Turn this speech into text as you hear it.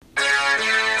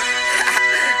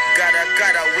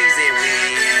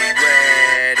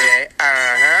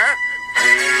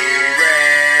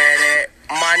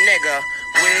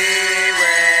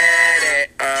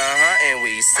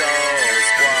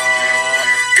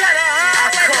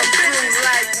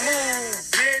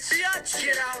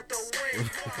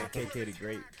KK the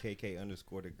Great. KK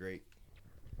underscore the Great.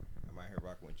 I'm out here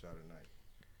rocking with y'all tonight.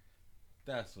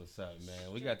 That's what's up,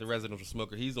 man. We got the residential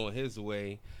smoker. He's on his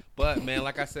way. But, man,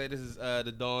 like I said, this is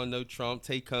the Dawn No Trump,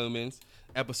 Tay Comins,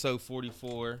 episode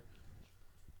 44.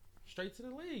 Straight to the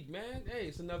league, man. Hey,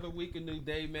 it's another week, a new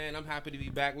day, man. I'm happy to be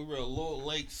back. We were a little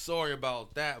late. Sorry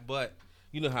about that. But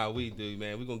you know how we do,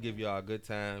 man. We're going to give y'all a good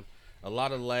time. A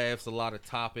lot of laughs, a lot of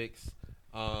topics.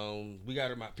 We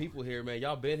got my people here, man.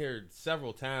 Y'all been here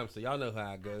several times, so y'all know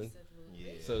how it goes.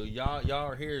 Yeah. So y'all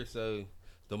are here, so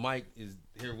the mic is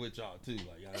here with y'all too.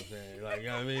 Like, you know what I'm saying? Like, you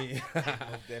know what I mean?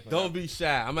 Don't be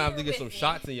shy. I'm gonna have to get some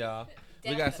shots in y'all.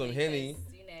 We got some Henny.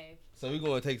 So we're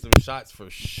gonna take some shots for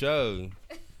show.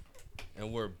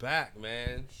 And we're back,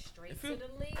 man. Straight to the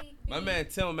league. My man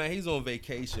Tim, man, he's on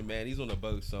vacation, man. He's on a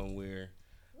boat somewhere.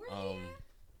 I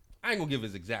ain't gonna give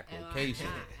his exact location.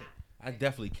 I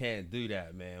definitely can't do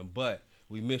that, man. But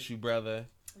we miss you, brother.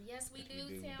 Yes, we do,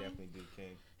 Tim. We definitely do,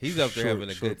 King. He's up there having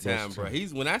a good time, bro.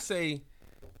 When I say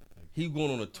he's going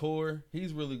on a tour,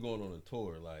 he's really going on a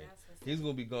tour. Like, he's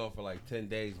gonna be gone for like 10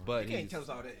 days. But you can't tell us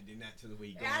all that and then not tell us where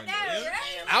you going. I know,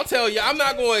 right? I'll tell you. I'm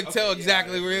not going to tell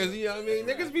exactly where it is. You know what I mean?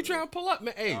 Niggas be trying to pull up,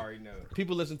 man. Hey, I already know.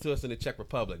 People listen to us in the Czech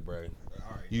Republic, bro.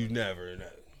 You never know.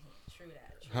 True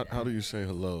that. How do you say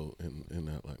hello in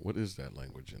that? Like, what is that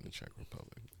language in the Czech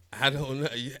Republic? I don't know.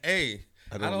 Hey,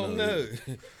 I don't know.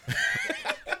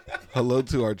 Hello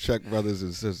to our Czech brothers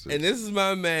and sisters. And this is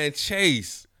my man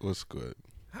Chase. What's good?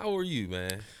 How are you,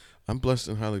 man? I'm blessed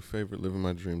and highly favored, living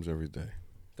my dreams every day.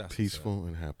 That's peaceful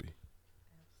and happy.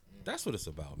 That's what it's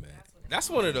about, man. That's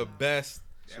one of the best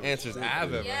answers I've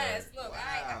ever heard. Yes, look,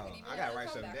 I gotta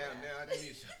write something down now. I didn't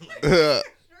need something like that.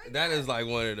 That is like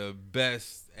one of the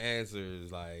best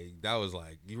answers. Like, that was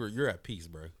like you're at peace,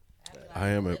 bro. I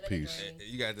am at peace.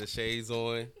 You got the shades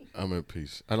on. I'm at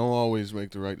peace. I don't always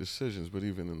make the right decisions, but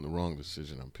even in the wrong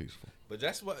decision, I'm peaceful. But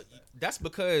that's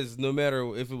because no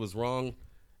matter if it was wrong,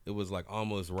 it was like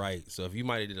almost right. So if you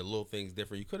might have did a little things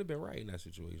different, you could have been right in that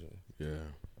situation. Yeah.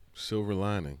 Silver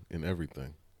lining in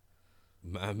everything.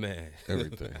 My man.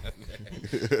 Everything.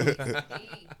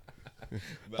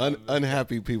 My man.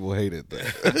 Unhappy people hate it though.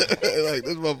 Like,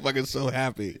 this motherfucker's so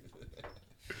happy.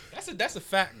 That's a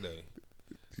fact though.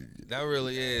 That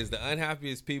really is. The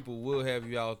unhappiest people will have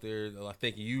you out there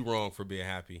thinking you wrong for being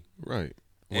happy. Right.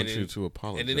 Want you to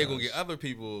apologize. And then they're going to get other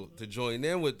people to join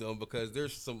in with them because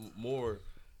there's some more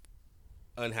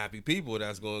unhappy people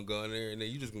that's going to go in there. And then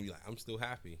you just going to be like, I'm still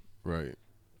happy. Right.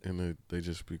 And they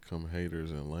just become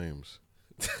haters and lames.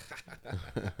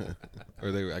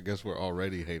 Or I guess we're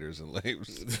already haters and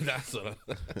lames. That's what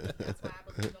That's why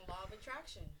I believe in law of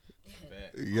attraction.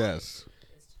 Yes.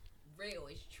 It's real.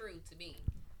 It's true to me.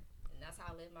 And that's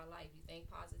how I live my life. You think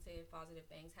positive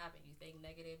things happen. You think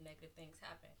negative things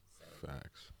happen. So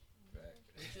Facts.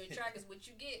 what you attract is what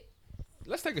you get.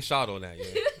 Let's take a shot on that, yeah.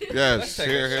 Yes, Let's take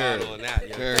here, a here. shot on that,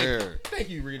 yeah. Here. Thank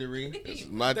you, Rita Ree. It's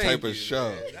my Thank type you, of show.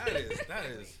 Man. That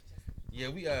is. Yeah,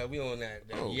 we on that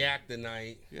yak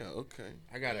tonight. Yeah, okay.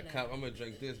 I got a cup. I'm gonna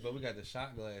drink this, but we got the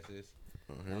shot glasses.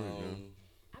 Oh, here we go.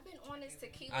 I've been on this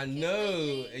tequila. I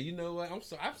know, and you know what? I'm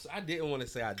sorry. I didn't want to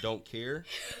say I don't care.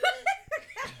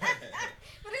 But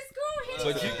it's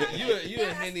cool. But you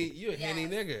a henny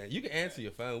nigga. You can answer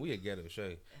your phone. We a ghetto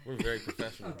show. We're very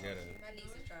professional ghetto. My niece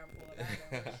is trying to pull it.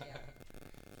 I don't know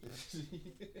where she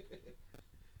at.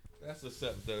 That's what's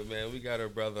up, though, man. We got our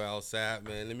brother outside,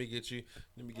 man. Let me get you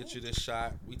this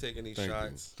shot. We taking these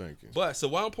shots. Thank you. But so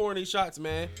while I'm pouring these shots,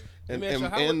 man,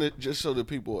 just so the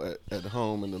people at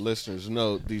home and the listeners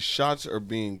know, these shots are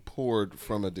being poured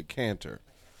from a decanter.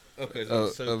 Okay,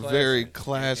 a very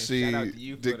classy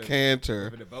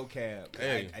decanter. For the vocab.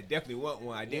 Hey. I definitely want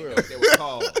one. I didn't know what they were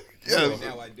called. Yes.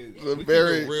 Now I do. A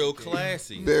very real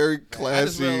classy. Very I just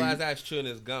classy. realized I was chewing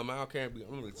this gum. I can't be.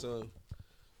 I'm like, son,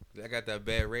 I got that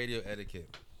bad radio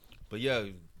etiquette. But yo,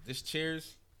 this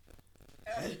cheers.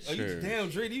 Cheers. Damn,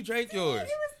 Dre, you drank yours.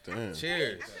 Damn.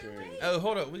 Cheers. Oh,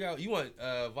 hold up. You want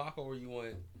vodka or you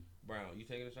want brown? You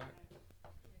taking a shot?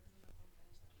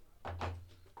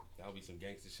 That'll be some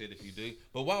gangster shit if you do.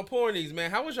 But while I'm pouring these, man,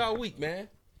 how was y'all week, man?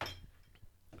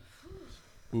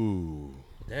 Ooh.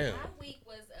 Damn. My week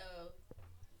was a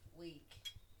week.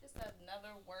 Just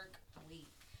another work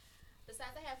week.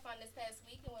 Besides, I had fun this past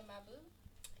weekend with my boo.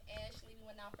 Ashley, we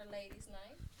went out for ladies'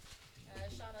 night.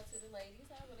 Shout out to the ladies.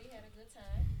 I really had a good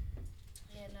time.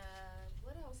 And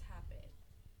what else happened?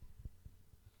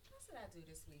 What did I do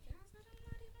this week? I'm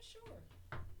not even sure.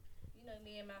 You know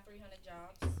me and my 300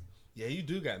 jobs. Yeah, you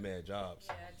do got mad jobs.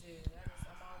 Yeah, I do.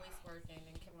 I'm always working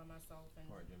and killing myself and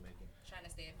trying to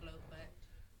stay afloat. But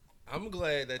I'm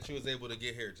glad that you was able to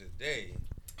get here today.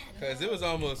 Cause it was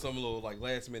almost some little like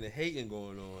last minute hating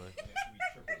going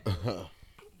on.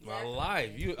 My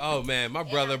life, oh man, my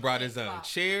brother brought his own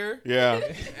chair. Yeah,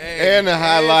 Hey, and the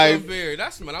High Life beer.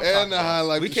 That's what I'm and talking the about. High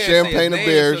Life, We the can't champagne say and his name,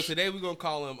 beers. so today we're gonna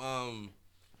call him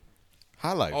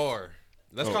High Life. R.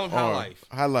 Let's call him High Life.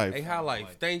 High Life. Hey, High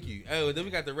Life. Thank you. Oh, and then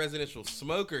we got the residential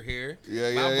smoker here.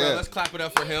 Yeah, my brother. Let's clap it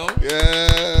up for him.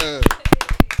 Yeah.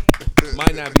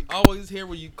 Might not be always here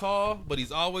when you call, but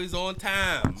he's always on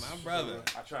time. My brother.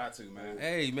 I tried to, man.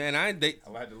 Hey, man, I had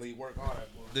to leave work hard.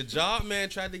 the job man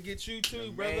tried to get you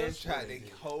too, brother. Man tried to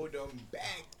hold them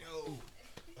back, though.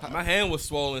 My hand was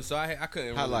swollen, so I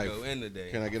couldn't High really Life. go in today.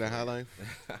 Can I get a High Life,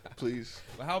 please?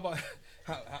 But how about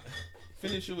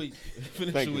finish your week?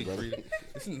 Finish Thank your you, week, brother.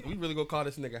 Frida. We really gonna call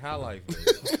this nigga High Life.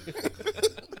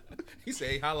 He said,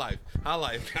 hey, High Life. High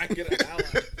Life. Can I get a High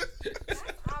Life? That's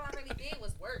all I really did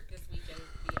was work this weekend,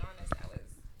 to be honest. I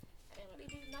didn't really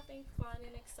do nothing fun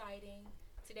and exciting.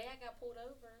 Today I got pulled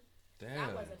over. Damn.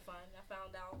 That wasn't fun. I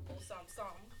found out a little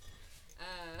something.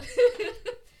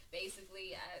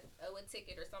 Basically, I owe a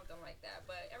ticket or something like that.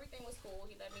 But everything was cool.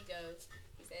 He let me go.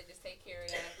 He said, just take care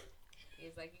of that. He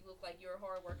was like, you look like you're a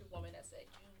hard-working woman. I said,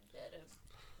 you better.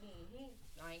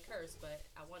 I ain't cursed, but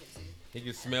I wanted to. He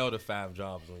can smell the 5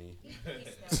 jobs on you.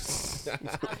 He smelled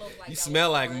I look like You I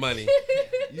smell was like hard. money.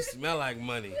 You smell like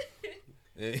money.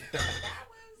 That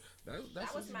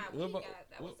was my what week. about,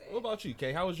 That was it. what about you,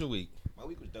 Kay? How was your week? My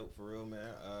week was dope for real, man.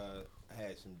 I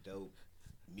had some dope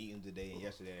meetings today and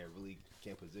yesterday that really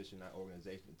can position our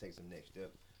organization to take some next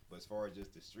step. But as far as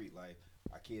just the street life,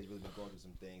 our kids really been going through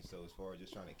some things. So as far as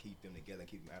just trying to keep them together and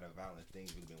keep them out of violence,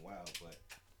 things really been wild. But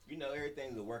you know,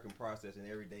 everything's a working process, and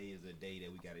every day is a day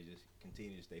that we got to just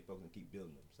continue to stay focused and keep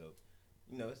building them. So,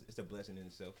 you know, it's a blessing in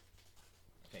itself.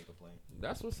 I can't complain.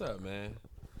 That's what's up, man.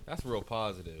 That's real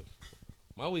positive.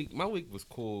 My week was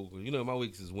cool. You know, my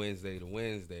weeks is Wednesday to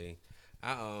Wednesday.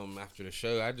 I after the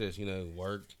show, I just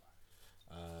worked.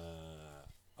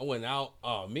 I went out.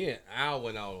 Oh, me and Al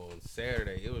went out on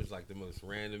Saturday. It was like the most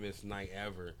randomest night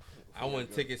ever. I won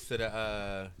tickets to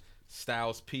the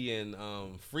Styles P and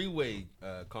Freeway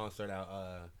concert out.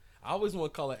 I always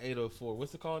want to call it 804.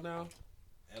 What's it called now?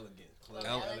 Elegance.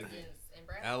 in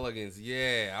Bradford. Elegance,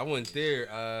 yeah. I went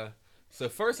there. So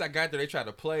first I got there, they tried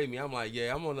to play me. I'm like,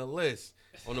 yeah, I'm on the list.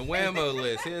 On the Whammo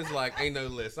list. He was like, ain't no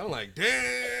list. I'm like,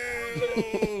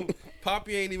 damn.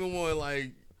 Poppy ain't even want to,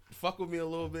 like, fuck with me a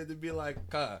little bit to be like,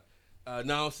 now I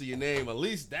don't see your name. At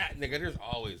least that, nigga, there's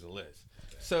always a list.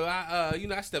 So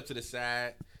I stepped to the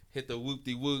side, hit the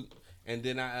whoop-de-whoop. And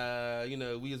then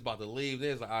we was about to leave.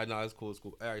 Then it's like, all right, no, it's cool.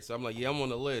 All right, so I'm like, yeah, I'm on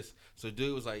the list. So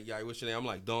dude was like, yeah, what's your name? I'm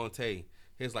like, Dante.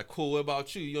 He's like, cool, what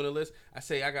about you? You on the list? I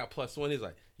say, I got +1. He's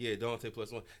like, yeah, Dante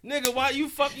 +1. Nigga, why you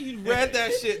read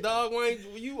that shit, dog? Why ain't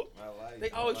you?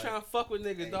 They always trying to fuck with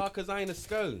niggas, dog, because I ain't a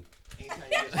scone. I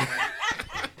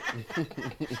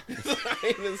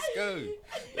ain't a scone.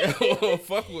 They don't want to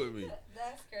fuck with me.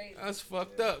 That's crazy. That's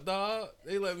fucked up, dog.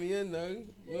 They let me in, though.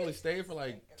 We only stayed for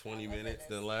like 20 minutes,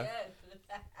 then left.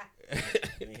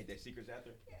 You ain't hit that secrets after?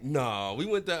 No, we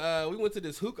went to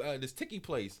this this tiki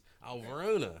place out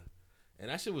Verona, and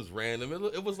that shit was random.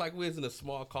 It was like we was in a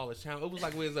small college town. It was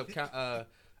like we was up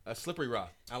a Slippery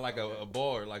Rock. I like a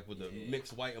bar like with the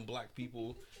mixed white and black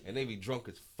people, and they be drunk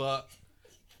as fuck.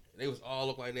 They was all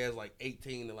look like they was like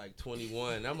 18 to like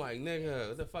 21. And I'm like, nigga,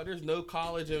 what the fuck? There's no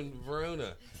college in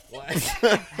Verona. Like,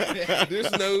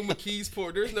 there's no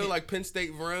McKeesport. There's no like Penn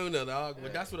State Verona, dog.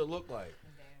 But that's what it looked like.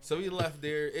 So we left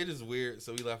there. It is weird.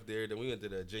 So we left there. Then we went to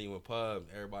the Genuine Pub.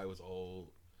 Everybody was old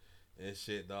and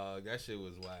shit, dog. That shit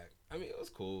was whack. I mean, it was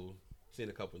cool. Seen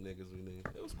a couple niggas we knew.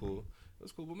 It was cool.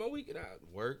 But my weekend I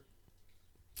worked.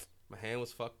 My hand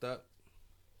was fucked up.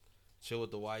 Chill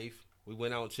with the wife. We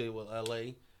went out and chilled with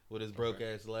LA with his broke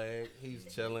ass leg. He's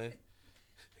chilling.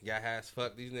 Got high as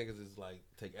fuck. These niggas is like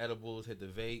take edibles, hit the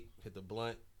vape, hit the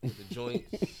blunt, hit the joint.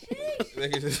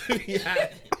 Niggas just be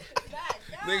high.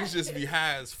 Niggas just be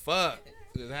high as fuck.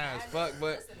 Just high as fuck.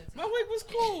 But my week was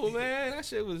cool, man. That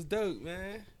shit was dope,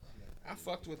 man. I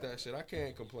fucked with that shit. I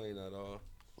can't complain at all.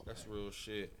 That's real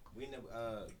shit. We ended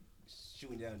up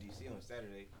shooting down DC on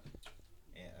Saturday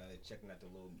and checking out the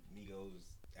little Migos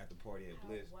after party at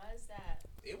Bliss. How was that?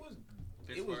 It was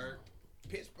Pittsburgh.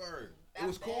 That's It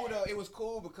was cool bad. though. It was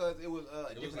cool because it was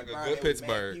different like a environment. good There was mad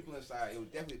Pittsburgh. people inside. It was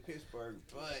definitely Pittsburgh,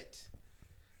 but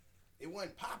it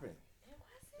wasn't popping.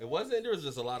 It wasn't. There was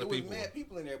just a lot It of was people. mad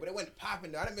people in there, but it wasn't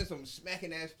popping though. I done been some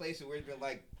smacking ass places where it's been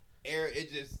like air.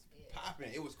 It just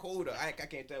popping. It was cool though. I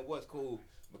can't tell it was cool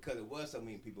because it was so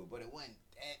many people, but it wasn't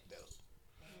that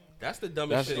though. That's the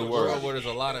dumbest That's shit the in the word. world where there's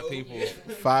a lot of people.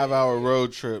 5-hour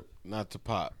road trip, not to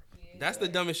pop. That's the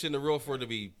dumbest shit in the world for it to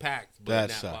be packed, but That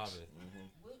not sucks. popping.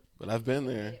 But I've been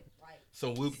there.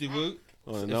 Some whoop-de whoop.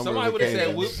 On a If number somebody of would have said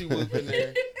occasions. whoop-de whoop in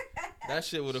there, that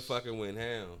shit would have fucking went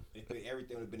ham.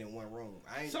 Everything would have been in one room.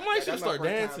 Somebody should that's my start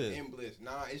first time dancing. in Bliss.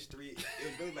 Nah, it's three. It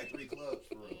was really like 3 clubs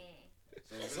for real.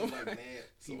 So it was Somebody- like, man,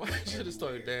 Somebody should have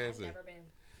started dancing. Never been.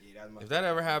 Yeah, that was my If that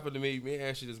ever happened to me and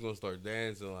Ashley just gonna start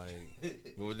dancing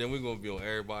like. Well, then we're gonna be on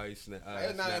everybody's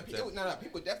Snapchat.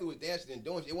 People definitely was dancing and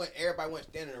doing shit. It wasn't everybody wasn't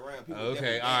standing around. People was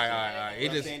Okay, definitely all right. dancing. It What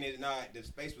I'm just saying is the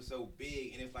space was so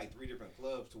big and it's like 3 different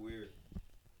clubs to where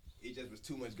it just was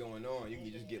too much going on. You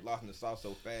can just get lost in the sauce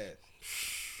so fast.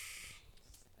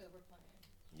 Overplaying.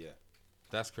 Yeah.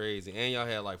 that's crazy. And y'all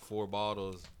had like 4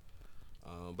 bottles.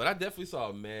 But I definitely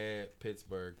saw mad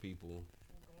Pittsburgh people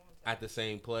at the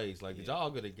same place. Like, did y'all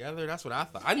go together? That's what I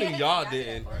thought. I knew y'all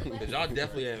didn't, because y'all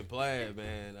definitely hadn't planned,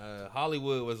 man.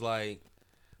 Hollywood was like,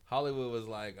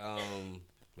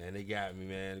 man, they got me,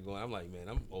 man. Going, I'm like, man,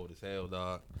 I'm old as hell,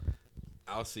 dog.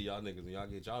 I'll see y'all niggas when y'all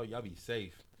get y'all be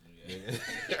safe.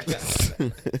 Yeah.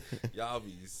 Y'all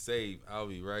be safe. I'll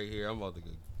be right here. I'm about to go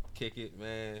kick it,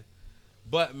 man.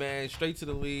 But man, straight to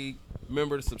the league.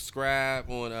 Remember to subscribe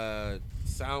on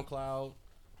SoundCloud.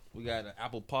 We got an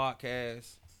Apple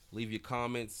Podcast. Leave your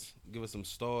comments. Give us some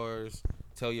stars.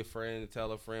 Tell your friend.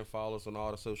 Tell a friend. Follow us on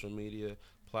all the social media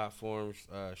platforms.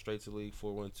 Straight to the league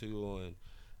 412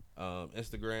 on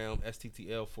Instagram.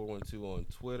 STTL 412 on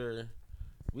Twitter.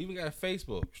 We even got a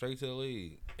Facebook, Straight to the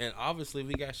League, and obviously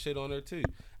we got shit on there too.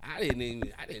 I didn't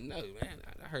know,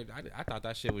 man. I thought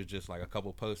that shit was just like a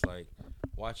couple posts, like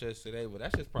watch us today, but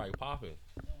that shit's probably popping.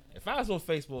 If I was on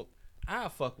Facebook,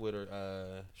 I'd fuck with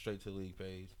her Straight to the League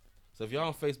page. So if y'all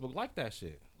on Facebook, like that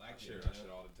shit. Like share that shit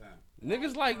all the time.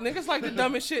 Niggas like the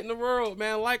dumbest shit in the world,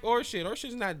 man. Like our shit. Our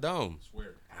shit's not dumb.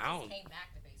 Swear. I don't. Came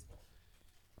back to Facebook.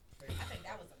 I think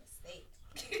that was a mistake.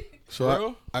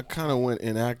 So I kind of went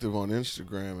inactive on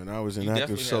Instagram, and I was inactive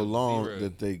definitely so had long 0.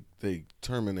 that they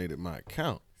terminated my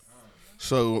account.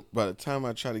 So by the time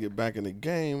I tried to get back in the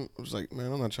game, I was like,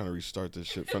 man, I'm not trying to restart this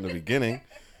shit from the beginning.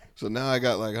 So now I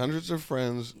got like hundreds of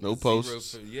friends, no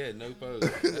posts. Yeah, no posts.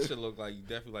 That shit look like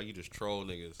you just troll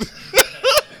niggas.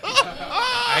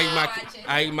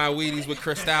 I ate my Wheaties with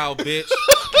Cristal, bitch.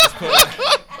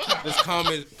 Just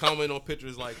comment on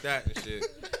pictures like that and shit.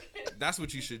 That's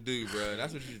what you should do, bro.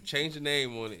 That's what you should change the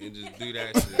name on it and just do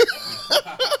that shit. The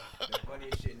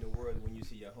funniest shit in the world is when you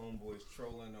see your homeboys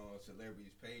trolling on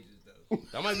celebrities' pages, though.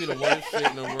 That might be the worst shit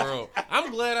in the world. I'm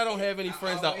glad I don't have any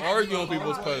friends that argue on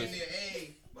people's posts.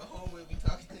 Hey, my homeboy be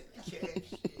talking cash shit.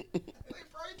 Like,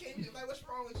 bro, you can't be like, what's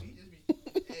wrong with you? You just be,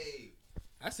 hey.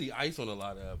 I see Ice on a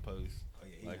lot of posts. Oh,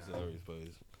 yeah, Like nah. celebrities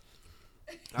posts.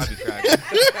 I be cracking.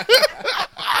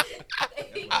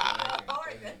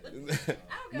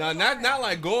 No, not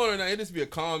like going or not. It just be a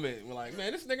comment. We're like,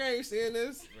 man, this nigga ain't saying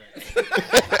this.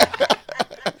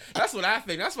 That's what I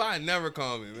think. That's why I never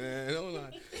comment, man. I'm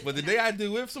like, but the day I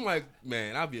do with somebody,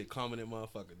 man, I'll be a commenting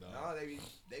motherfucker, dog. No,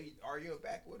 they be arguing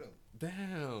back with him.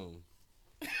 Damn.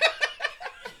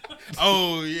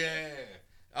 Oh yeah.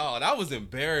 Oh, that was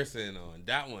embarrassing on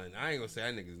that one. I ain't gonna say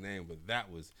that nigga's name, but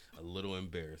that was a little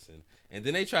embarrassing. And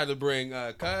then they tried to bring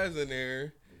Cuz in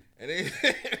there, and they.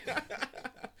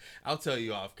 I'll tell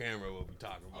you off camera what we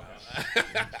talking about.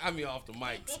 I mean off the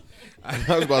mics. I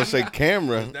was about to say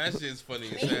camera. That shit's funny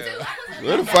as hell.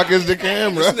 Where the fuck is the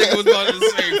camera? This nigga was about to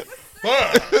say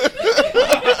fuck.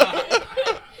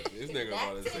 This nigga was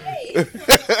about to say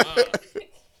fuck.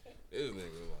 This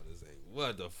nigga was about to say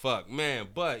what the fuck, man.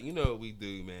 But you know what we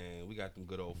do, man. We got them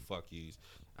good old fuck yous.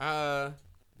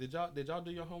 Did y'all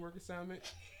do your homework assignment?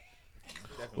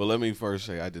 Well, let me first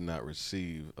say I did not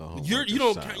receive a homework You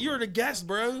don't assignment. you're the guest,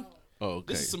 bro. Oh,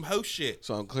 okay. This is some host shit.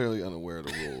 So I'm clearly unaware of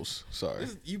the rules. Sorry.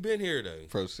 You been here though.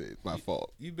 Proceed. My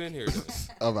fault. You been here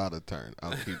though. I'm out of turn.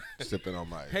 I'll keep sipping on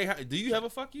my. Hey, do you have a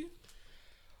fuck you?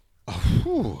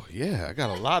 Whew, yeah, I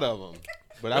got a lot of them.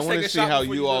 But Let's I want take to a see shot how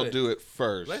before you you all do it. do it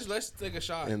first. Let's take a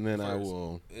shot. And then I first.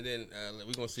 will And then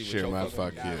we're gonna see what share your my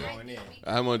fuck fuck you. you. Going in.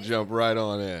 I'm going to jump right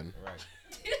on in. Right.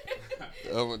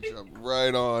 I'm going to jump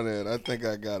right on in. I think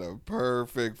I got a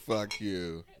perfect fuck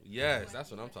you. Yes, that's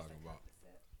what I'm talking about.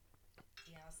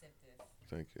 Yeah, I'll sip this.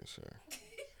 Thank you, sir.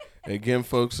 Again,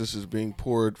 folks, this is being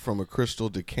poured from a crystal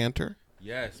decanter.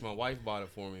 Yes, my wife bought it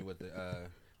for me with the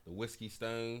whiskey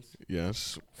stones.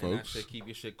 Yes, And that folks. shit keep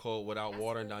your shit cold without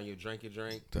watering down your drink.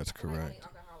 That's Only correct.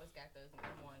 alcoholics got those in the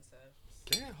morning, so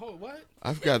Damn, hold what?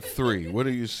 I've got 3. What are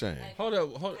you saying? Hold up,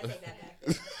 I take that back.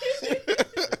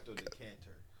 Crystal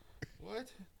decanter.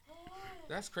 What?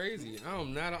 That's crazy.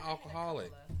 I'm not an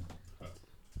alcoholic.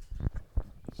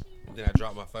 Then I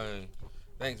dropped my phone.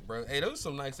 Thanks, bro. Hey, those are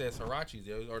some nice ass Hirachis,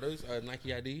 yo. Are those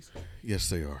Nike IDs? Yes,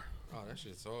 they are. Oh, that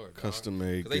shit's hard. Custom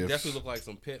made. They gifts. definitely look like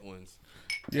some pit ones.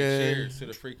 Yeah. Cheers to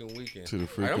the freaking weekend. To the All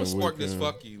right, I'm gonna freaking spark this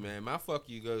weekend. fuck you, man. My fuck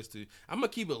you goes to. I'm gonna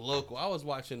keep it local. I was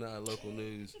watching local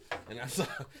news, and I saw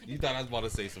you thought I was about to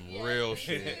say some real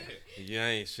shit. Yeah, I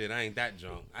ain't shit. I ain't that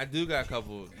drunk. I do got a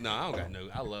couple. No, I don't got no.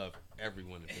 I love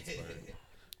everyone in Pittsburgh.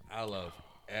 I love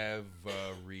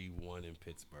everyone in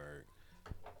Pittsburgh,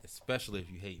 especially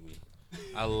if you hate me.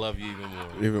 I love you even more.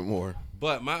 Even more.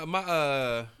 But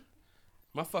my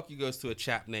fuck you goes to a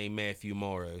chap named Matthew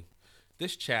Morrow.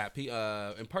 This chap, he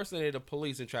impersonated the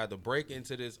police and tried to break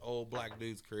into this old black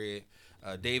dude's crib,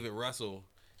 David Russell,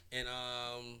 and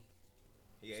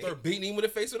start beating him with the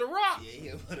face with a rock. Yeah, he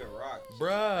hit with a rock.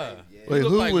 Bruh. Yeah. Wait,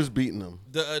 looked who like- was beating him?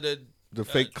 The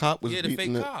fake cop was yeah,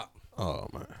 beating the it? fake cop. Oh,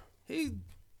 man. He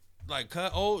like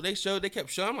cut old. They kept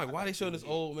showing. I'm like, why they showing this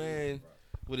old man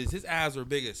with his eyes were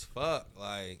big as fuck.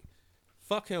 Like,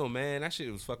 fuck him, man. That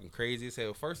shit was fucking crazy as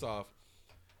hell. First off,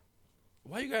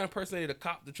 why you gotta impersonate a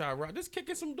cop to try to rob? Just kick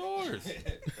in some doors.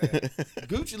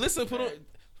 Gucci, listen,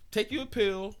 take you a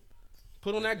pill,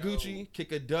 put on that Gucci,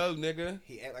 kick a Doug, nigga.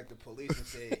 He act like the police and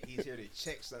said he's here to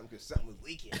check something because something was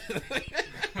leaking.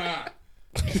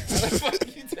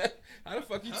 How the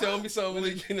fuck you tell me something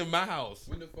leaking in my house?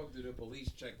 When the fuck do the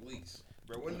police check leaks?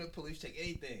 Bro, when did the police check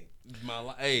anything?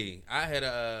 Hey, I had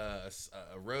a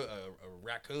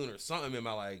raccoon or something in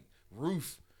my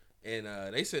roof. And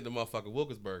they said the motherfucking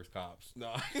Wilkinsburg's cops.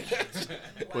 No.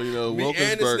 Well, you know, Me and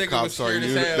this Wilkinsburg nigga cops was are scared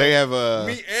as hell. they have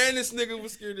Me and this nigga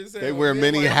was scared as hell. they wear Man,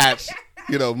 many like- hats.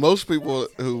 You know, most people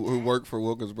who work for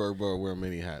Wilkinsburg Borough wear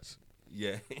many hats.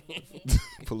 Yeah.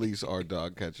 Police are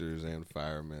dog catchers and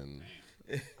firemen.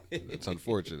 It's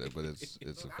unfortunate, but it's a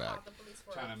I fact. called the police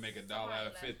for Trying to make $1 out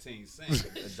of somebody 15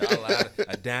 cents.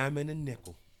 a dime and a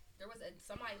nickel. There was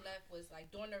somebody left was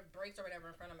like doing their brakes or whatever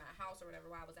in front of my house or whatever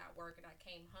while I was at work, and I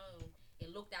came home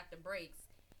and looked at the brakes.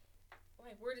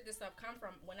 Like, where did this stuff come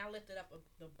from? When I lifted up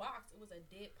the box, it was a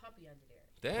dead puppy under there.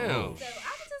 Damn. So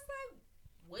I was just like,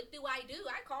 what do I do?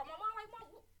 I called my mom, like, Mom,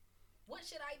 what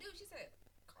should I do? She said,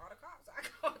 call the cops. I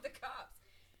called the cops.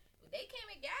 They came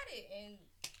and got it, and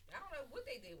I don't know what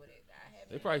they did with it.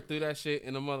 They probably threw that shit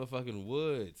in the motherfucking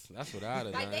woods. That's what I'd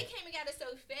have like done. they came and got it so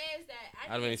fast that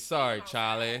I I'd didn't been see sorry, them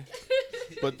Charlie.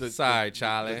 outside. But Sorry,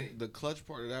 Charlie. The clutch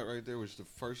part of that right there was the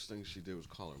first thing she did was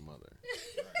call her mother.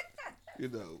 You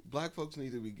know, black folks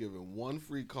need to be given one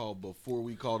free call before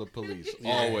we call the police.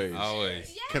 Always. Always.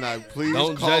 Yes. Can I please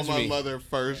Don't call judge my me. mother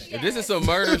first? Yeah. If this is some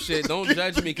murder shit, don't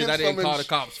judge me because I didn't Get call some the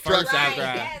cops instructions. first after Right,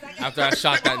 I yes, I got after I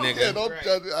shot that Yeah, nigga. don't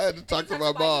judge. I had to talk to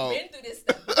my mom. Been through this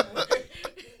stuff before.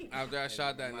 After I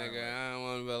shot that nigga, I don't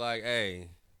want to be like, hey,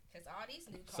 Cause all these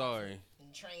new cops sorry.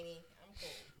 and training, I'm cool.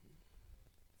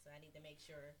 So I need to make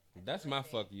sure. I do That's my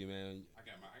everything. fuck you, man. I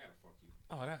gotta fuck you.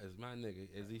 Oh, that is my nigga.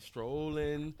 Is he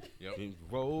strolling? Yep. He's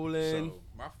rolling. So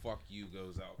my fuck you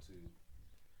goes out to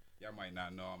y'all might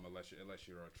not know him unless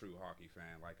you're a true hockey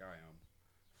fan like I am.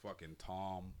 Fucking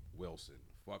Tom Wilson.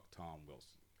 Fuck Tom Wilson.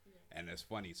 And it's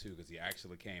funny too because he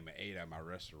actually came and ate at my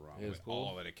restaurant It was with cool.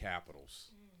 all of the Capitals.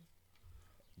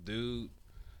 Dude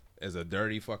is a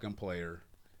dirty fucking player.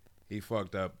 He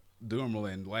fucked up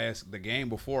Dumoulin the game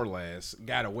before last,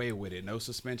 got away with it, no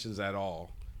suspensions at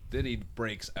all. Then he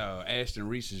breaks Ashton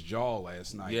Reese's jaw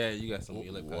last night. Yeah, you got some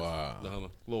lip cuts. Wow. No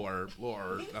homo. Little herb,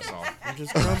 that's all. I'm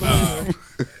just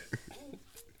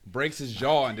Breaks his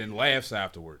jaw and then laughs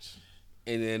afterwards.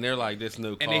 And then they're like, this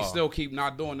no call. And they still keep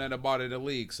not doing that about it in the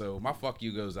league. So my fuck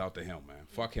you goes out to him, man.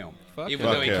 Fuck him. Fuck Even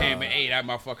him. though he Fuck came him. and ate at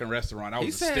my fucking restaurant, I He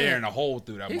was said- staring a hole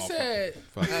through that He motherfucker. said,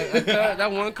 Fuck.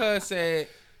 that one cuz said,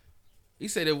 he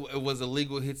said it was a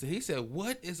legal hit. He said,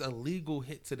 what is a legal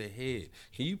hit to the head?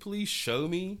 Can you please show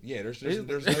me? Yeah, there's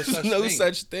There's no no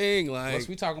such thing. Like, Unless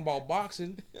we talking about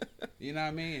boxing, you know what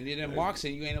I mean? And then in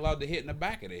boxing, you ain't allowed to hit in the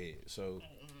back of the head. So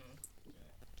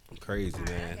crazy, I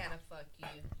man. got a fuck you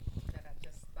that I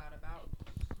just thought about.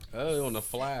 Oh, on the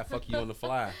fly. Fuck you on the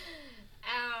fly.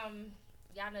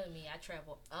 Y'all know me. I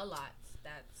travel a lot.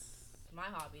 That's my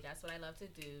hobby. That's what I love to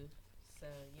do. So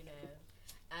you know,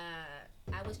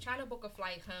 I was trying to book a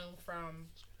flight home from.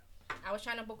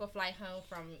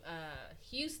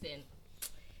 Houston.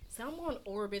 So I'm on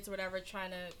Orbitz or whatever,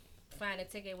 trying to find a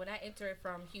ticket. When I entered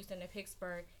from Houston to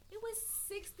Pittsburgh, it was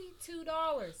 $62.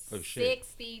 Oh, shit.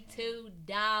 $62.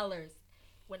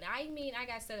 When I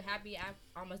got so happy,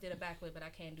 I almost did a backflip, but I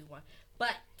can't do one.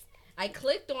 But I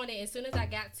clicked on it as soon as I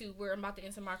got to where I'm about to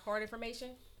enter my card information.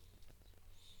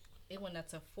 It went up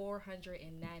to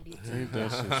 $492. Ain't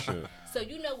that some shit? So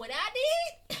you know what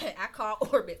I did? I called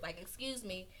Orbit, like, excuse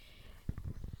me,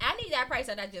 I need that price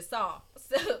that I just saw.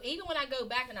 So even when I go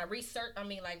back and I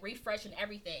refresh and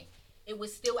everything, it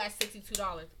was still at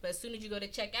 $62. But as soon as you go to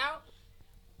check out,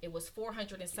 it was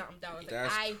 $400 and something. Like,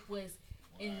 I was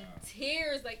in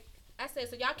tears. Like I said,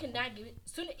 so y'all cannot give it.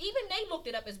 Soon, even they looked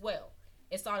it up as well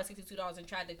and saw the $62 and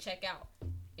tried to check out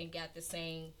and got the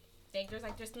same thing.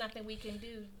 There's nothing we can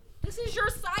do. This is your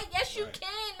site. Yes, you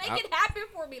can. Make it happen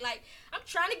for me. Like, I'm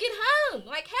trying to get home.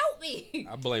 Like, help me.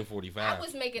 I blame 45. I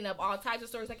was making up all types of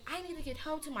stories. Like, I need to get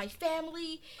home to my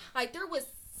family. Like, there was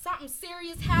something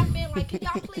serious happened. Like, can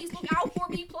y'all please look out for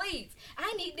me, please?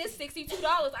 I need this $62.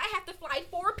 I have to fly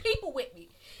 4 people with me.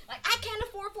 Like, I can't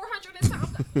afford 400 and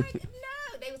something. Like, no.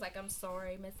 They was like, I'm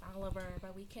sorry, Miss Oliver,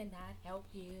 but we cannot help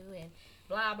you. And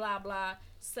blah, blah, blah.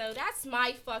 So that's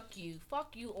my fuck you.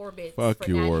 Fuck you, Orbitz. Fuck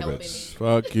you, Orbitz.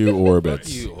 Fuck you, Orbitz.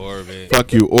 Fuck you, Orbit.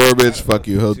 Fuck you, Orbitz. Fuck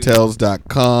you,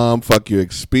 Hotels.com. Fuck you,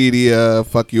 Expedia.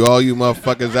 Fuck you, all you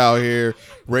motherfuckers out here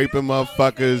raping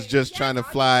motherfuckers just trying to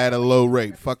fly at a low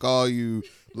rate. Fuck all you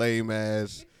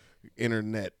lame-ass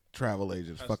internet travel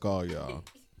agents. Fuck all y'all.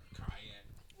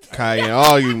 Cayenne.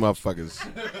 All you motherfuckers.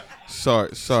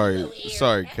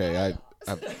 Sorry, Kay.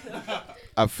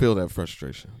 I feel that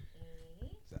frustration.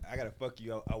 I gotta fuck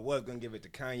you. I was gonna give it to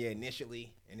Kanye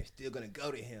initially, and it's still gonna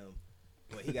go to him.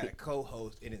 But he got a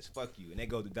co-host, and it's fuck you, and they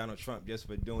go to Donald Trump just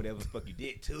for doing whatever the fuck you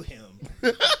did to him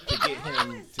to get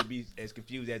him to be as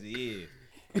confused as he is.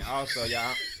 And also,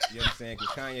 y'all, you know what I'm saying?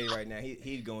 Because Kanye right now,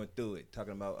 he's going through it,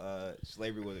 talking about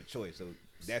slavery was a choice. So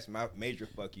that's my major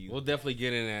fuck you. We'll definitely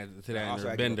get to that Also, in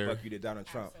I a give a bender. fuck you to Donald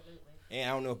Trump. Absolutely. And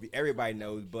I don't know if everybody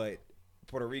knows, but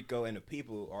Puerto Rico and the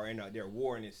people are in their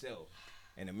war in itself.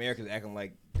 And America's acting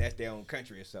like that's their own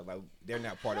country and stuff. Like they're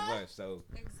not part of us. So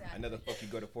Exactly. another fuck you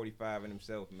go to 45 and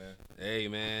himself, man. Hey,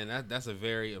 man, that's a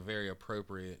very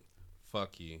appropriate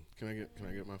fuck you. Can I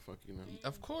get my fuck you now?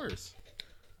 Of course.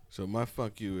 So my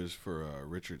fuck you is for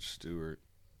Richard Stewart.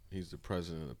 He's the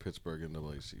president of the Pittsburgh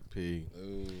NAACP.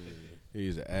 Ooh.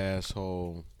 He's an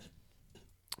asshole.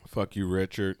 Fuck you,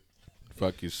 Richard.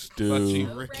 Fuck you, Stu. Fuck you.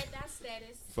 No red dot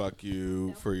status. Fuck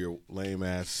you for your lame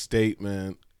ass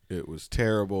statement. It was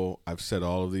terrible. I've said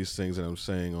all of these things that I'm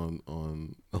saying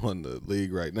on the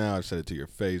league right now. I've said it to your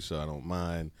face, so I don't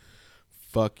mind.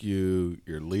 Fuck you.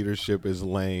 Your leadership is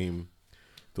lame.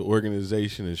 The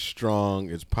organization is strong.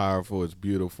 It's powerful. It's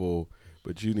beautiful.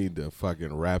 But you need to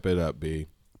fucking wrap it up, B.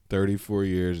 34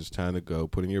 years. It's time to go.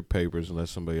 Put in your papers and let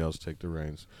somebody else take the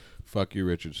reins. Fuck you,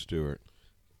 Richard Stewart.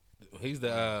 He's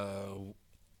the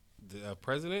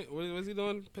president. What was he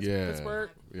doing? Pittsburgh.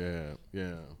 Yeah.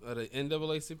 The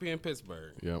NAACP in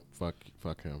Pittsburgh. Yep.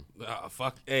 Fuck him.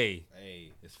 Fuck. Hey.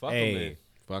 It's fuck him. Man.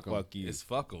 Fuck him. Fuck you. It's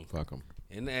fuck him. Fuck him.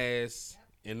 In the ass,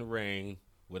 in the rain,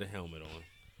 with a helmet on,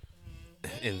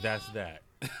 and that's that.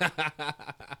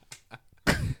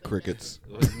 Crickets.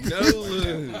 No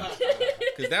lube.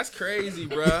 Cause that's crazy,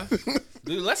 bruh.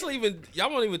 Dude,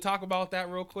 y'all won't even talk about that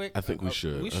real quick. I think we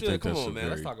should. We I should. think Come that's on, a man.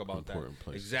 Let's very talk about that. important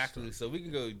place to Exactly. start. So we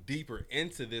can go deeper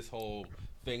into this whole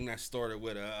thing that started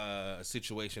with a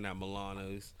situation at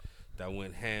Milano's that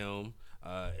went ham.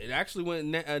 It actually went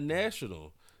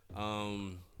national.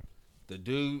 The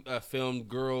dude filmed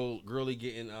girly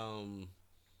getting I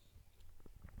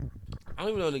don't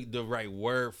even know the right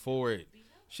word for it.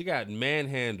 She got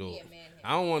manhandled. Yeah, manhandled.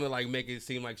 I don't want to make it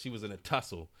seem like she was in a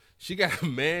tussle. She got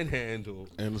manhandled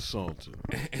And assaulted.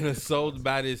 and assaulted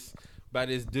by this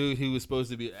dude who was supposed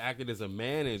to be acting as a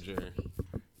manager,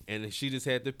 and she just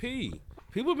had to pee.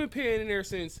 People have been peeing in there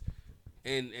since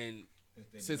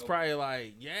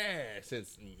probably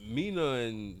since Mina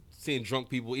and seeing drunk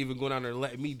people even going down there and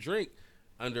letting me drink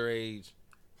underage.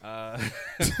 I'm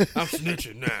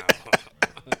snitching now.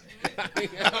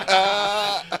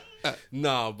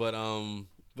 No, but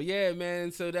yeah,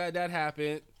 man. So that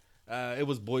happened. It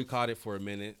was boycotted for a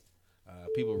minute.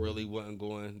 People really wasn't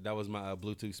going. That was my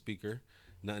Bluetooth speaker.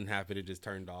 Nothing happened. It just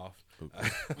turned off.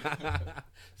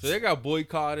 So they got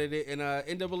boycotted it, and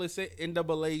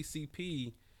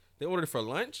NAACP they ordered it for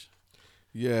lunch.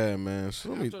 Yeah, man.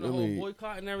 So After the whole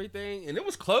boycott and everything, and it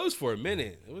was closed for a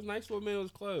minute. It was nice for a minute. It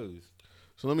was closed.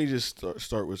 So let me just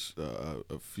start with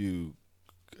a few,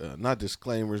 not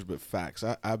disclaimers, but facts.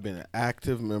 I've been an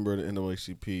active member of the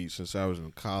NAACP since I was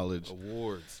in college.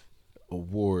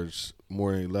 Awards,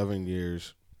 more than 11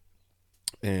 years.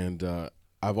 And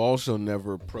I've also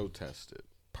never protested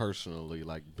personally,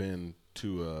 like been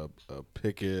to a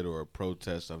picket or a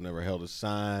protest. I've never held a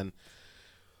sign.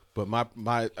 But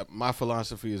my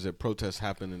philosophy is that protests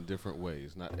happen in different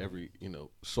ways. Not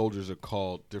soldiers are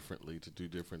called differently to do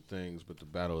different things, but the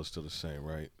battle is still the same,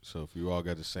 right? So if you all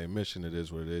got the same mission, it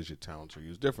is what it is. Your talents are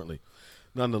used differently.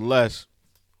 Nonetheless,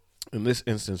 in this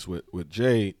instance with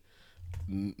Jade,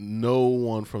 no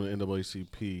one from the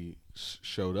NAACP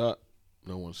showed up.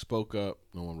 No one spoke up.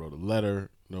 No one wrote a letter.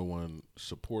 No one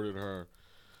supported her.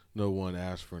 No one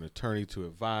asked for an attorney to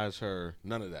advise her.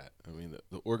 None of that. I mean,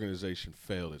 the organization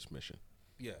failed its mission.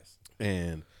 Yes.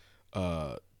 And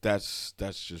that's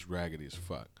just raggedy as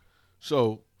fuck.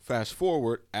 So fast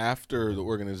forward, after the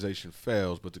organization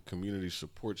fails, but the community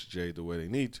supports Jade the way they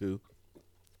need to,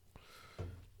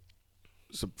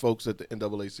 some folks at the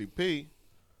NAACP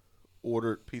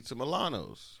ordered pizza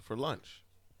Milanos for lunch.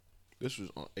 This was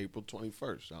on April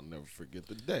 21st. I'll never forget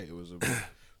the day. It was an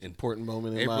important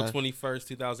moment in April my... 21st,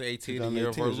 2018, the year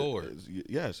of our Lord.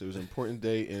 Yes, it was an important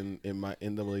day in my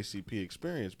NAACP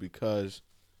experience because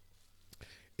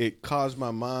it caused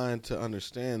my mind to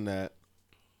understand that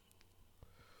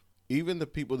even the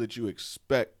people that you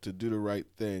expect to do the right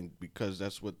thing because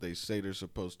that's what they say they're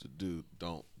supposed to do,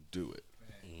 don't do it.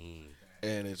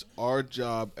 And it's our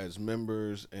job as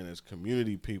members and as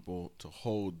community people to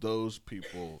hold those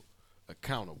people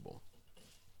accountable.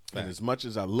 And as much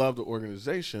as I love the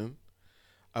organization,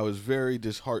 I was very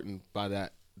disheartened by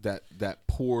that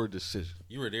poor decision.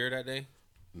 You were there that day?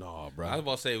 No, bro. I was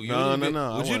about to say,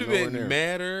 no. Would you have been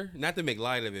madder? Not to make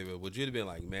light of it, but would you have been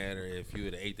like madder if you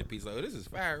would have ate the pizza? Like, oh, this is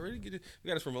fire. Really get it. We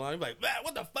got this from Milan. You'd be like, man,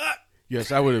 what the fuck?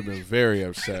 Yes, I would have been very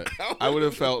upset. I would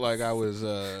have felt like I was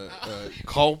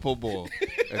culpable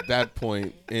at that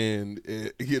point in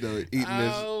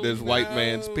eating this white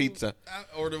man's pizza. I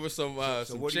ordered with some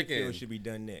what chicken. Do you feel should be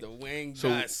done next? The wing So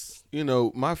dust.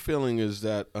 my feeling is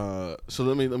that. So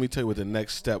let me tell you what the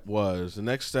next step was. The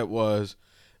next step was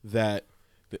that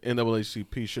the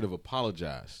NAACP should have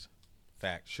apologized.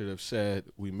 Fact. Should have said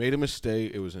we made a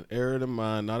mistake. It was an error of the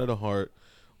mind, not of the heart.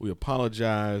 We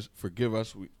apologize. Forgive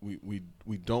us. We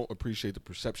don't appreciate the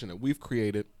perception that we've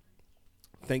created.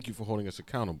 Thank you for holding us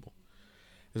accountable.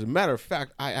 As a matter of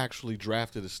fact, I actually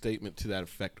drafted a statement to that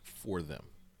effect for them.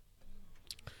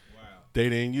 Wow. They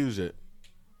didn't use it,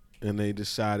 and they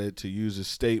decided to use a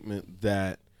statement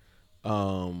that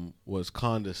was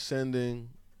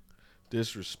condescending,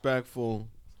 disrespectful,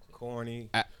 Corny.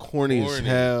 corny as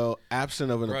hell,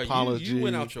 absent of an apology. You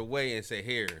went out your way and said,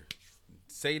 "Here,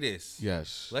 say this.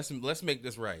 Yes. Let's make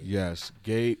this right." Yes.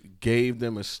 Gave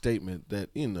them a statement that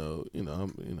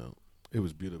it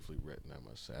was beautifully written. I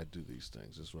must say, I do these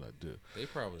things. That's what I do. They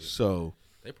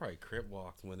probably crip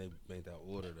walked when they made that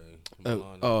order.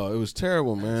 It was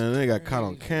terrible, man. They got caught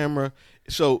on camera.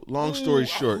 So long story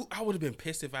short, I would have been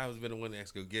pissed if I was been the one that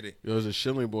asked to go get it. there was a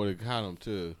Shinley boy that caught him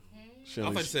too.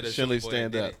 Shinley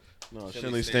stand up. No, Shinley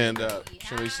Shinley stand up.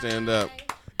 Shinley stand up.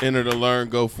 Enter to learn,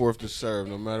 go forth to serve.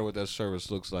 No matter what that service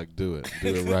looks like, do it.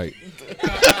 Do it right.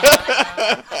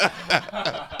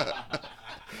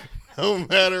 No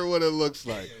matter what it looks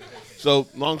like. So,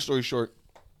 long story short,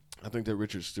 I think that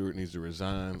Richard Stewart needs to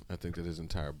resign. I think that his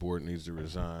entire board needs to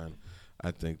resign.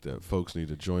 I think that folks need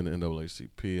to join the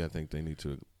NAACP. I think they need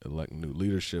to elect new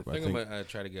leadership. I think I'm going to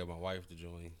try to get my wife to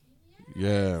join.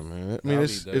 Yeah, man. I mean,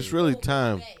 it's really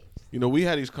time. We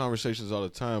had these conversations all the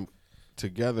time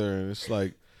together, and it's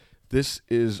like, this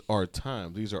is our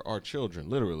time. These are our children,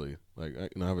 literally. Like, I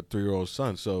have a 3-year-old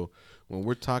son, so when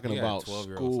we're talking about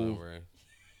school,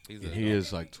 he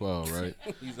is like 12, right?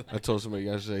 I told somebody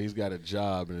yesterday he's got a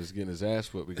job and is getting his ass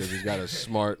whipped because he's got a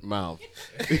smart mouth.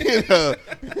 He's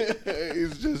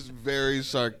just very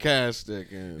sarcastic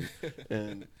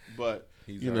but.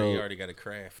 He already got a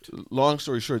craft. Long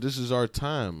story short, this is our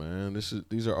time, man.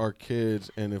 These are our kids,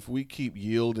 and if we keep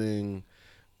yielding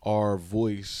our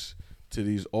voice to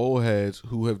these old heads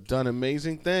who have done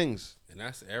amazing things, and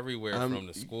that's everywhere from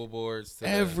the school boards to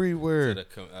everywhere to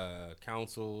the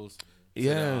councils,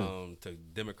 to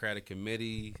Democratic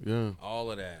committee,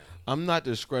 all of that. I'm not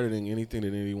discrediting anything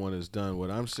that anyone has done.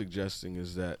 What I'm suggesting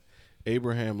is that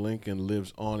Abraham Lincoln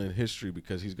lives on in history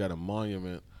because he's got a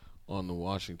monument on the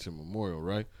Washington Memorial,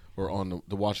 right? Or on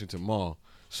the Washington Mall.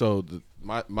 So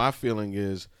my feeling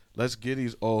is, let's get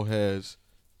these old heads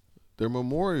their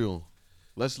memorial.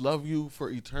 Let's love you for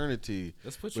eternity.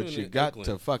 Let's put you but in you the got Oakland.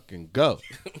 to fucking go.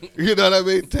 You know what I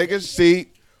mean? Take a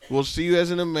seat. We'll see you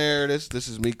as an emeritus. This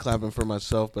is me clapping for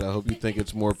myself, but I hope you think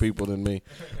it's more people than me.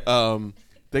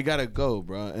 They gotta go,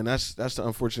 bro, and that's the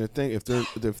unfortunate thing. If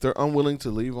they're unwilling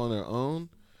to leave on their own,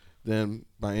 then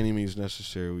by any means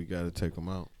necessary, we gotta take them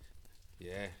out.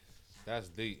 Yeah, that's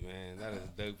deep, man. That is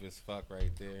dope as fuck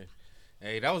right there.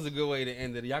 Hey, that was a good way to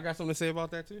end it. Y'all got something to say about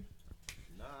that too?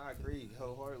 Nah, I agree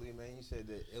wholeheartedly, man. You said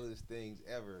the illest things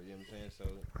ever. You know what I'm saying? So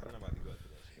I'm not about to go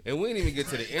through that shit. And we didn't even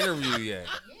get to the interview yet.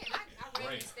 Yeah, I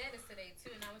read his status today too,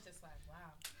 and I was just like,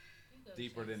 wow.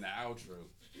 Deeper than the outro.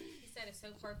 He said it so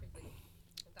perfectly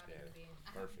without even being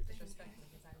perfect. disrespectful,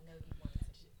 because I know he wanted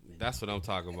to That's what I'm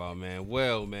talking about, man.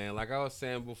 Well, man, like I was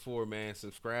saying before, man,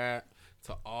 subscribe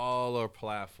to all our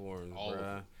platforms,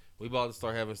 bruh. We about to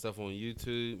start having stuff on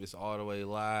YouTube. It's all the way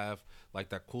live, like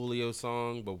that Coolio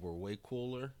song, but we're way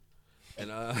cooler.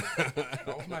 And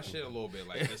Off my shit a little bit,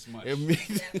 like this much. Ain't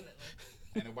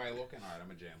nobody looking. All right, I'm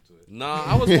gonna jam to it. Nah,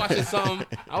 I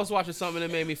was watching something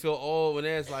that made me feel old. When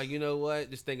it's like, you know what?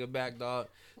 Just thinking back, dog.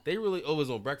 They really was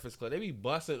on Breakfast Club. They be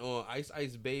busting on Ice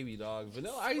Ice Baby, dog.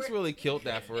 Vanilla Ice really killed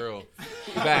that for real.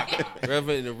 Back,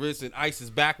 Reverend and Rich and Ice is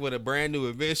back with a brand new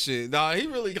admission. Dog, he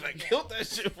really like killed that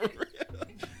shit for real.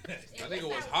 That nigga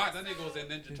was hot. That nigga was in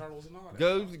Ninja Turtles and all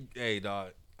that. Hey, dog.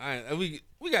 We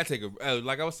gotta take a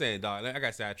like I was saying, dog. I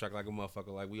got sidetracked like a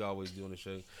motherfucker, like we always do on the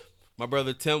show. My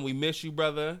brother Tim, we miss you,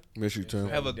 brother. Miss you, Tim.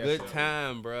 Have a good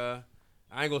time, bruh.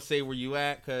 I ain't gonna say where you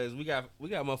at, cause we got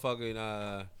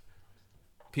motherfucking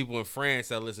people in France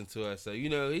that listen to us, so you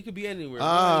know he could be anywhere.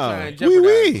 I ain't trying to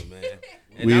jeopardize him, man.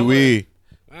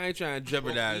 I ain't trying to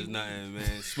jeopardize nothing,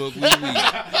 man. Smoke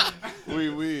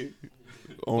weed.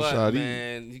 But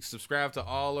man, you can subscribe to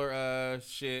all our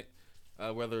shit,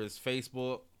 whether it's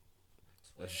Facebook,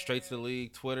 Straight to the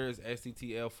League, Twitter is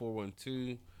STTL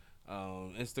 412,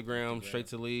 Instagram Straight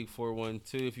to the League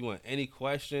 412. If you want any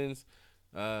questions,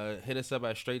 hit us up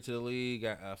at Straight to the League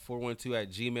at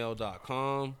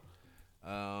 412@gmail.com.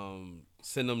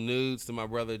 Send them nudes to my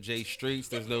brother Jay Streets.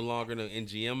 There's no longer no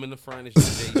NGM in the front. It's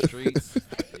just Jay Streets.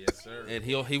 Yes, sir. And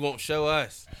he won't show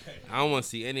us. I don't want to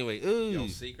see anyway. Ooh. Your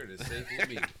secret is safe with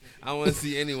me. I don't want to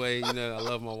see anyway. You know, I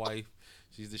love my wife.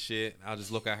 She's the shit. I'll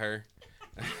just look at her.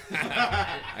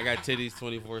 I got titties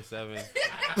 24/7.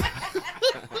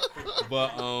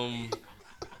 But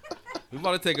we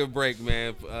about to take a break,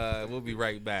 man. We'll be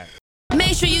right back.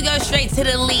 Make sure you go straight to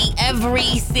the league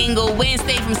every single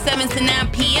Wednesday from 7 to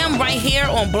 9 p.m. right here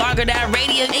on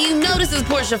Blogger.radio. And you know this is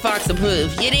Portia Fox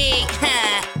approved. You dig?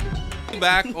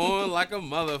 Back on like a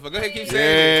motherfucker. Go ahead, keep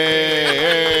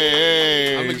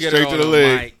saying it. I'm gonna get straight it on to the the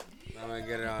league. mic. I'm gonna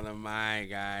get it on the mic,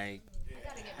 guy.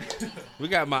 We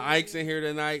got my Ikes in here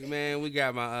tonight, man. We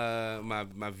got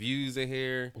my views in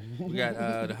here. We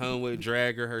got the Homewood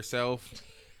Dragger herself.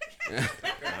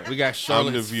 We got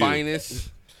Charlotte's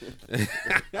finest.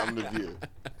 I'm the view.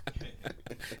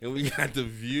 And we got the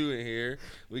view in here.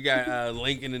 We got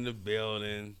Lincoln in the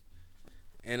building.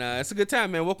 And it's a good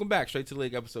time, man. Welcome back. Straight to the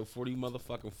League, episode 40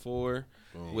 motherfucking 4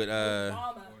 with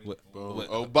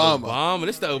Obama.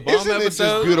 This the Obama Isn't episode. it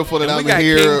just beautiful that And I'm we got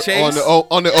here K.Chase.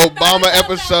 on the Obama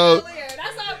episode?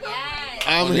 That's all good.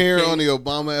 I'm here on the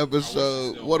Obama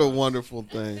episode. What a wonderful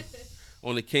thing.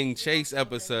 On the K.Chase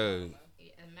episode.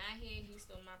 In my head, he's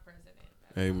still my president.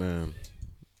 Amen.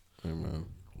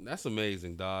 That's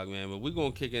amazing, dog, man. But we're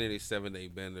going to kick into these 7-day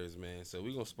benders, man. So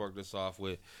we're going to spark this off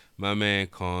with my man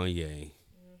Kanye.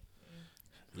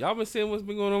 Y'all been seeing what's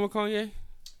been going on with Kanye?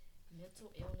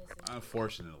 Mental illness.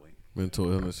 Unfortunately.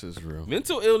 Mental illness is real.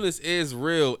 Mental illness is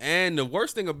real. And the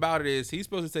worst thing about it is he's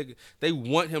supposed to they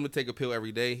want him to take a pill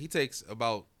every day. He takes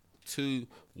about 2,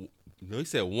 he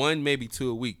said 1, maybe 2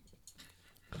 a week.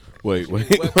 Wait.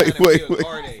 Lexapro.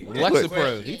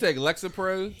 He take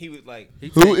Lexapro. He was like,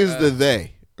 Who is the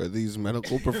they? Are these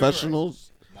medical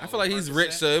professionals? I feel like he's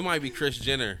rich, so it might be Kris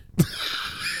Jenner.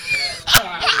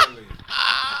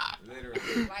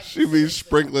 She be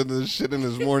sprinkling this shit in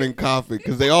his morning coffee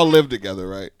because they all live together,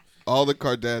 right? All the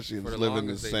Kardashians live in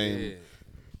the same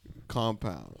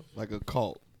compound, like a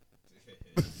cult.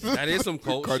 That is some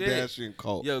cult shit. Kardashian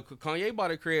cult. Yo, Kanye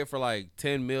bought a crib for like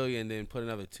 $10 million, then put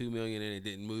another $2 million in it.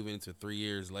 Didn't move into 3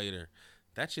 years later.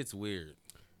 That shit's weird.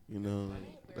 You know,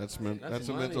 that's a money.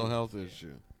 mental health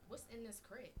issue. What's in this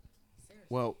crib? Seriously.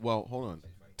 Well, hold on.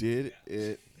 Did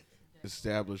it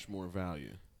establish more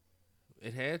value?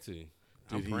 It had to.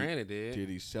 I'm praying it did. Did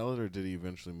he sell it or did he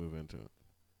eventually move into it?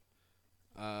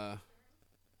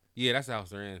 Yeah, that's the house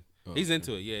they're in. Oh, he's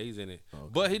into it. Yeah, he's in it. Okay.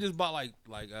 But he just bought like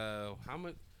how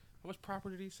much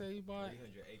property did he say he bought?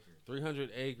 300 acres. 300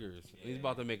 acres. He's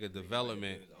about to make a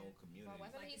development. Well,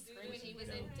 wasn't he screaming he was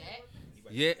in debt?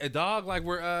 Yeah, a dog like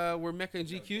where Mecca and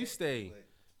GQ stay.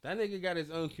 That nigga got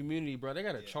his own community, bro. They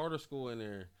got a charter school in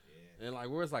there, and like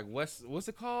where it's like what's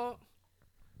it called?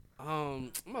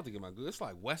 I'm about to get my good. It's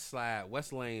like West Side,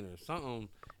 West Lane, or something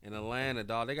in Atlanta,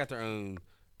 dog. They got their own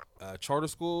charter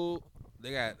school.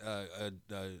 They got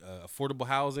affordable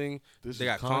housing. They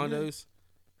got condos.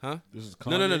 Huh? This is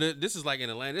Kanye? No. This is like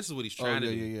in Atlanta. This is what he's trying to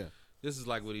do. Yeah. This is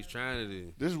like what he's trying to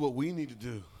do. This is what we need to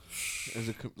do.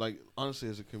 Honestly,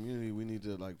 as a community, we need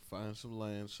to like find some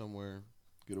land somewhere,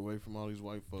 get away from all these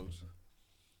white folks,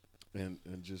 and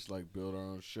just like build our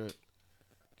own shit,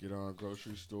 get our own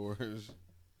grocery stores.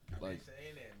 Like,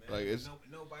 Like it's.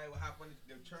 Nobody will hop on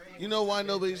the train. You know why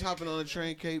nobody's hopping on the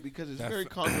train, Kate? Because it's very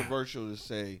controversial to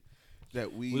say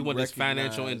that we want this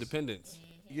financial recognize- independence.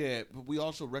 Yeah, but we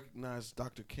also recognize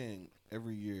Dr. King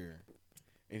every year,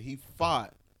 and he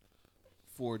fought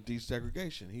for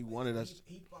desegregation. He wanted us.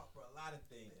 He fought for a lot of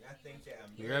things, and I think that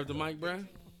You grab the mic, bro.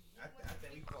 I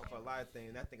think we fought for a lot of things,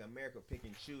 and I think America pick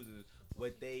and chooses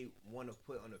what they want to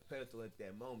put on the pedestal at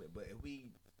that moment. But if we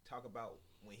talk about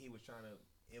when he was trying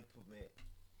to implement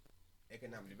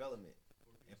economic development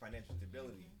and financial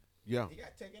stability, Yeah, he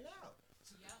got taken out.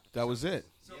 that was it.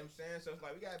 You know what I'm saying? So it's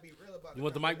like we gotta be real about. You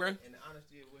want the mic, bro? And the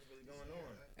honesty of what's really going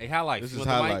on. Hey, High Life. This You is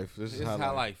want the high mic? life. This is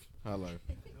high life. High life.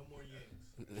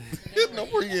 No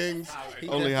more yings.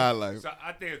 Only high life. So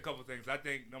I think a couple things. I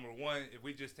think number one, if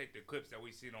we just take the clips that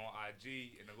we seen on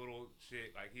IG and the little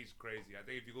shit, like he's crazy. I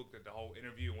think if you looked at the whole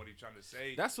interview and what he's trying to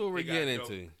say, That's what we're he got getting a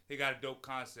dope- into. He got a dope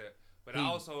concept. But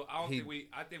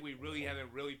I think we really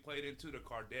haven't really played into the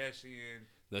Kardashian.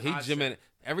 No, he concept. jimming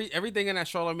everything in that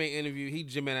Charlamagne interview. He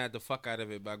jimming at the fuck out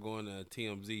of it by going to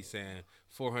TMZ saying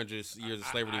 400 years of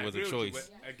slavery I was a agree with you, choice.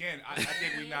 but again, I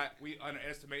think we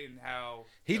underestimating how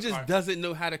He the just doesn't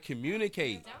know how to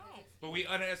communicate. But we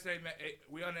underestimate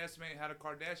how the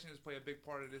Kardashians play a big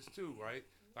part of this too, right?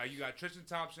 Like you got Tristan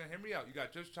Thompson, hear me out. You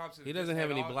got Tristan Thompson. He doesn't have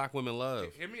any black women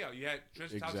love. Hear me out. You had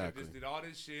Tristan Thompson Exactly. just did all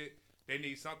this shit. They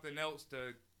need something else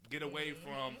to get away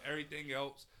from everything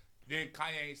else. Then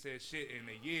Kanye ain't said shit in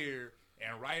a year,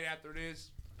 and right after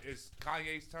this is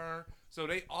Kanye's turn. So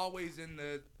they always in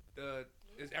the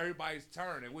it's everybody's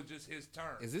turn. It was just his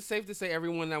turn. Is it safe to say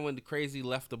everyone that went crazy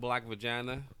left the black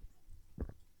vagina?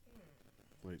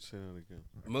 Wait, say that again.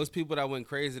 Most people that went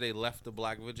crazy, they left the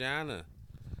black vagina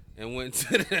and went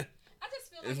to the I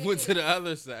just feel like went to the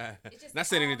other side. it's just Not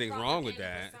saying all anything's wrong with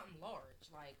propaganda that. for something large,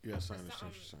 like Yes, for I understand what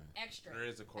something you're saying. extra. There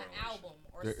is a An correlation. album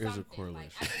or There is a something.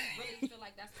 correlation. Like, I just really feel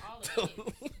like that's all it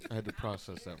is. I had to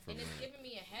process that for a And it's minute. giving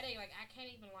me a headache. Like I can't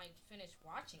even like finish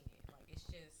watching it. Like it's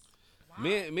just wow.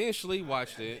 Me and Shlee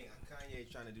watched I it. think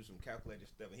Kanye's trying to do some calculated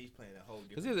stuff, and he's playing a whole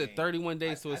Cause different he was at 31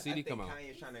 days to a I CD think come out.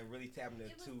 Kanye's trying to really tap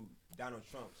into Donald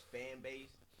Trump's fan base,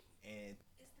 and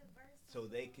so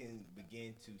they can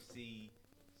begin to see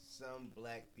some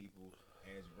black people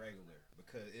as regular,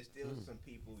 because it's still some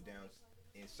people down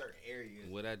in certain areas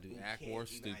What I do, who act can't more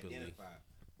even stupidly. identify.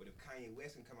 But if Kanye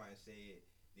West can come out and say it,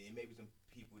 then maybe some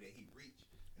people that he reached.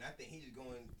 And I think he's just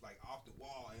going like off the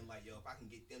wall and like, yo, if I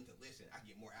can get them to listen, I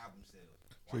get more album sales.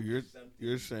 So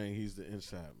you're saying he's the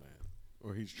inside man,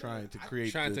 or he's trying to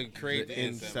create the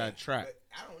inside track. But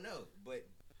I don't know, but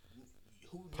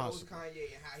who Possible. knows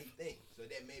Kanye and how he thinks? So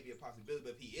that may be a possibility.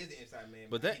 But if he is the inside man,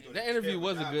 But he doing that a interview terrible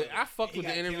was a job good. of it. I fucked He with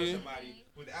the gotta tell interview. somebody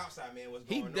who's the outside man what's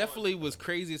He going definitely on. was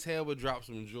crazy as hell, but dropped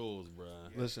some jewels, bro.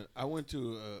 Listen, I went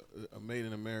to a Made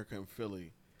in America in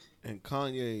Philly, and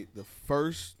Kanye, the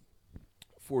first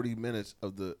 40 minutes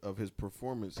of his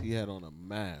performance, he had on a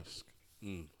mask.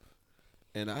 Mm.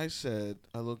 And I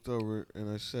looked over and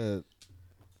I said,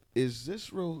 is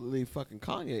this really fucking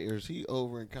Kanye, or is he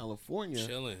over in California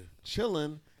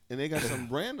chilling, and they got some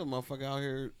random motherfucker out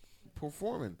here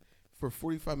performing for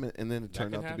 45 minutes, and then it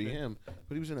turned out to be him,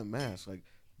 but he was in a mask. Like,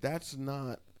 that's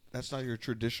not your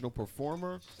traditional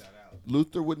performer. Shout out.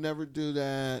 Luther would never do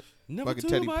that. Fucking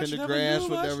Teddy Pendergrass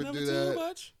would never do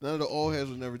that. None of the old heads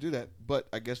would never do that. But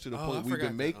I guess to the point we've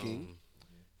been making,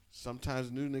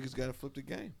 sometimes new niggas got to flip the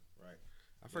game. Right.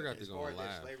 I forgot to As go far as that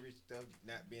live. slavery stuff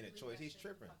not being a choice, he's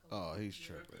tripping. Oh, he's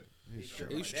tripping. He's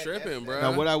tripping. He's That- tripping, that's- bro.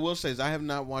 Now, what I will say is I have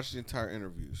not watched the entire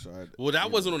interview. So Well, that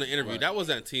you wasn't know, on the interview. but- That was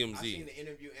at I seen TMZ. the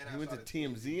interview and He I went saw to the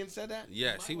TMZ and said that?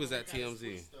 Yes, he was at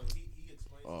TMZ.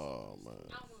 Oh, man.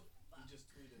 No.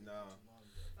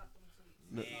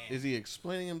 No, is he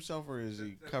explaining himself, or is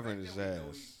he covering his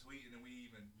ass?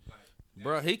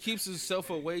 Bro, he keeps himself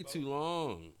away too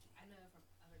long.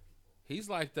 He's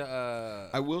like the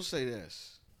I will say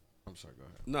this. I'm sorry, go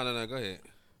ahead. No, go ahead.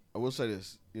 I will say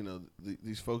this. You know,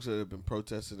 these folks that have been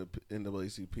protesting the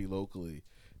NAACP locally,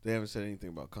 they haven't said anything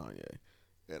about Kanye.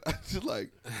 And I just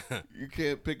like, you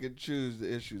can't pick and choose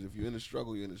the issues. If you're in a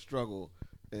struggle, you're in a struggle.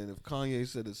 And if Kanye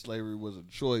said that slavery was a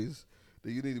choice,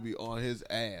 then you need to be on his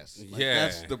ass. Like, Yeah.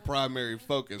 That's the primary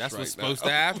focus. That's right what's now. supposed to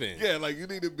happen. Yeah, like you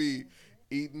need to be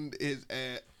eating his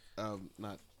ass.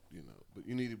 Not, but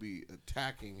you need to be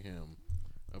attacking him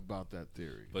about that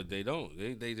theory. But they don't.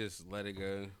 They just let it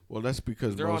go. Well, that's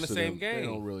because They're on most the of same them, they game.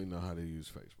 don't really know how to use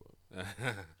Facebook.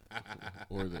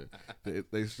 Or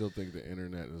they still think the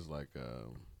internet is like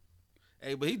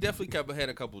Hey, but he definitely kept ahead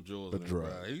a couple jewels. A in it, bro.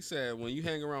 drug. He said when you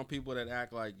hang around people that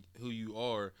act like who you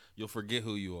are, you'll forget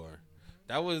who you are.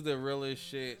 That was the realest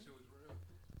shit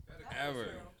ever.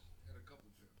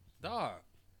 Dog.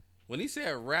 When he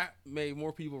said rap made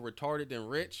more people retarded than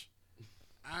rich,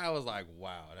 I was like,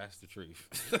 wow, that's the truth.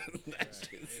 That's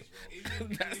Even he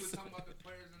was talking about the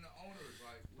players and the owners.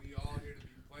 Like, we all here to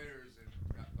be players. And,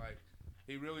 like,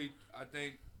 he really, I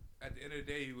think, at the end of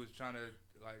the day, he was trying to,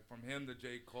 like, from him to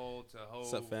J. Cole to Ho.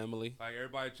 What's up, family? Like,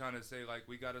 everybody trying to say, like,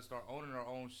 we got to start owning our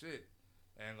own shit.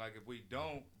 And, like, if we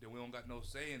don't, then we don't got no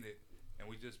say in it. And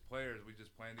we just players. We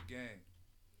just playing the game.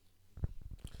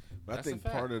 But I think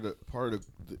part of the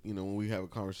you know, when we have a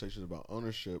conversation about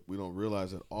ownership, we don't realize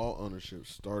that all ownership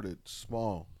started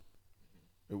small.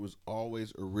 It was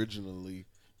always originally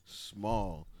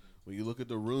small. When you look at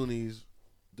the Rooneys,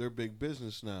 they're big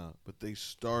business now, but they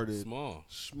started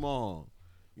small.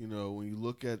 You know, when you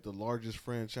look at the largest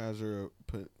franchisor of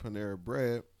Panera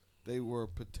Bread, they were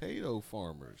potato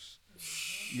farmers.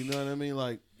 You know what I mean?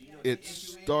 Like, it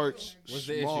starts What's small.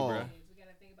 the issue, bro? We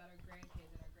gotta think about our grandkids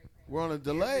and our great-grandkids. We're on a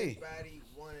delay. Everybody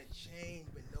want to change,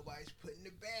 but nobody's putting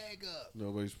the bag up.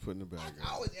 Nobody's putting the bag I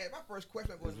up. always ask, my first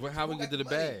question was, How we get to the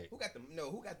bag? Who got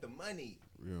the money?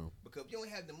 Yeah. Because if you don't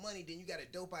have the money, then you got a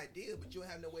dope idea, but you don't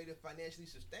have no way to financially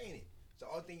sustain it. So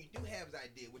all thing you do have is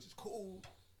idea, which is cool.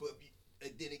 But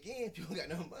then again, if you don't got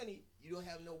no money, you don't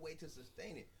have no way to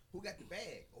sustain it. Who got the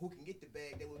bag? Or who can get the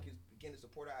bag? Then we can begin to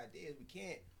support our ideas. We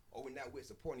can't, or we're not with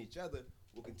supporting each other.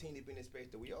 We'll continue to be in the space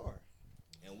that we are,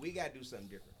 and we got to do something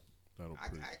different. I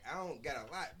don't got a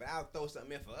lot, but I'll throw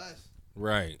something in for us.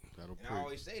 Right. That'll And I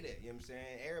always say that, you know what I'm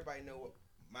saying? Everybody know what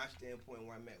my standpoint and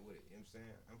where I'm at with it, you know what I'm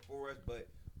saying? I'm for us, but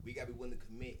we got to be willing to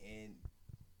commit and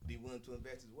be willing to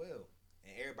invest as well.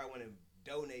 And everybody want to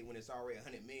donate when it's already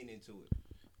 $100 million into it.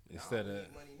 Instead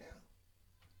of money now.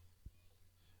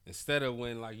 Instead of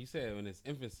when, like you said, when it's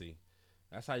infancy.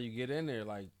 That's how you get in there.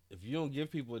 Like, if you don't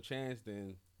give people a chance,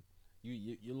 then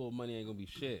your little money ain't gonna be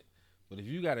shit. But if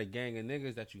you got a gang of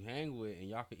niggas that you hang with and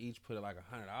y'all can each put like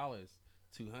 $100,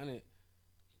 $200,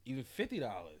 even $50,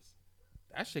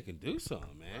 that shit can do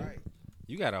something, man. Right.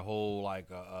 You got a whole like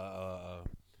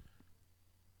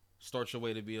start your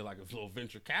way to be like a little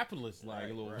venture capitalist, like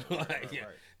a little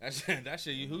That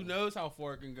shit. Who knows how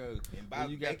far it can go? And by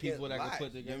you got people that can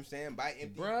put together. You know what I'm saying? Buy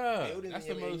empty buildings that's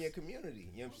in your community.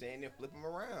 You know what I'm saying? Then flip them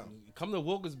around. Come to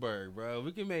Wilkesburg, bro.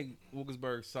 We can make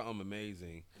Wilkesburg something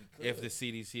amazing if the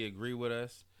CDC agree with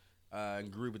us,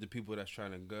 agree with the people that's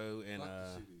trying to go. And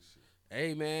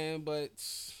hey, man, but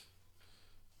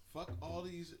fuck all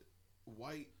these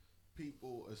white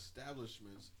people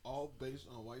establishments, all based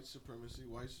on white supremacy,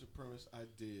 white supremacist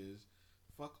ideas.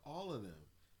 Fuck all of them.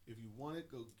 If you want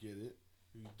it, go get it.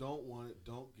 If you don't want it,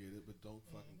 don't get it. But don't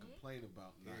fucking complain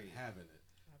about not having it.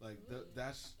 Like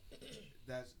that's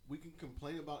we can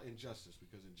complain about injustice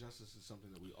because injustice is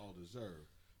something that we all deserve.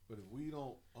 But if we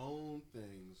don't own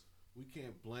things, we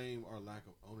can't blame our lack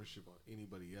of ownership on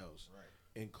anybody else. Right.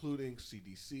 Including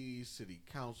CDCs, city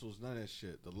councils, none of that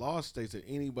shit. The law states that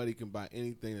anybody can buy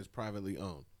anything that's privately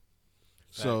owned.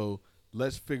 So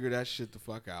let's figure that shit the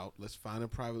fuck out. Let's find it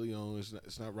privately owned.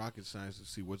 It's not rocket science to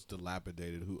see what's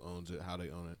dilapidated, who owns it, how they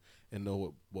own it, and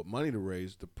know what money to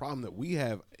raise. The problem that we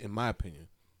have, in my opinion,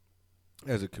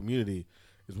 as a community,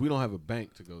 is we don't have a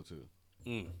bank to go to.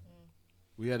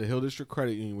 We had the Hill District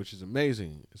Credit Union, which is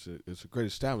amazing. It's a great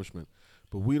establishment,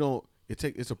 but we don't. It's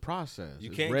a process. You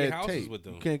it's can't red get houses tape. with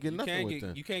them. You can't get nothing with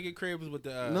them. You can't get cribs with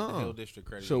the Hill District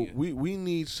Credit So Union. we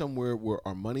need somewhere where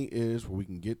our money is, where we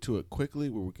can get to it quickly,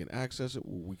 where we can access it,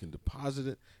 where we can deposit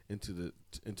it into the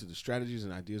strategies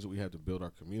and ideas that we have to build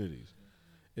our communities.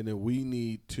 And then we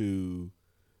need to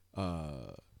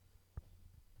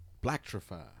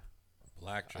Blacktrify.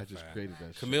 I just created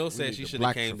that shit. Camille said she should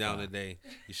have came down today.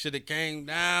 You should have came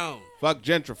down. Fuck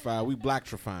gentrify. We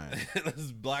blacktrifying.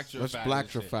 Let's blacktrify. Let's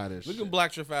blacktrify this We shit. can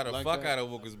blacktrify the Like fuck that? out of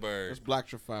Wilkesburg. Let's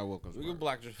blacktrify Wilkesburg. We can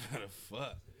blacktrify the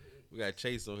fuck. We got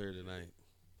Chase on here tonight.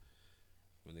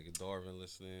 My nigga Darvin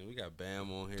listening. We got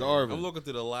Bam on here. Darvin. I'm looking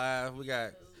through the live. We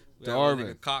got my Darvin.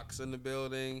 nigga Cox in the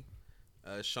building.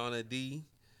 Shauna D.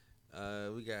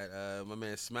 We got my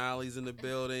man Smiley's in the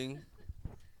building.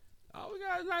 Oh, we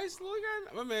got a nice little. We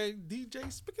got my man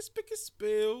DJ Spicky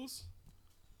Spills.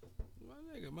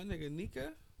 My nigga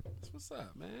Nika. That's what's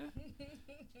up, man.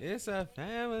 It's a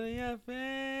family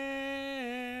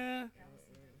affair.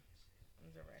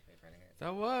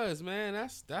 That was, man.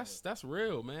 That's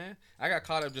real, man. I got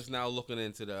caught up just now looking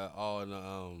into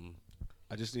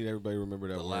I just need everybody to remember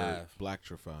that the word. live.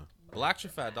 Blacktrify.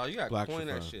 Blacktrify, dog. You got to coin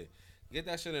that Blacktrify. shit. Get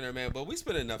that shit in there, man. But we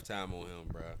spent enough time on him,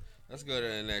 bro. Let's go to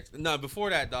the next. No,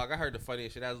 before that, dog, I heard the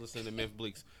funniest shit. I was listening to Myth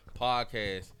Bleak's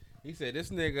podcast. He said this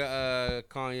nigga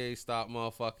Kanye stopped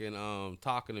motherfucking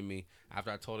talking to me after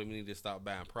I told him he needed to stop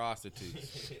buying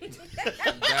prostitutes.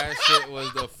 That shit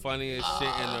was the funniest shit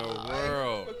in the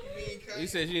world. He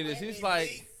said he's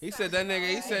like he said that nigga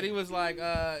he said he was like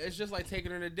it's just like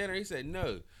taking her to dinner. He said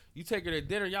no. You take her to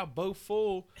dinner, y'all both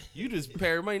full. You just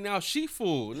pay her money, now she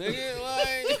full, nigga.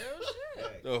 Like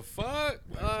the fuck?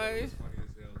 Like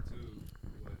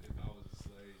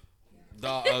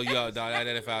dog, oh yo, dog, that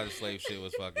if I was a slave shit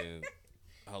was fucking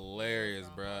hilarious,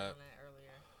 bruh.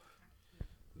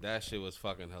 That shit was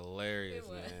fucking hilarious,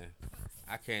 man.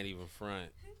 I can't even front.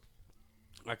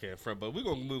 I can't front, but we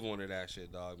gonna move on to that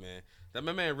shit, dog, man. That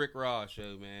my man Rick Ross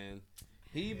show, man.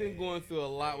 He been going through a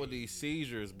lot with these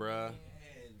seizures, bruh.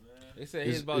 They said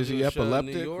he's about to do a show in New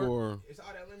epileptic York. or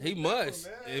He must.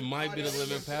 It might be the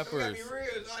lemon peppers.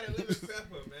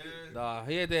 Nah,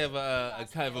 he had to have a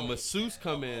kind of a masseuse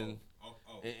come in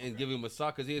and give him a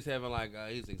massage because he was having like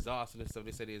he's exhausted and stuff.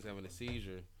 They said he was having a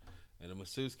seizure, and the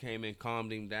masseuse came and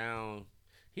calmed him down.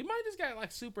 He might just got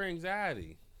like super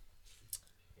anxiety.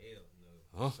 Hell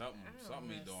no. Something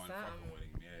he doing fucking with him.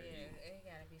 Yeah, it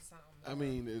gotta be something. I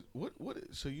mean, what?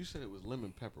 So you said it was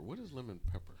lemon pepper. What is lemon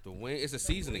pepper? The wing, it's a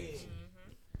seasoning.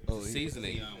 Oh,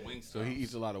 seasoning. So he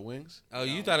eats a lot of wings. Oh,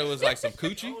 you thought it was like some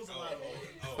coochie?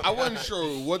 I wasn't sure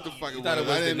what the fuck it was. thought it was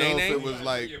I didn't the know if nay-nay? it was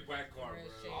like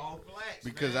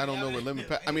because I don't know what lemon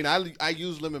pepper. I mean, I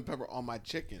use lemon pepper on my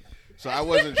chicken, so I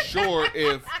wasn't sure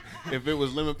if it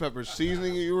was lemon pepper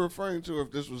seasoning you were referring to, or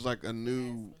if this was like a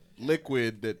new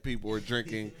liquid that people were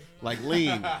drinking, like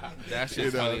lean. That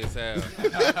shit's funny as hell.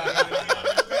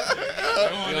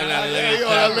 Hey, on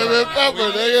that lemon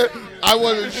pepper, nigga. I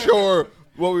wasn't sure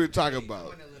what we were talking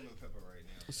about.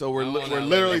 So we're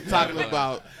literally talking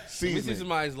about Let me seasoning. see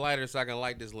somebody's lighter so I can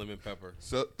light this lemon pepper.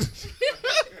 So,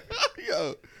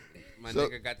 yo, My So-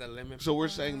 nigga got that lemon pepper. so we're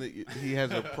saying that he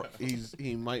has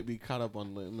he might be caught up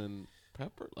on lemon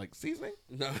pepper, like seasoning.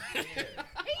 No.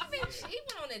 He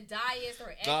went on a diet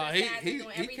or Nah, exercising, he doing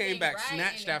came everything back right,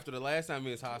 snatched and after the last time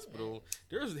he was hospital.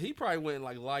 He probably went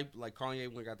like Kanye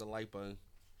went and got the lipo.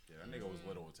 Yeah, that nigga was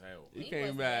little as hell. He He came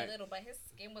wasn't back. little, but his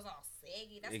skin was all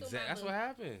saggy. That's still Exactly. my That's boo. what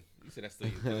happened. You said that's still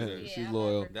your brother. Yeah, She's I love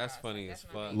loyal. Rick That's Ross, funny that's as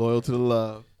my fuck. boo. Loyal to the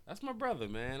love. That's my brother,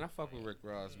 man. I fuck with Rick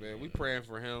Ross, man. We praying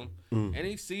for him. Mm.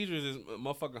 Any seizures is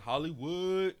motherfucking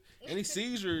Hollywood. Any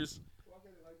seizures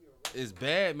is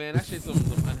bad, man. That shit's some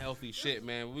unhealthy shit,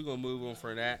 man. We gonna move on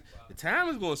for that. The time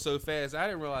is going so fast. I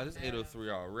didn't realize it's 8:03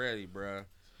 already, bruh.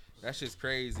 That shit's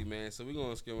crazy, man. So we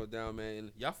gonna skim it down, man.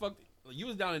 And y'all fucked. You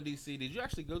was down in DC. Did you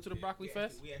actually go to the Broccoli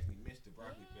Fest? We actually missed the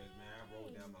Broccoli Fest, man. I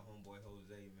rolled down my homeboy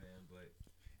Jose, man. But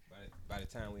by the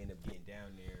time we ended up getting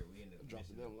down there, we ended up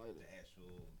missing the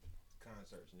actual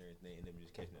concerts and everything, and then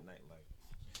just catching the nightlife.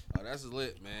 Oh, that's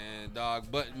lit, man, dog.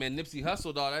 But man, Nipsey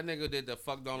Hussle, dog. That nigga did the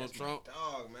fuck Donald That's Trump, my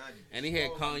dog, man. I just and he had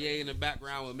swole that Kanye in the nigga.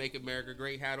 background with "Make America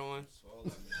Great" hat on, Swole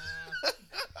that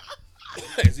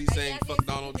nigga. as he saying I "fuck did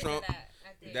Donald see Trump." that.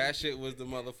 I did. That shit was the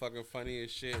motherfucking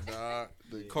funniest shit, dog.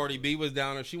 Cardi B was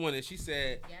down there. She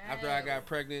said, after I got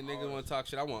pregnant, nigga want to talk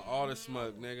shit. I want all the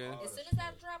smoke, nigga. As soon as I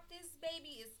drop this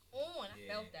baby, it's on.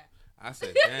 I felt that. I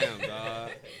said, damn,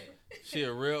 dog. She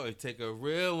it take a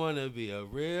real one to be a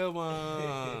real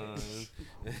one.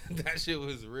 That shit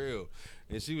was real.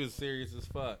 And she was serious as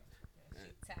fuck.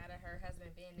 She tired of her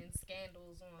husband being in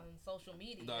scandals on social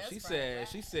media. Dog,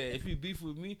 That's she said, if you beef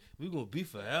with me, we gonna beef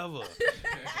forever.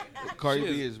 Cardi She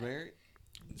B is- is married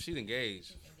She's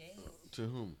engaged. to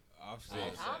whom?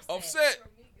 Offset.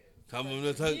 Come on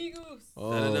the top.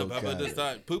 Oh, Papa God. just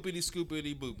start poopity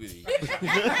scoopity boopity.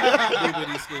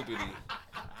 Boopity scoopity.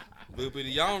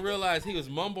 Boopity. Y'all don't realize he was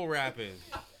mumble rapping.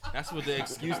 That's what the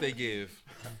excuse they give.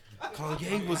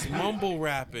 Kanye was mumble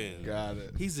rapping. Got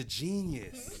it. He's a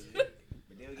genius. But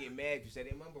they'll get mad if you say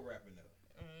they mumble rapping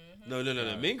though. No.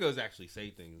 Mingos actually say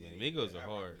things, man. Mingos are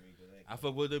hard. I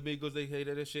fuck with the Mingos. They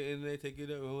hate that shit and they take it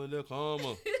up on the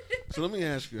comma. So let me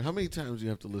ask you, how many times do you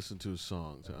have to listen to a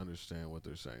song to understand what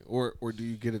they're saying? Or do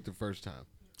you get it the first time?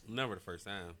 Never the first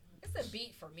time. It's a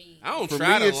beat for me. I don't For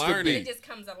try me, to it's the learn beat. It it. just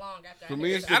comes along after For I me,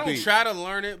 hear it's it. the I don't beat. try to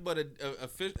learn it, but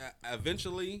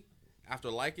eventually,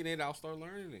 after liking it, I'll start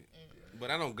learning it.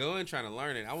 But I don't go in trying to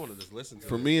learn it. I want to just listen to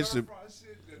For it. me, it's the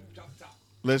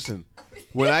listen.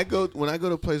 When I go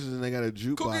to places and they got a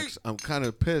jukebox, I'm kind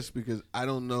of pissed because I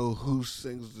don't know who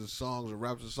sings the songs or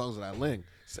raps the songs that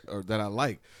I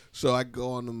like. So I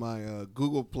go onto my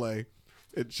Google Play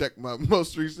and check my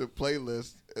most recent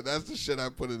playlist, and that's the shit I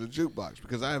put in the jukebox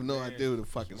because I have no idea who the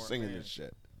fucking singing this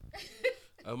shit.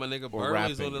 Oh, my nigga Or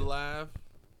Burley's rapping on the it. live.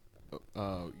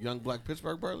 Young Black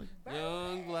Pittsburgh Burley.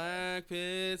 Young Black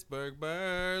Pittsburgh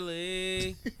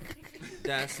Burley.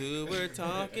 That's who we're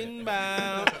talking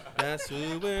about. That's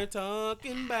who we're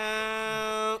talking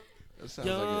about. That sounds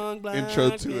Young like Black an intro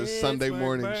to a Sunday Pittsburgh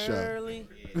morning show. Burley.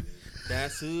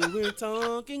 That's who we're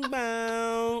talking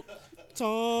about.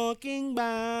 Talking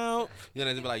about. You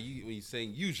know, they be like, when you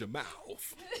sing, use your mouth.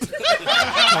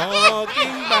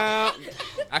 Talking about.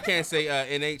 I can't say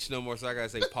NH no more, so I gotta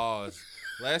say pause.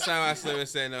 Last time I slim and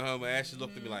said no homo, Ashley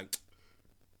looked at me like,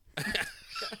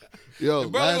 Yo,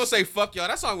 Burley gonna say fuck y'all.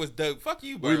 That song was dope. Fuck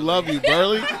you, Burley. we love you,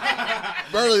 Burley.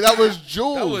 Burley, that was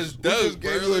Jules. That was dope. We just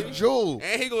gave you a Burley. Jewel.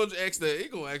 And he gonna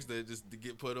extra just to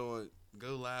get put on.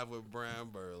 Go live with Brian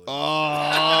Burley.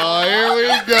 Oh, here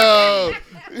we go.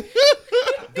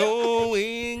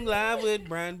 Going live with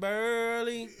Brian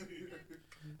Burley.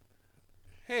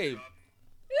 Hey,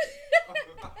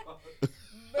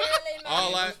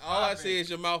 all I see is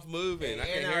your mouth moving. I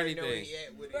can't hear anything.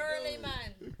 Burley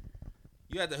man.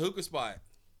 You at the hookah spot.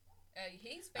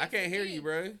 He's I can't hear you,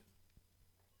 bro.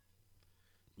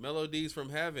 Melodies from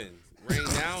heaven rain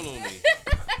down on me.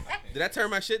 Did I turn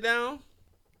my shit down?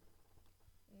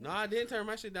 No, I didn't turn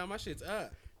my shit down. My shit's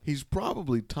up. He's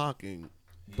probably talking,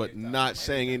 but not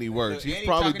saying any words. He's Ain't he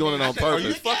probably talking doing it on Are you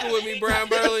purpose. fucking with me, Brian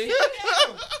Burley?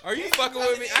 Are you fucking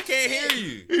with me? I can't hear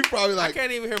you. He's probably I like,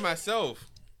 can't even hear myself.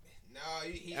 No,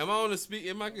 he Am I on the speak?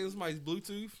 Am I getting somebody's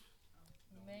Bluetooth?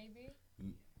 Maybe.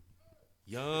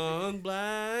 Young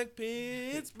Black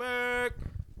Pittsburgh.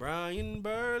 Brian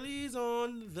Burley's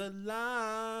on the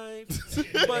live.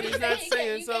 But he's not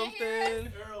saying You can't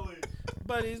hear something.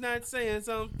 But he's not saying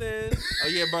something. Oh,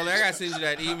 yeah, Burley, I got to send you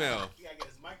that email. You gotta get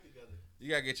his mic together. You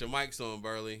got to get your mics on,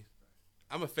 Burley.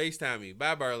 I'm going to FaceTime you.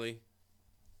 Bye, Burley.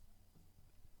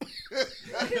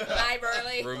 Bye,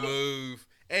 Burley. Remove.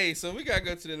 Hey, so we got to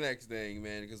go to the next thing,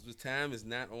 man, because the time is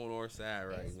not on our side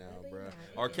right It's now, really bro. not.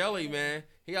 R. Kelly, man,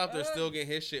 he out there still getting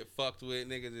his shit fucked with.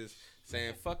 Niggas is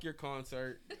saying, fuck your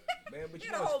concert. man, but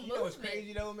Get a whole you know what's movement.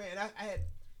 crazy though, man.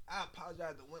 I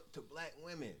apologize to black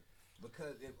women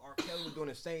because if R. Kelly was doing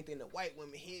the same thing to white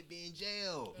women, he'd be in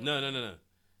jail. No.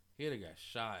 He'd have got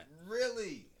shot.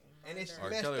 Really, and it's R.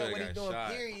 messed Kelly up what got he's doing.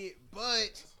 shot. Period.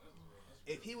 But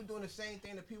if he was doing the same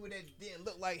thing to people that didn't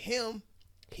look like him,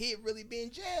 he'd really be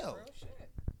in jail. Real shit.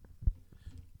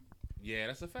 Yeah,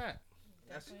 that's a fact.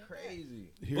 That's Definitely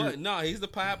crazy. But no, he's the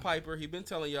Pied Piper. He been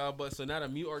telling y'all, but so now the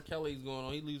mute R. Kelly's going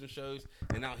on. He losing shows,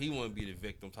 and now he want to be the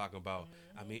victim. Talking about,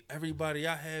 I mean, everybody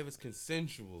I have is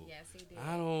consensual. Yes, he did.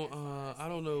 I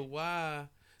don't know why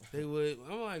they would.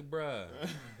 I'm like, bruh,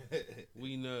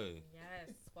 we know.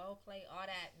 Yes, well played. All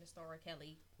that, Mr. R.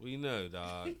 Kelly. We know,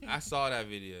 dog. I saw that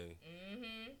video. Mm-hmm.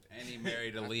 And he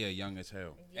married Aaliyah young as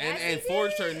hell. Yes, and he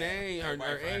forged did. her name, her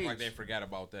Everybody act age. like they forgot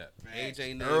about that. Age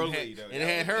ain't Early, nothing. though. And it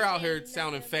had her out here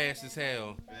sounding fast as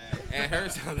hell. And her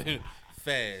sounding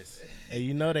fast. Hey,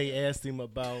 you know they asked him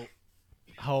about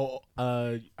how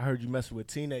I heard you messing with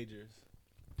teenagers.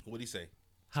 What'd he say?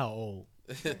 How old?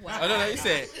 Oh no, he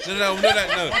said no.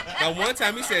 That one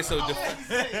time he said so.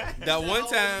 That one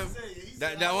time,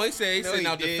 that one he said No, he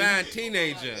now didn't. define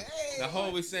teenager. The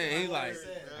whole we saying he like.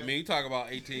 I mean, you talk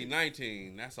about 18,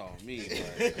 19. That's all me.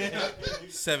 Like,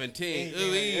 17.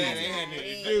 Ooh,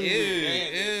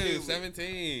 ew, 17.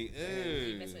 He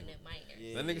Ooh. messing with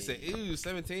minors. That nigga said, ooh,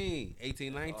 17,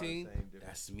 18, 19.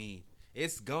 That's me.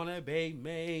 It's gonna be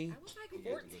me. I was like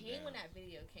 14 when that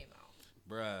video came out.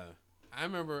 Bruh, I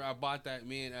remember I bought that.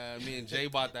 Me and Jay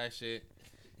bought that shit,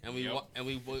 and we was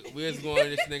going to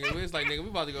this nigga. We was like, nigga, we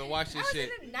about to go watch I this was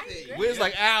shit. in the ninth grade. We was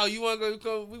like, Al, you want to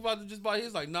go? We about to just buy.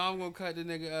 He's like, no, I'm gonna cut the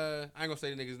nigga. I ain't gonna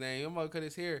say the nigga's name. I'm gonna cut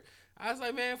his hair. I was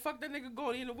like, man, fuck that nigga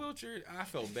going in a wheelchair. I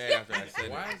felt bad after I said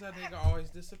Why it. is that nigga always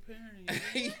disappearing?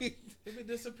 He been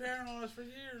disappearing on us for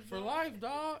years. For bro. life,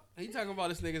 dog. He talking about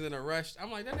this nigga's in a rush.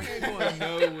 I'm like, that nigga ain't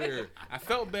going nowhere. I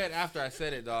felt bad after I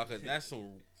said it, dog, because that's some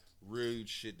rude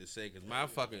shit to say, because my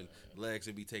fucking legs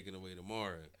would be taken away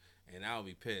tomorrow, and I'll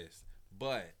be pissed.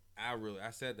 But I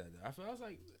said that. I was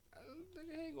like,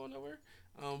 nigga ain't going nowhere.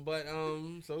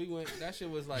 So we went. That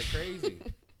shit was like crazy.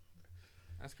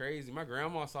 That's crazy. My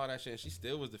grandma saw that shit, and she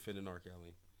still was defending R.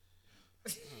 Kelly.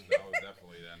 That was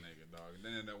definitely that nigga, dog.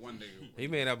 Then that one nigga. He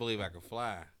made I believe I could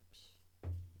fly.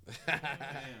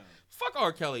 Fuck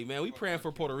R. Kelly, man. We praying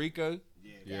for Puerto Rico.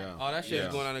 yeah. Oh, that shit's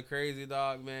Yeah. going on the crazy,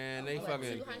 dog, man. They What,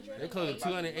 fucking, 200? they closed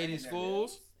 280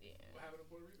 schools.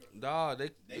 Dog,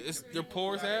 they're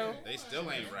poor as hell, They still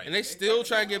ain't right. and they still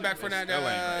try to get back from that Still ain't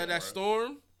right, bro.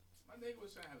 storm. My nigga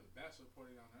was trying to have a bachelor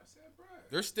party down there. I said, bro.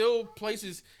 There's still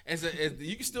places as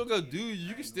you can still go do.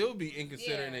 You can still be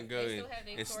inconsiderate and go they and, still have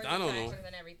their and tourist stun on them. attractions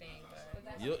and everything. But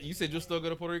You said you'll still go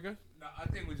to Puerto Rico? No, I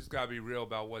think we just gotta be real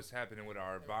about what's happening with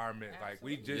our environment. Like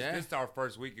we just this our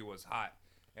first week. It was hot,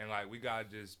 and like we gotta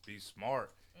just be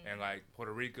smart. And like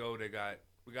Puerto Rico,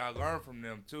 we gotta learn from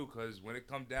them too, because when it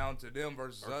comes down to them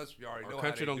versus us, we already know Our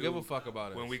country how don't they give do a fuck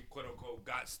about it. when we quote unquote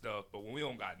got stuff, but when we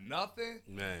don't got nothing,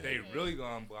 Man. they really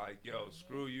gonna be like, yo,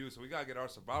 screw you. So we gotta get our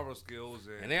survival skills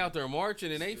And they out there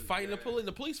marching and they fighting the police.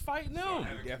 The police fighting them.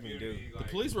 We definitely do. The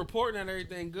police reporting that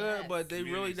everything good, but they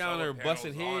really down there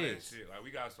busting heads. Like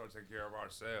we gotta start taking care of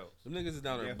ourselves. Them niggas is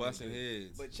down there Definitely busting do.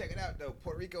 heads. But check it out though.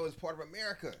 Puerto Rico is part of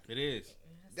America. It is.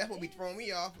 That's what be throwing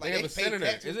me off. They have a pay senator.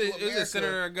 taxes Is to it a America,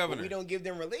 senator or but governor? we don't give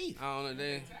them relief. I don't know.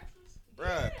 They,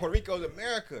 Bruh, Puerto Rico's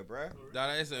America, bruh.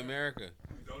 that is America.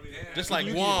 Yeah. Just like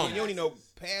You Guam. don't need no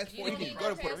passport. You can need go to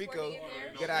no Puerto passport Rico, to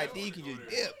get there. get ID, you can just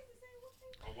dip.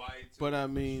 Hawaii, too. But I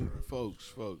mean,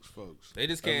 folks. They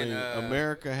just I can't. mean,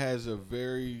 America has a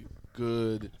very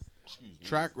good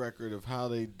track record of how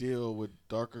they deal with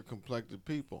darker complected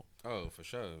people. Oh, for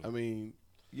sure. I mean,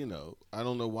 you know, I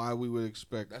don't know why we would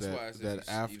expect That's why I said that if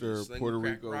you after sling Puerto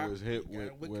crack Rico rock, was hit you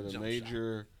got a wicked with a jump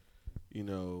major, you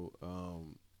know,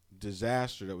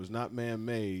 disaster that was not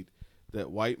man-made,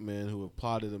 that white men who have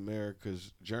plotted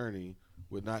America's journey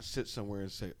would not sit somewhere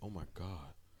and say, "Oh my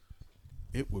God,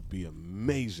 it would be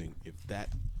amazing if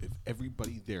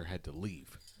everybody there had to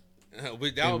leave." that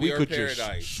would And be we our could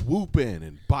paradise. just swoop in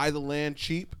and buy the land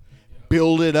cheap,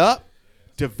 build it up,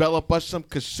 develop us some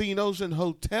casinos and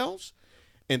hotels,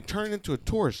 and turn it into a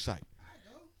tourist site.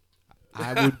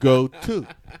 I would go too.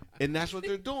 And that's what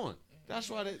they're doing. That's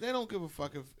why they don't give a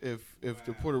fuck if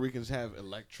the Puerto Ricans have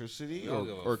electricity They don't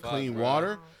give a or fuck, clean bro.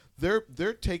 water.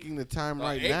 They're taking the time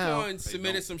right now. Akon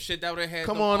submitted some shit that would have had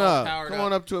Come them on all up. powered Come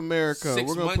on up to America. 6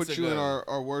 We're going to months put you in ago.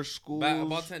 our worst schools.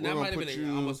 About 10, We're that gonna might have put been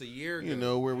you, almost a year ago. You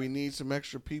know, where we need some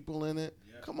extra people in it.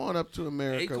 Come on up to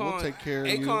America. We'll take care of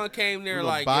you. Akon came there We're gonna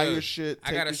like, buy yo, your shit, I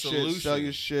take got your a shit, solution. sell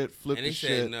your shit, flip And your he shit,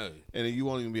 said no. and then you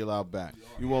won't even be allowed back.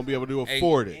 You won't be able to Hey,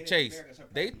 afford it. Chase,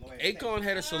 Akon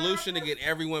had a solution to get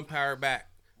everyone powered back.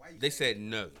 They said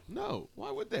no. No, why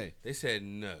would they? They said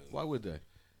no. Why would they?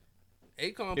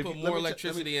 Akon If put you- more let me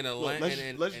electricity in look,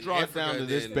 Atlanta. let's draw it down to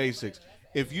this basics.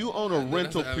 If you own a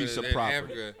rental piece of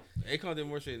property, Akon did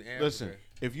more shit in Africa. listen.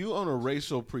 If you own a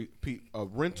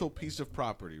rental piece of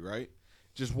property, right?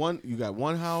 Just one. You got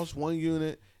one house, one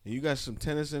unit, and you got some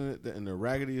tenants in it, and they're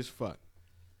raggedy as fuck.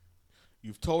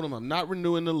 You've told them I'm not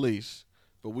renewing the lease,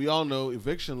 but we all know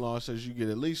eviction law says you get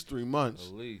at least 3 months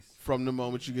At least. from the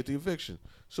moment you get the eviction.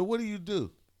 So what do? You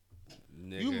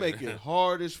Nigga. make it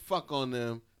hard as fuck on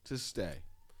them to stay.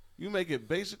 You make it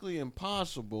basically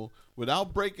impossible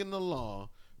without breaking the law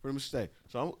for them to stay.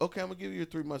 So I'm going to give you your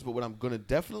 3 months, but what I'm going to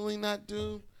definitely not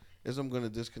do is I'm going to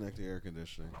disconnect the air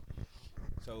conditioning.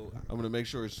 So I'm going to make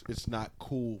sure it's not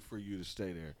cool for you to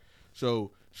stay there.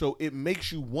 So it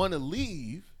makes you want to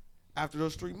leave after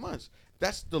those 3 months.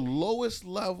 That's the lowest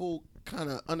level kind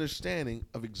of understanding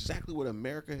of exactly what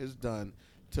America has done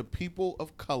to people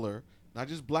of color, not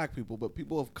just black people, but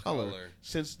people of color,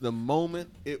 since the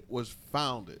moment it was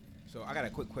founded. So I got a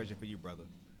quick question for you, brother.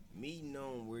 Me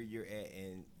knowing where you're at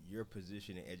and your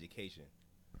position in education,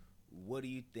 what do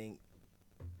you think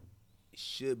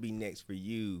should be next for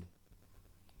you,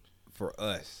 for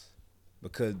us?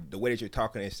 Because the way that you're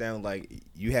talking, it sounds like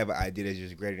you have an idea that's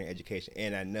just greater than education,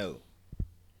 and I know.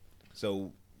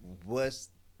 So what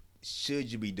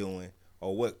should you be doing,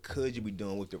 or what could you be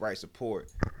doing with the right support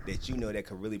that you know that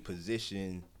could really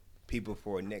position people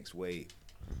for a next wave?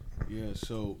 Yeah,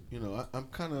 so I'm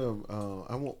kind of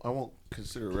I won't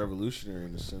consider it revolutionary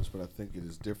in a sense, but I think it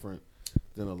is different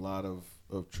than a lot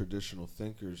of traditional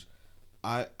thinkers.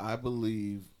 I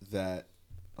believe that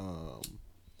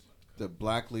that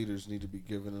black leaders need to be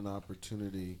given an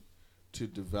opportunity to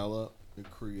develop and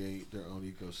create their own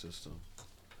ecosystem,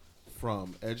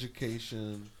 from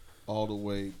education all the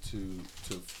way to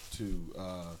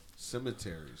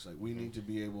cemeteries. Like, we need to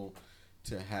be able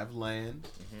to have land.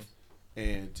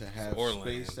 And to have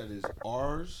space that is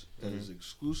ours, that is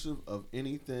exclusive of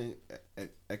anything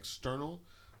external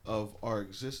of our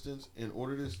existence, in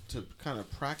order to kind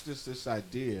of practice this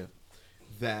idea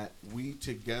that we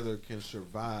together can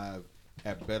survive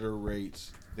at better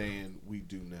rates than we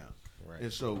do now. Right.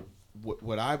 And so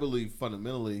what I believe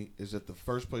fundamentally is that the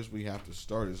first place we have to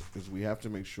start is we have to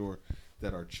make sure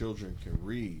that our children can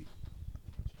read.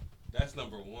 That's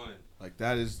number one. Like,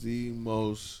 that is the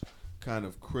most kind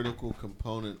of critical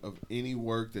component of any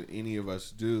work that any of us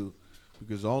do,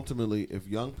 because ultimately, if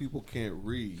young people can't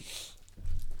read,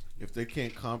 if they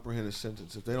can't comprehend a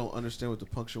sentence, if they don't understand what the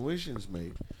punctuation is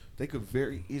made, they could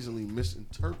very easily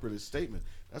misinterpret a statement.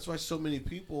 That's why so many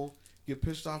people get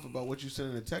pissed off about what you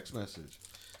send in a text message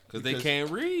because they can't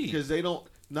read. Because they don't.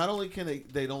 Not only can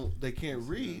they can't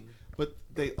read, but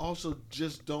they also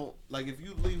just don't like. If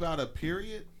you leave out a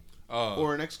period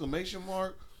or an exclamation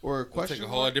mark or a question take a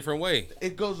mark, whole different way.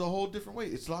 It goes a whole different way.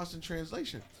 It's lost in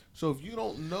translation. So if you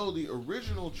don't know the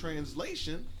original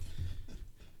translation,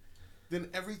 then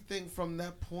everything from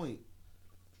that point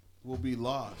will be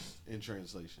lost in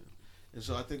translation. And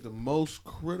so I think the most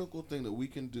critical thing that we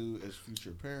can do as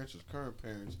future parents, as current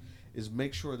parents, is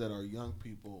make sure that our young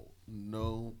people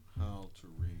know how to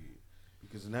read.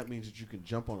 Because then that means that you can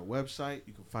jump on a website,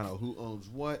 you can find out who owns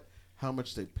what, how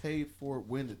much they paid for it,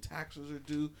 when the taxes are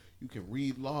due. You can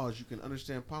read laws, you can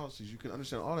understand policies, you can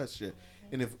understand all that shit.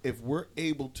 And if we're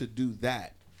able to do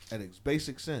that at its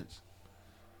basic sense,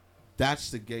 that's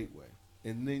the gateway.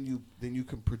 And then you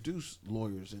can produce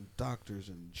lawyers and doctors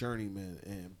and journeymen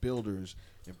and builders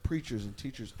and preachers and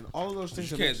teachers and all of those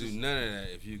things. You can't do none of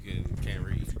that if you can't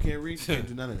read. If you can't read, you can't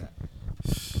do none of that.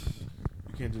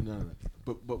 You can't do none of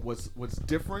that. But what's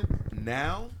different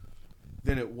now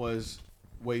than it was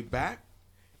way back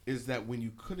is that when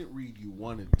you couldn't read, you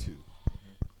wanted to.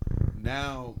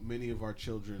 Now many of our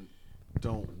children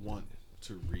don't want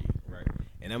to read. Right.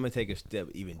 And I'm gonna take a step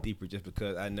even deeper, just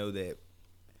because I know that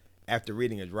after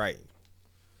reading is writing,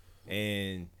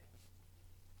 and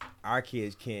our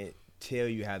kids can't tell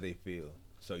you how they feel,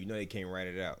 so you know they can't write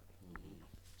it out.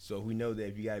 So we know that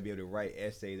if you gotta be able to write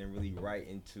essays and really write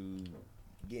into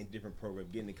getting different programs,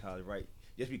 getting to college, right,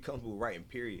 just be comfortable with writing,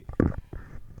 period.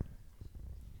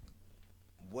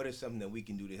 What is something that we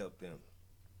can do to help them?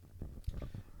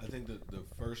 I think that the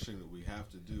first thing that we have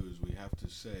to do is we have to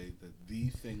say that the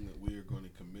thing that we are going to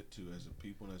commit to as a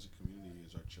people and as a community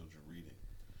is our children reading.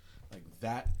 Like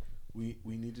that, we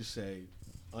need to say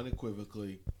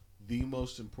unequivocally, the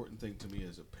most important thing to me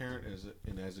as a parent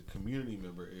and as a community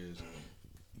member is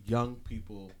young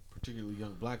people, particularly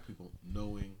young black people,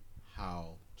 knowing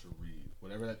how to read,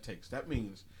 whatever that takes. That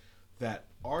means that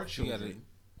our children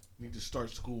need to start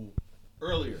school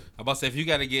earlier. I'm about to say if you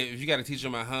gotta teach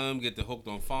them at home, get them hooked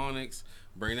on phonics,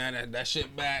 bring that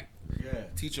shit back. Yeah.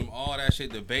 Teach them all that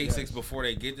shit, the basics before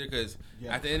they get there. Because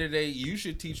at the end of the day, you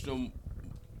should teach them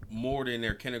more than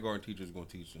their kindergarten teacher is gonna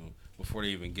teach them before they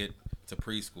even get to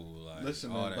preschool. Like,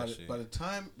 listen, all man. that By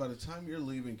the time you're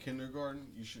leaving kindergarten,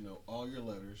 you should know all your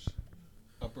letters,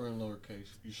 upper and lowercase.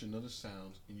 You should know the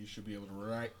sounds, and you should be able to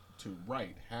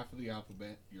write half of the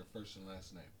alphabet, your first and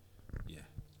last name. Yeah.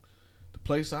 The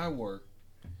place I work,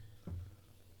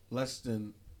 less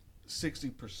than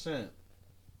 60%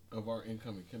 of our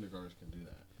incoming kindergartners can do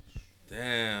that.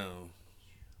 Damn.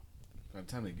 By the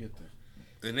time they get there.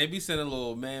 And they be sending a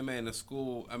little man to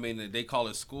school. I mean, they call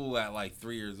it school at like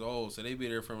 3 years old. So they be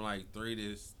there from like 3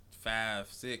 to 5,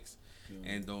 6,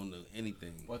 and don't know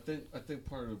anything. Well, I think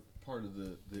part of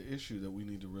the issue that we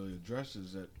need to really address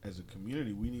is that as a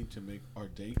community, we need to make our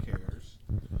daycares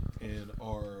and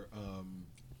our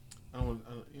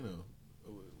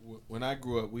when I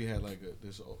grew up, we had like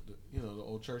the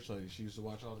old church lady. She used to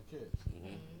watch all the kids.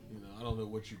 Mm-hmm. I don't know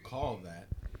what you call that,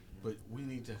 but we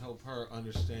need to help her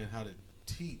understand how to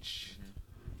teach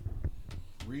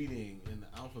reading in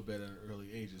the alphabet at an early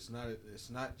age. It's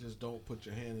not just don't put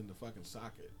your hand in the fucking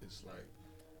socket. It's like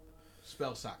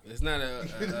spell socket. It's not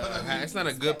it's not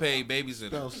a good paid babysitter.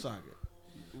 Spell socket.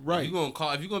 Right. If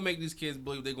you're gonna make these kids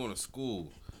believe they're going to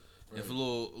school. Right. If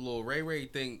little Ray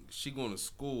think she going to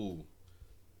school,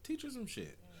 teach her some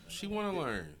shit. She want to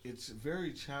learn. It's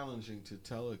very challenging to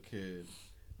tell a kid,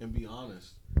 and be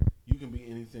honest, you can be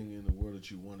anything in the world that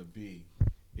you want to be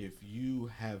if you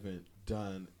haven't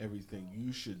done everything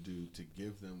you should do to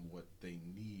give them what they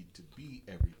need to be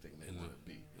everything they want to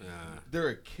be. They're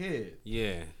a kid.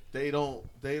 Yeah. They don't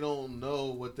know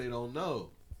what they don't know.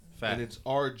 Fact. And it's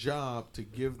our job to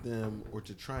give them or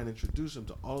to try and introduce them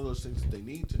to all of those things that they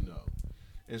need to know.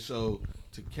 And so,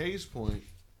 to Kay's point,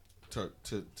 to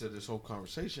this whole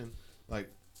conversation, like,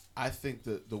 I think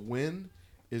that the win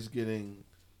is getting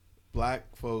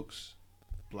black folks,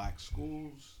 black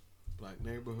schools, black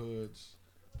neighborhoods,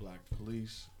 black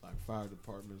police, black fire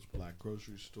departments, black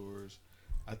grocery stores.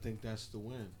 I think that's the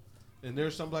win. And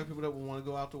there's some black people that will want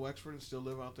to go out to Wexford and still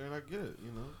live out there, and I get it,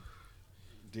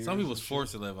 Some people's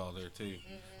forced to live out there too.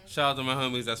 Shout out to my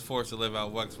homies that's forced to live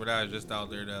out Wexford. I was just out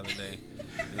there the other day,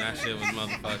 and that shit was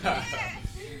motherfucking.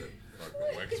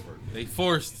 Wexford. They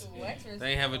forced.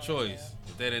 They ain't have a choice.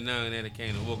 If they'd have known, they'd have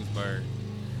came to Wilkesburg.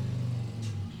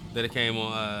 They'd have came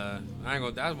on. I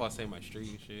was about to say my street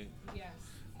and shit. Yes.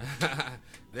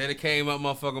 They'd have came up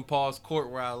motherfucking Paul's Court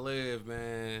where I live,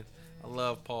 man. I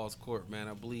love Paul's Court, man.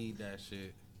 I bleed that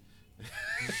shit.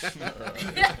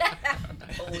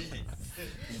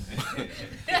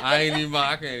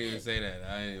 I can't even say that.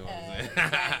 I ain't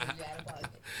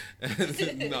even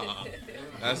say that. No,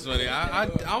 that's funny. I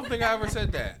don't think I ever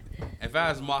said that. If I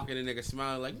was mocking a nigga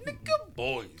smiling like nigga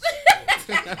boys.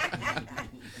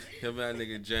 Him and that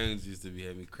nigga Jones used to be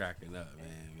having me cracking up,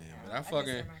 man. But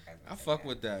I fuck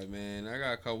with that, man.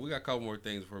 We got a couple more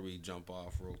things before we jump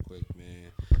off real quick,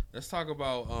 man. Let's talk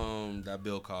about that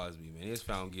Bill Cosby, man. He was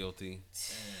found guilty.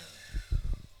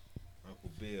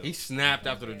 Uncle Bill. He snapped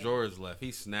after the George left.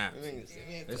 He snapped.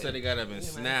 They said he got up and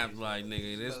snapped like,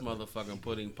 nigga, this motherfucking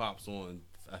pudding pops on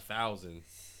 1,000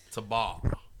 to ball.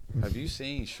 Have you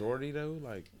seen Shorty though?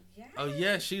 Like, oh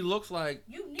yeah, she looks like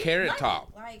Carrot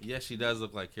Top. Yeah, she does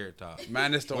look like Carrot Top.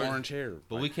 Minus the orange hair.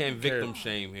 But we can't victim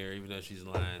shame here, even though she's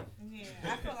lying. Yeah,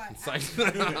 I feel like. It's like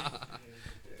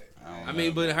I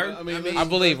mean, but her. I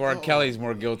believe R. Kelly's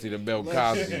more guilty than Bill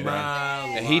Cosby,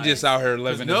 right? And he just out here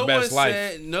living his best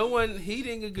life. He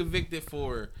didn't get convicted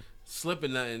for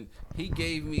slipping nothing. He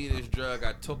gave me this drug.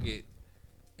 I took it,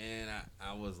 and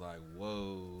I was like,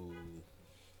 whoa.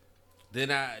 Then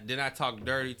I talked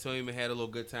dirty to him and had a little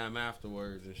good time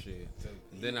afterwards and shit.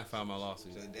 Then I filed my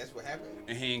lawsuit. So that's what happened.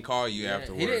 And he didn't call you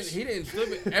afterwards. He didn't flip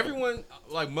it. Everyone,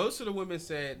 like most of the women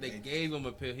said, they gave him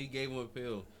a pill. He gave him a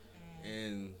pill,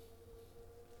 and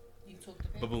You took the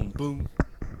pill. boom, boom,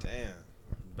 Damn.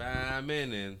 bam,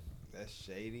 in. That's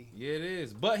shady. Yeah, it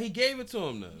is. But he gave it to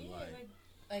him though.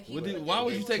 Like Why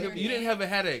would you take it? You didn't have a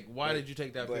headache. Why did you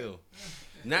take that pill?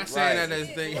 Not saying that as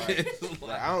thing.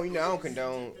 Like, I don't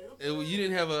condone. You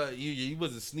didn't have you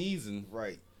wasn't sneezing.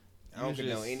 Right. I don't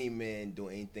condone any man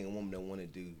doing anything a woman don't want to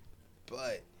do.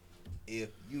 But if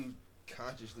you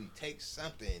consciously take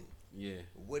something, yeah,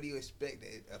 what do you expect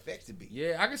the effects to be?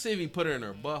 Yeah, I can see if he put her in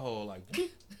her butthole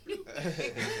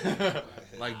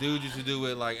like dude used to do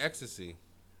with like ecstasy.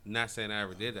 Not saying I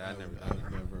ever did that. I never done it.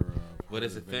 But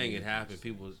it's a thing. It happened.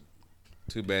 People.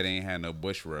 Too bad he ain't had no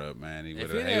bush rub, man. He would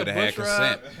If have had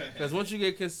consent. Because once you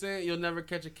get consent, you'll never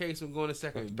catch a case from going to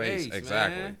second base.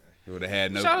 Exactly. Man. He would have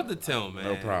had no. Shout out to Tim, man.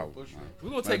 No problem. We're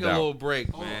gonna take a little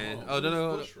break, man.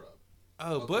 No. Bush rub.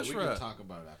 Oh, bush we rub. can talk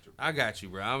about it after. I got you,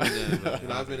 bro. I'm done.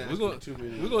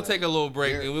 We're gonna take a little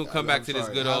break and we'll come back to this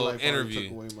good old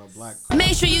interview.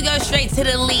 Make sure you go straight to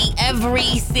the league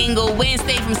every single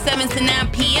Wednesday from 7 to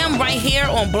 9 p.m. right here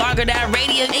on Blogger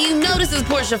Radio. And you know this is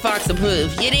Portia Fox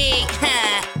approved. You dig?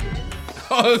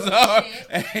 Oh, sorry.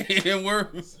 And we're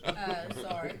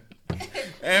sorry.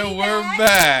 And we're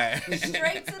back.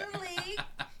 Straight to the league.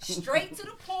 Straight to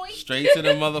the point. Straight to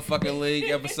the motherfucking league.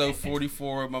 Episode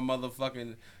 44 of my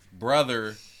motherfucking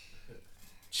brother,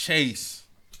 Chase.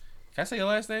 Can I say your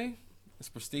last name? It's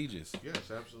prestigious. Yes,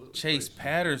 absolutely. Chase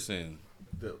Patterson.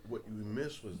 What you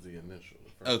missed was the initial.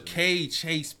 Oh,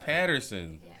 K.Chase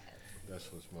Patterson. Yes.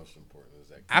 That's what's most important. Is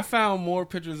that I found more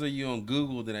pictures of you on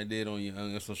Google than I did on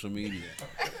your social media.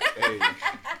 hey,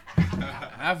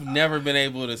 I've never been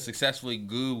able to successfully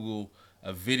Google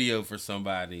a video for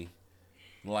somebody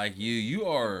like you. You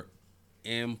are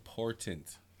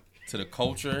important to the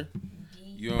culture.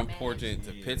 You're important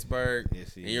to Pittsburgh,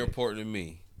 and you're important to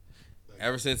me.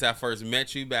 Ever since I first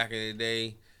met you back in the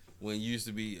day, when you used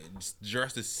to be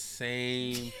dressed the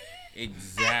same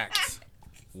exact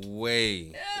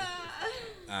way.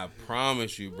 I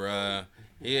promise you, bruh.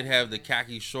 He'd have the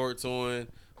khaki shorts on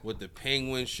with the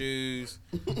penguin shoes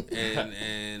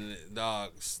and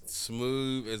dog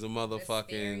smooth as a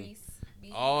motherfucking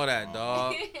all that,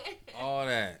 dog. All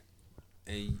that.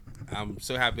 And I'm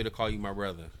so happy to call you my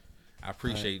brother. I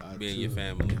appreciate being your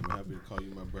family. I'm happy to call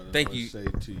you my brother. Thank I you. Say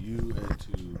to you and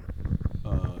to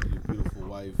your beautiful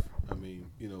wife. I mean,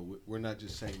 you know, we're not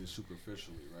just saying this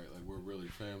superficially, right? Like we're really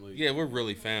family. Yeah, we're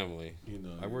really family. You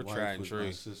know, like we're tried and true.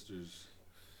 My sister's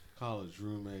college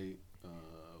roommate.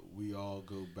 We all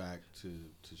go back to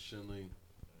Shinley.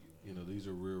 You know, these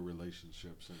are real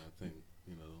relationships, and I think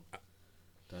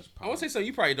that's. I want to say something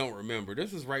you probably don't remember.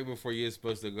 This was right before you were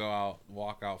supposed to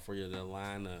walk out for the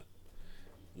lineup.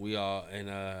 We all and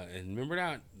remember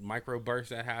that micro burst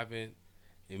that happened,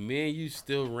 and me and you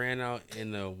still ran out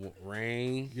in the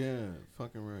rain. Yeah,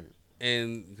 fucking right.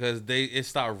 And because it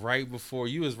stopped right before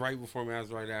you was right before me, I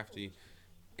was right after you,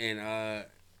 and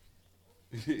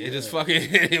it just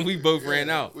fucking we both ran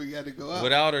out. We got to go out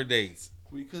without our dates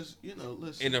because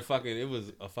listen. It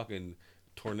was a fucking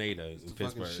tornadoes in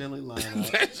Pittsburgh. Fucking Shinley lineup.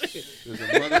 There's a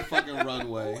motherfucking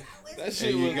runway. That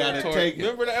shit was you gotta take.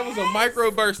 Remember that was a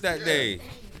micro burst that day.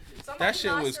 Somebody that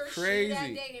shit was crazy.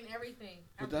 That day and everything.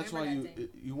 But that's why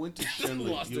you went to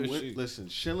Shinley. Listen,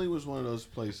 Shinley was one of those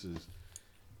places,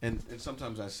 and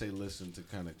sometimes I say listen to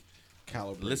kind of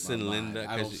calibrate Listen, my mind. Linda,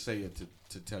 I don't 'cause you- say it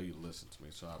to tell you to listen to me,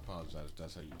 so I apologize if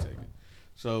that's how you take it.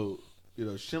 So,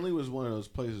 Shinley was one of those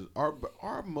places.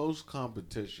 Our most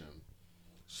competition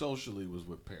socially was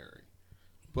with Perry.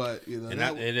 But,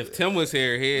 and if Tim was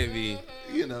here, he'd be.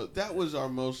 That was our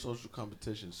most social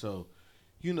competition. So,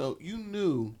 you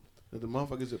knew that the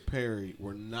motherfuckers at Perry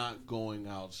were not going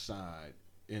outside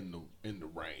in the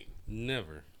rain.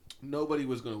 Never. Nobody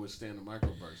was going to withstand the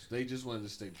microburst. They just wanted to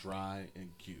stay dry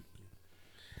and cute.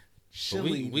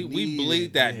 We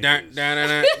believe that.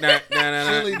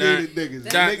 Shirley needed niggas.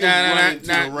 Niggas running to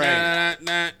the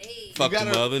rain. Fuck them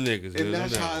other niggas. And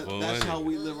that's how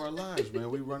we live our lives,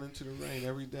 man. We run into the rain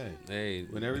every day. Hey,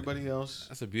 when everybody else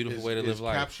that's a beautiful way to live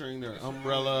life. Capturing their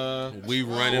umbrella. We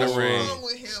run in the rain.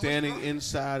 Standing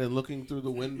inside and looking through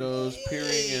the windows,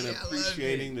 peering and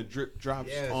appreciating the drip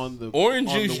drops on the Orange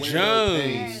on Juice the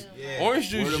Jones. Orange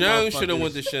Juice Jones should have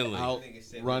went to Shinley. Out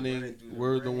running,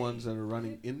 we're the ones that are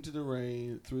running into the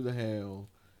rain, through the hail,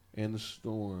 and the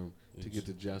storm to get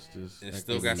to justice. And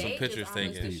still got some pictures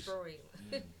taken.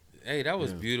 Hey, that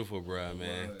was beautiful, bro,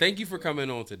 man. Thank you for coming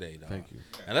on today, dog. Thank you.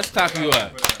 And let's talk you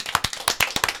up.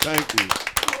 Thank you.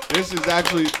 This is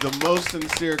actually the most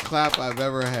sincere clap I've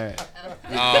ever had.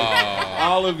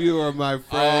 All of you are my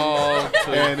friends,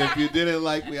 and if you didn't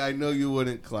like me, I know you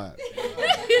wouldn't clap.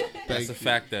 That's a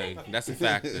fact, though. That's a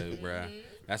fact, though, bro.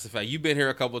 That's a fact. You've been here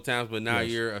a couple of times, but now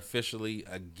you're officially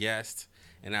a guest,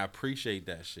 and I appreciate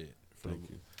that shit. Thank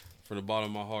you. From the bottom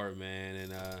of my heart, man.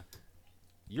 And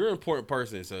you're an important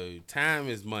person, so time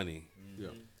is money. Yeah.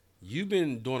 You've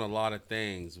been doing a lot of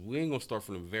things. We ain't gonna start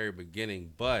from the very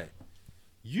beginning, but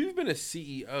you've been a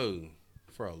CEO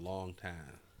for a long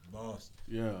time. Boss.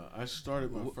 Yeah, I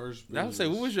started my first business. I would say,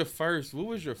 what was your first? Let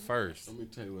me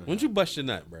tell you what. When'd you bust your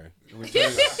nut, bro? Let me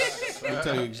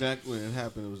tell you exactly when it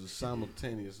happened. It was a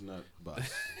simultaneous nut bust.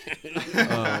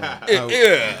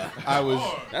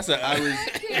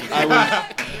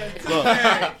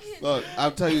 Look,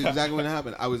 I'll tell you exactly when it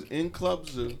happened. I was in Club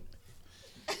Zoo,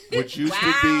 which used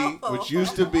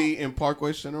to be in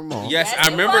Parkway Center Mall. Yes, I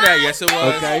remember that. Yes, it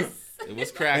was. Okay. It was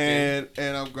cracking.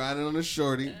 And I'm grinding on the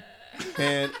shorty.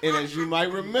 And as you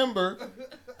might remember,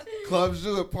 Club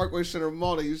Zoo at Parkway Center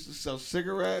Mall, they used to sell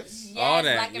cigarettes. Yes, all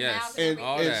that, like yes. And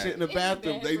that. sit in the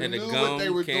bathroom. They and knew gum, what they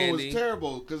were candy. doing was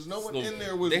terrible because no one in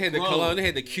there was They had the grown. cologne. They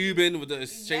had the Cuban with the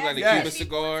shaped like the Cuban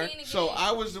cigar. So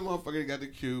I was the motherfucker that got the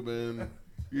Cuban,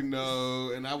 and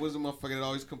I was the motherfucker that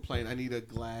always complained, I need a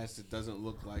glass that doesn't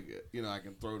look like it. I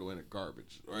can throw it away in the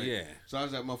garbage, right? Yeah. So I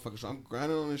was that motherfucker. So I'm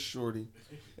grinding on this shorty.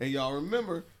 And y'all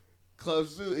remember, Club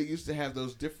Zoo, it used to have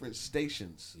those different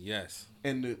stations. Yes.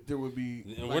 And there would be...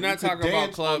 And we're not talking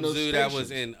about Club Zoo that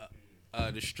was in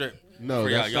the strip. No,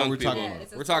 for that's y'all young not what we're people. talking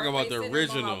about. We're talking about the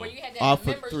original. Off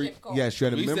of 3... Yes, you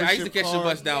had a membership I used to catch the card.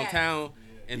 bus downtown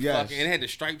and fucking... And it had the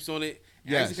stripes on it.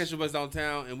 And I used to Yes. catch the bus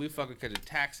downtown and we fucking catch a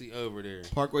taxi over there.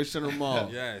 Parkway Center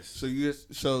Mall. Yes. So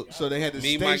they had the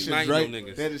Me, Mike stations, Knight, right? them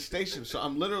niggas. They had the station. So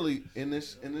I'm literally in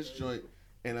this joint,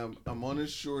 and I'm on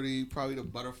this shorty, probably the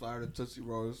butterfly or the Tootsie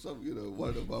Roll or something, one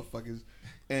of the motherfuckers,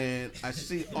 and I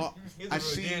see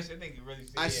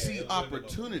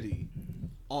opportunity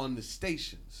on the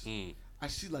stations. I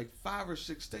see like 5 or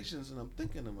 6 stations, and I'm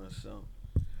thinking to myself,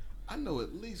 I know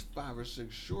at least 5 or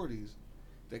 6 shorties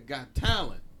that got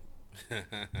talent.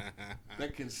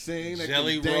 That can sing, that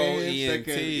Jelly can roll, dance, that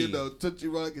ENT. can, Tootsie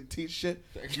Roll, that can teach shit.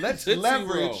 Let's Tootsie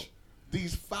leverage Roll.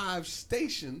 these 5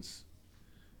 stations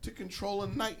to control a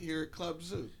night here at Club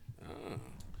Zoo.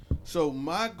 So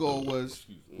my goal was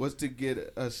to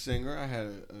get a singer. I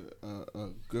had a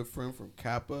good friend from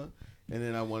Kappa, and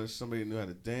then I wanted somebody who knew how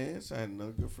to dance. I had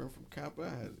another good friend from Kappa. I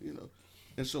had,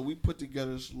 and so we put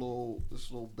together this little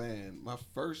band. My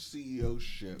first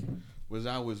CEO-ship was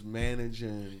I was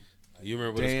managing You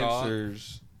remember what it's called?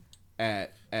 dancers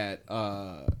at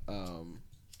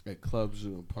Club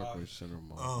Zoo and Parkway Center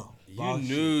Mall. You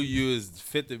knew you was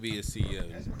fit to be a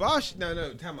CEO. Boss,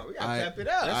 no, time out. We gotta tap it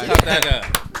up. Let's top that up.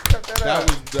 That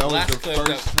was Last the clip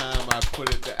first time I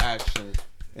put it to action,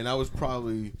 and I was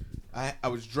probably I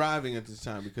was driving at the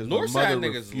time because my Northside mother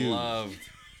niggas refused. loved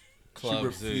Club She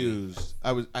refused.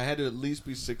 I had to at least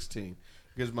be 16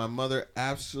 because my mother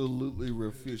absolutely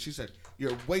refused. She said,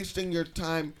 "You're wasting your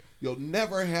time. You'll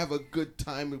never have a good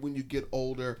time when you get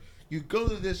older. You go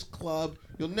to this club,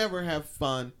 you'll never have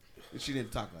fun." And she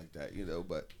didn't talk like that,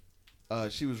 but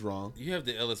she was wrong. You have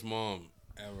the illest mom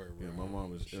ever, bro. Yeah, my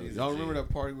mom was ill. Y'all remember that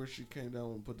party where she came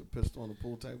down and put the pistol on the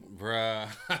pool table? Bruh.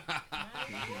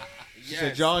 She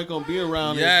said, y'all ain't going to be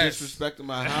around here disrespecting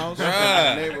my house,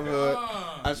 Bruh. my neighborhood.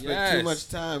 I spent too much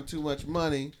time, too much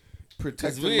money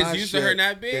protecting we my is used shit. to her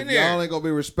not being if there. y'all ain't going to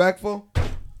be respectful,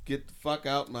 Get the fuck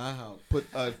out my house. Put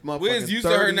a motherfucking Wiz used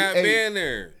to her not 38 being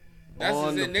there. That's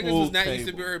on just it. the Niggas pool was not used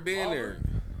to table. her being there.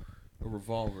 A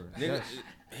revolver. Nigga, Yes.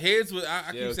 heads was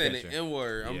I keep Shell saying catcher. the N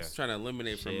word. I'm Yeah. just trying to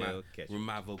eliminate from Shell catcher.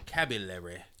 my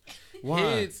vocabulary. Why?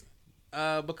 Heads,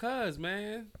 because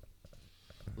man,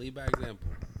 lead by example,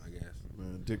 I guess.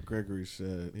 Man, Dick Gregory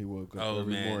said he woke up Oh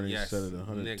every man, morning yes, and said it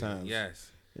 100 nigga, times.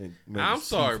 yes. and made I'm his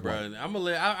sorry, teeth bro. white. I'm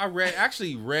gonna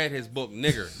actually read his book,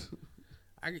 Nigger.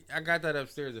 I got that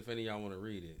upstairs. If any of y'all want to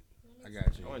read it, I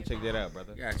got you. I want to check that out,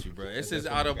 brother. Got you, bro. It's That's his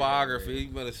what we got autobiography. right He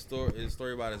made his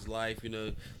story about his life. You know,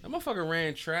 that motherfucker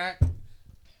ran track.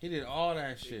 He did all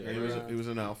that shit. He was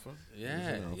an alpha.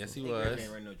 Yeah, yes he He was.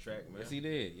 can't run no track, man. Yes he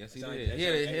did. Yes he Sound- did. that He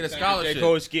had a sound- scholarship. J.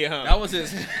 Cole skit, huh? That was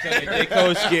his. J.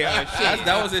 Cole skit, huh? Shit.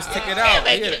 That was his ticket out.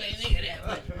 He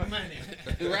had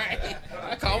right.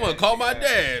 I want to call my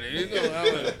dad. You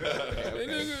know,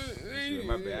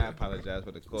 My bad. I apologize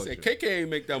for the culture. said KK ain't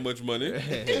make that much money.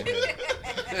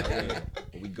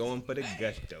 We going for the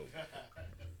gusto.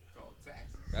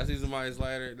 That's Easy Somebody's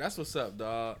Lighter. That's what's up,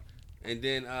 dog. And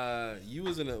then you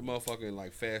was in a motherfucking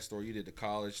like fast story. You did the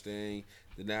college thing.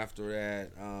 Then after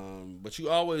that, but you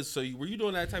always were you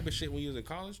doing that type of shit when you was in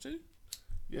college too?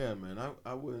 Yeah, man.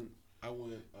 I went.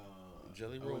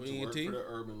 Jelly I Roll went to work ENT? for the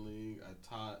Urban League. I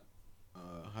taught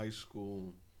high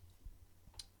school,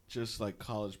 just like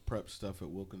college prep stuff at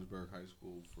Wilkinsburg High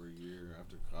School for a year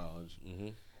after college,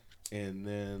 and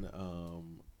then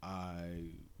I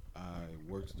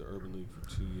worked at the Urban League for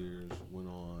 2 years. Went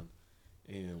on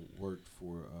and worked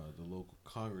for the local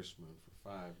congressman for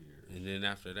 5 years. And then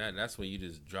after that, that's when you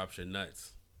just dropped your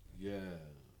nuts. Yeah,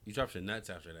 You dropped your nuts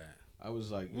after that. I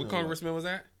was like, What congressman was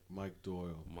that? Mike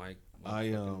Doyle. Mike.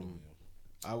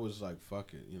 I was like,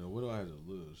 fuck it. You know, what do I have to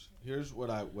lose? Here's what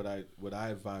I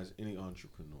advise any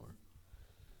entrepreneur.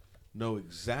 Know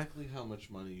exactly how much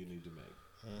money you need to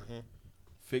make.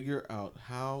 Figure out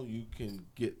how you can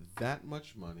get that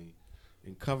much money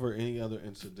and cover any other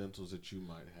incidentals that you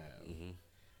might have.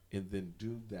 And then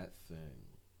do that thing.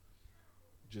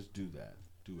 Just do that.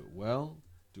 Do it well,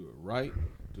 do it right,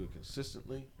 do it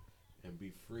consistently, and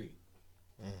be free.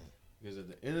 Because at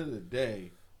the end of the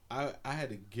day, I had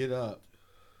to get up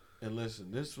and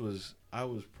listen. I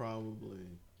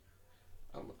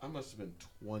must have been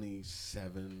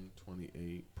 27,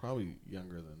 28, probably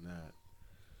younger than that.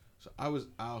 So I was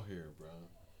out here, bro,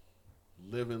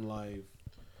 living life.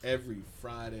 Every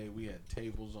Friday we had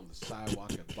tables on the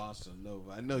sidewalk at Bossa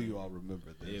Nova. I know you all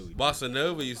remember this. Bossa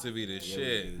Nova used to be the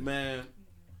shit. Man,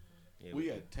 we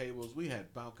had tables. We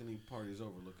had balcony parties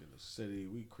overlooking the city.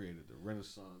 We created the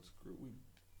Renaissance group. We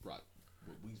brought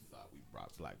what we thought we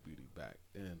brought Black Beauty back,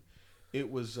 and it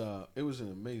was an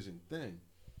amazing thing.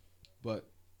 But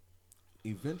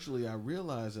eventually, I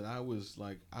realized that I was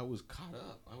caught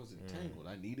up. I was entangled.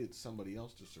 I needed somebody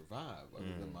else to survive other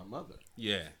than my mother.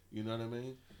 Yeah. You know what I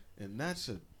mean? And that's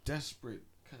a desperate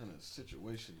kind of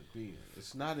situation to be in.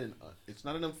 It's not an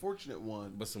unfortunate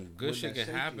one. But some good when shit that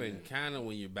can safety happen net- kind of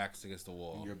when your back's against the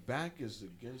wall. When your back is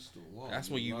against the wall. That's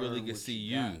when you learn really can what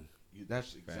see got. you.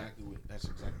 That's exactly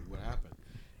what happened.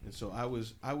 And so I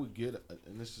would get,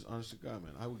 and this is honest to God,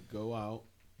 man. I would go out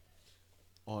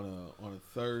on a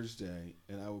Thursday,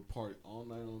 and I would party all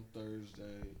night on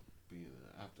Thursday, be in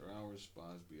the after hours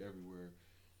spots, be everywhere,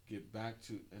 get back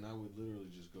to, and I would literally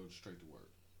just go straight to work.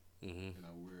 And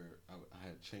I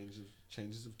had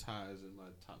changes of ties in my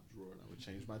top drawer, and I would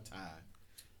change my tie,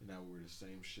 and I would wear the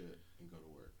same shit and go to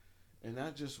work. And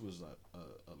that just was a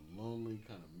lonely,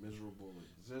 kind of miserable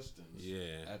existence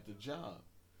at the job.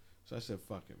 So I said,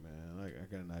 fuck it, man.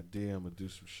 I got an idea. I'm going to do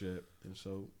some shit. And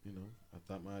so, you know, I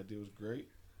thought my idea was great.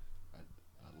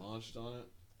 I launched on it,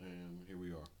 and here we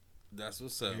are. That's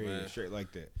what's up, man. Straight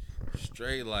like that.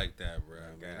 Straight like that, bro.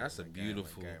 Man, that's a My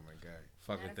beautiful guy.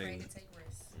 fucking Not afraid thing. to take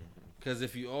risks. Because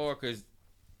if you are, because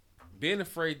being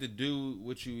afraid to do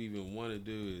what you even want to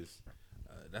do is,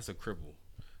 that's a cripple.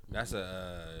 That's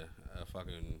a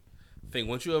fucking thing.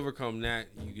 Once you overcome that,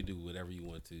 you can do whatever you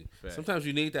want to. Fact. Sometimes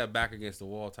you need that back against the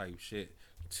wall type shit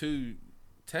to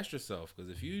test yourself.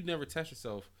 Because if you never test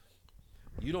yourself,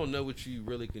 you don't know what you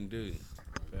really can do.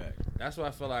 Fact. That's why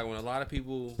I feel like when a lot of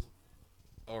people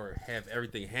or have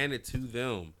everything handed to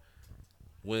them,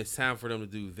 when it's time for them to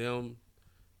do them,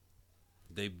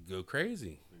 they go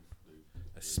crazy.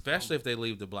 Especially if they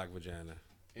leave the black vagina.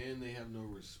 And they have no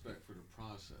respect for the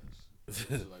process.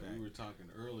 So like we were talking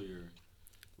earlier,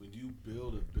 when you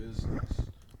build a business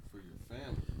for your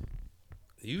family,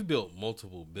 You built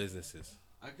multiple businesses.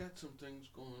 I got some things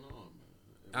going on,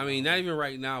 man. I mean, not even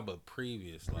right now, but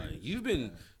previous. Like you've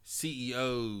been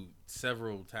CEO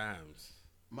several times.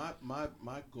 My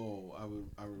goal,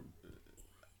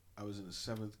 I was in the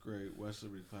 7th grade, West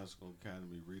Liberty Classical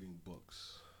Academy, reading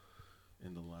books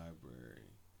in the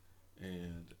library,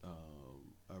 and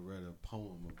I read a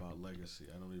poem about legacy.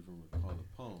 I don't even recall the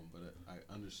poem, but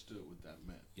I understood what that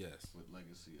meant. Yes. What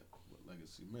legacy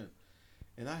meant.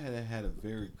 And I had a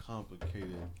very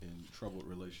complicated and troubled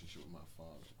relationship with my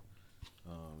father.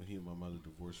 He and my mother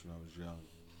divorced when I was young.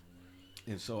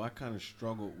 And so I kind of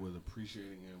struggled with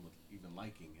appreciating him, with even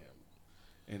liking him,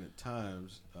 and at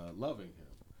times loving him.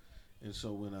 And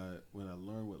so when I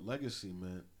learned what legacy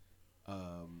meant,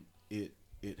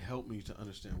 it helped me to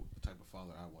understand what type of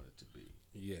father I wanted to be.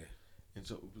 Yeah. And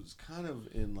so it was kind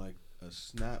of in like a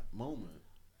snap moment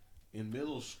in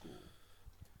middle school.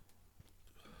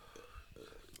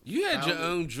 You had your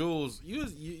own jewels.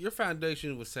 Your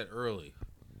foundation was set early.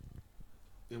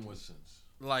 In what sense?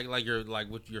 Like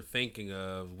what you're thinking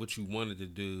of, what you wanted to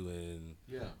do, and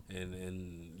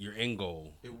your end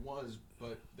goal. It was,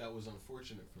 but that was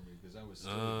unfortunate for me because I was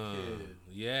still a kid.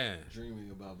 Yeah. Dreaming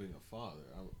about being a father.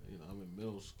 I'm in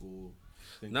middle school.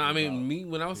 No, I mean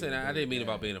when I was saying that, I didn't mean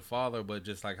about being a father, but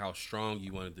just like how strong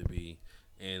you wanted to be,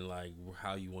 and like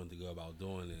how you wanted to go about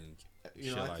doing it.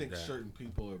 And I think certain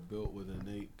people are built with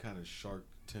innate kind of shark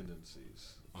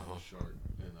tendencies. I'm a shark,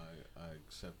 and I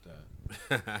accept that.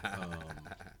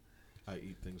 I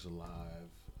eat things alive.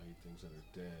 I eat things that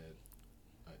are dead.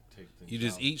 I take things. You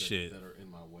just eat shit that are in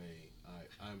my way.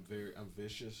 I'm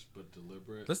vicious but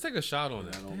deliberate. Let's take a shot on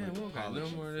that. Damn, we don't got no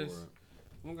more of this.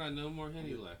 We don't got no more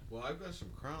Henny left. Well, I've got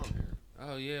some Crown here.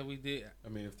 Oh yeah, we did. I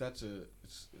mean, if that's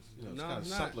it's kind of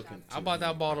supplicant. I bought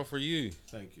that bottle for you.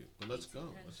 Thank you. But let's go.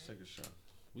 Let's take a shot.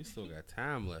 We still got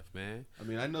time left, man. I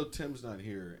mean, I know Tim's not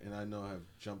here, and I know I've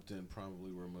jumped in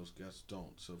probably where most guests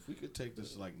don't. So if we could take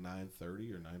this like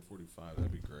 9:30 or 9:45,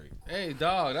 that'd be great. Hey,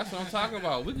 dog, that's what I'm talking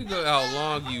about. We can go how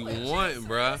long you want,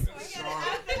 bruh.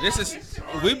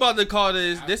 We about to call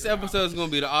this episode is going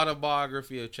to be the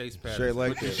autobiography of Chase Patterson. Straight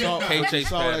like that. K.Chase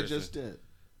Saw what I Patterson. just did.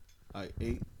 I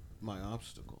ate my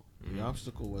obstacle. The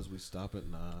obstacle was we stop at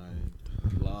 9,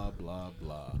 blah, blah,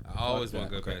 blah. I always want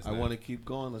to go past I that. want to keep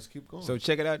going. Let's keep going. So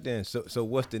check it out then. So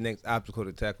what's the next obstacle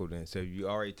to tackle then? So you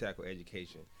already tackled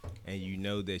education, and you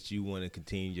know that you want to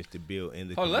continue just to build in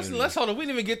the community. Let's hold on. We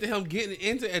didn't even get to him getting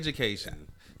into education.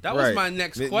 That was my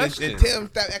next question. Tell him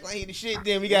stop acting like he the shit.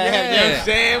 Then we gotta have. You know what I'm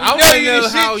saying? I want to know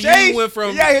how you went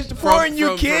from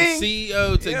you king from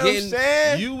CEO to you know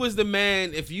getting. You was the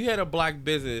man. If you had a black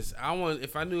business,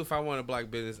 if I wanted a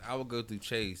black business, I would go through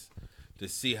Chase to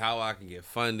see how I can get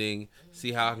funding,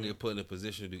 see how I can get put in a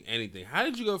position to do anything. How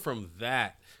did you go from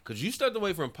that? Because you stepped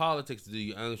away from politics to do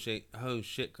your own shit.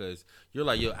 Because you're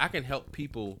like, yo, I can help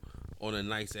people on a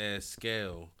nice ass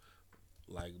scale.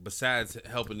 Like, besides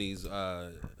helping these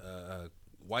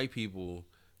white people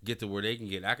get to where they can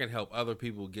get, I can help other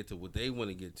people get to what they want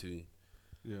to get to.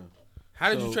 Yeah. How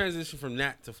did you transition from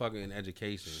that to fucking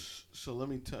education? So let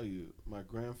me tell you, my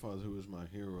grandfather, who was my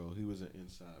hero, he was an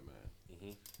inside man.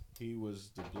 Mm-hmm. He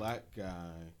was the black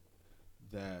guy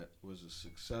that was a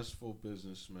successful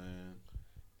businessman,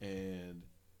 and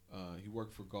he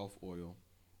worked for Gulf Oil,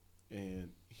 and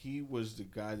he was the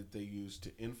guy that they used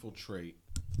to infiltrate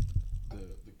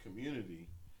the community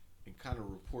and kind of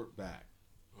report back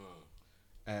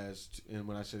and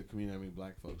when I say the community, I mean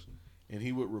black folks. And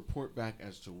he would report back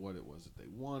as to what it was that they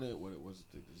wanted, what it was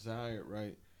that they desired,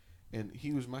 right? And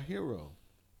he was my hero,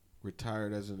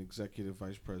 retired as an executive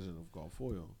vice president of Gulf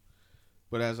Oil.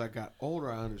 But as I got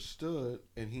older, I understood,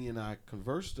 and he and I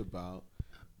conversed about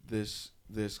this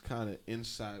kind of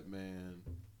inside man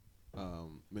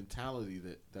mentality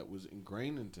that was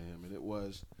ingrained into him. And it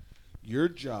was, your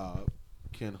job,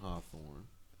 Ken Hawthorne,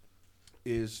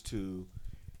 is to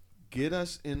get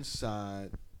us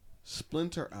inside,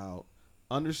 splinter out,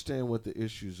 understand what the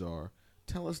issues are,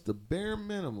 tell us the bare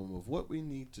minimum of what we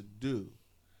need to do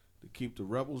to keep the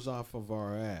rebels off of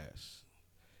our ass,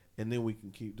 and then we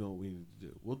can keep doing what we need to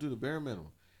do. We'll do the bare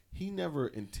minimum. He never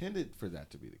intended for that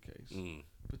to be the case,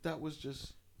 but that was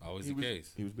just always the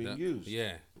case. He was being used,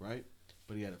 yeah, right?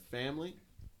 But he had a family.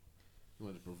 He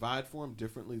wanted to provide for him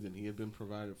differently than he had been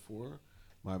provided for.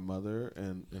 My mother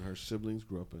and her siblings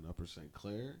grew up in Upper St.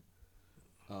 Clair.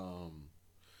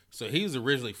 So he was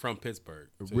originally from Pittsburgh.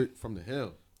 From the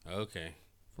Hill. Okay.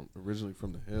 Originally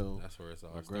from the Hill. That's where it's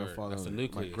all my started. grandfather, That's the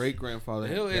nucleus. My great grandfather.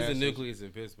 The Hill is the nucleus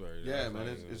in Pittsburgh. Yeah,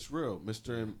 man, it's real.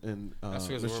 Mr. and that's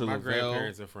Mr. where my Lavelle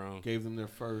grandparents are from. Gave them their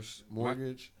first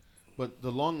mortgage. But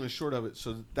the long and the short of it,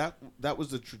 so that was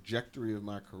the trajectory of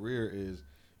my career, is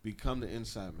become the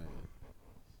inside man.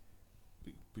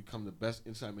 Become the best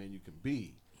inside man you can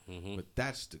be. Mm-hmm. But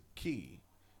that's the key,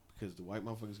 because the white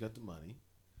motherfuckers got the money,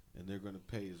 and they're going to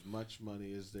pay as much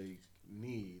money as they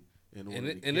need in order And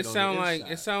to it, get and it on sound the like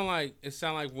inside. it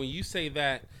sound like when you say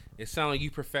that, it sound like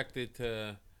you perfected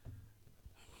to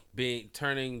be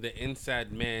turning the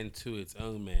inside man to its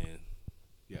own man.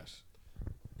 Yes.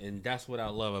 And that's what I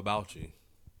love about you.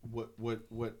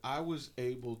 What I was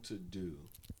able to do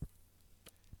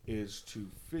is to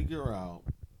figure out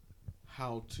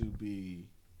how to be,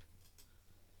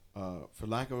 for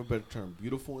lack of a better term,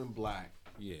 beautiful and black,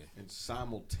 Yeah. and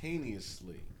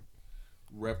simultaneously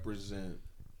represent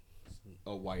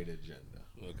a white agenda.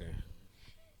 Okay.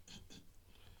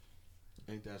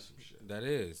 Ain't that some shit? That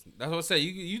is. That's what I say.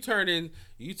 You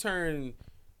turn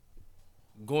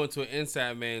going to an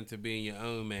inside man to being your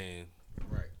own man.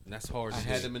 Right. And that's hard to I do.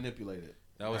 had to manipulate it.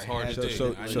 That was I hard had to So- do.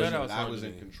 so- I so know you- that was I hard was to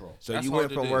in do. control. So That's you hard went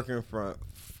to from do. working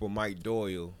for Mike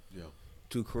Doyle Yeah.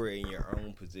 to creating your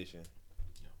own position.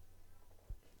 Yeah.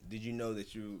 Did you know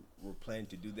that you were planning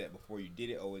to do that before you did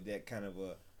it, or was that kind of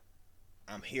a,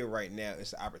 I'm here right now,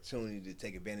 it's an opportunity to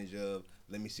take advantage of,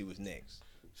 let me see what's next?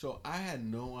 So I had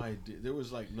no idea. There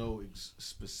was like no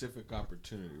specific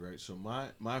opportunity, right? So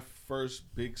my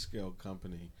first big scale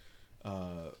company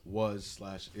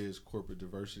was/is Corporate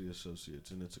Diversity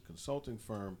Associates, and it's a consulting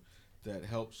firm that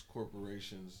helps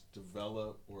corporations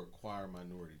develop or acquire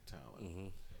minority talent. Mm-hmm.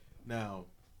 Now,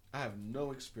 I have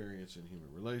no experience in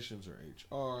human relations or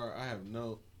HR. I have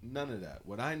none of that.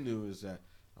 What I knew is that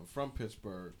I'm from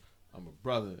Pittsburgh. I'm a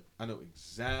brother. I know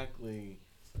exactly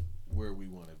where we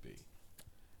want to be.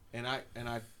 And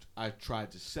I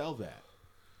tried to sell that.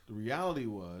 The reality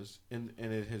was, and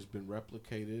it has been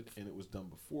replicated, and it was done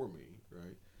before me,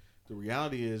 right? The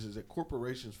reality is that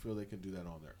corporations feel they can do that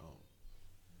on their own.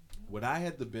 What I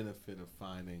had the benefit of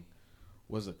finding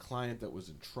was a client that was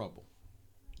in trouble.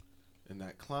 And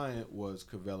that client was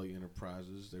Covelli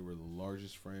Enterprises. They were the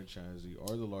largest franchisee,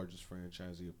 or the largest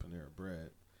franchisee of Panera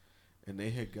Bread. And they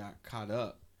had got caught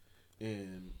up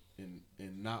in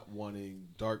not wanting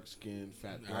dark-skinned,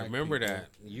 fat black I remember people that.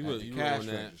 You at were the you cash were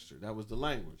on that. register. That was the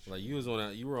language. Like you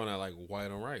were on that like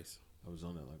white on rice. I was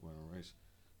on that like white on rice.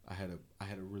 I had a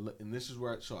and this is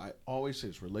where I always say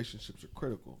this: relationships are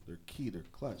critical. They're key. They're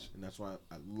clutch, and that's why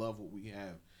I love what we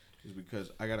have. Is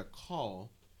because I got a call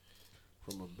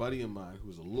from a buddy of mine who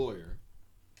was a lawyer,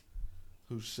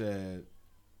 who said,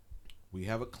 "We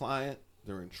have a client.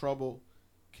 They're in trouble.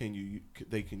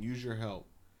 They can use your help.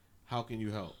 How can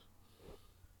you help?"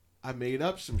 I made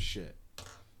up some shit.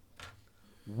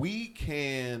 We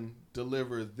can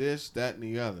deliver this, that, and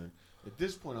the other. At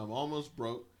this point, I'm almost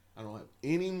broke. I don't have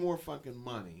any more fucking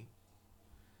money.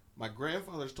 My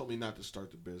grandfather's told me not to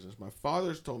start the business. My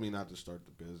father's told me not to start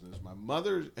the business. My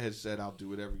mother has said, "I'll do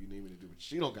whatever you need me to do," but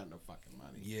she don't got no fucking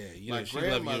money. Yeah, you My know, she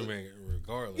love you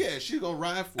regardless. Yeah, she's gonna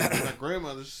ride for it. My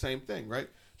grandmother's the same thing, right?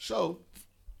 So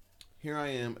here I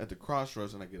am at the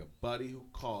crossroads, and I get a buddy who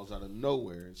calls out of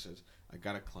nowhere and says, "I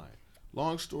got a client."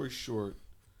 Long story short,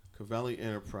 Covelli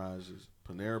Enterprises,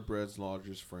 Panera Bread's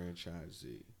largest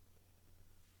franchisee.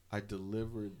 I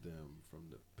delivered them from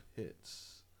the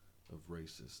pits of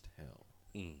racist hell,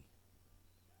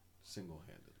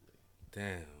 single-handedly.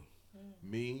 Damn.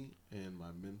 Me and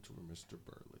my mentor, Mr.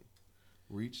 Burley,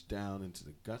 reached down into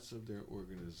the guts of their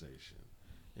organization,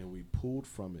 and we pulled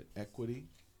from it equity,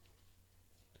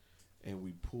 and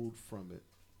we pulled from it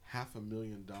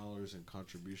 $500,000 in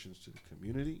contributions to the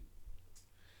community,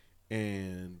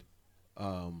 and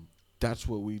that's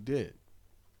what we did.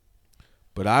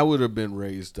 But I would have been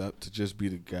raised up to just be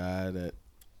the guy that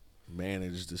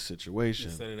managed the situation.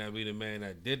 Instead of that be the man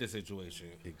that did the situation.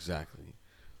 Exactly.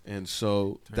 And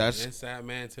so Turn that's the inside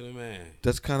man to the man.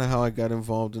 that's kind of how I got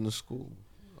involved in the school.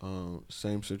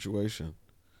 Same situation.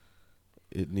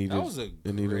 It needed That was a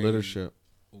it needed great leadership.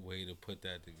 way to put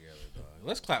that together, dog.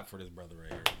 Let's clap for this brother right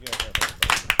here.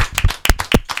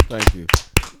 Thank you.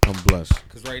 I'm blessed.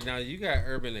 Because right now you got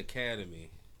Urban Academy,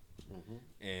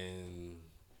 and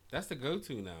that's the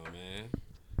go-to now, man.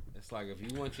 It's like if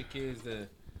you want your kids to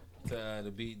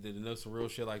know some real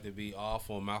shit, like to be off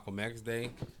on Malcolm X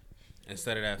Day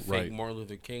instead of that fake Right. Martin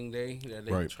Luther King Day that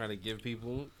they Right. trying to give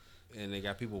people, and they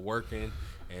got people working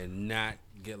and not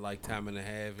get like time and a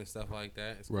half and stuff like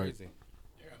that. It's Right. crazy.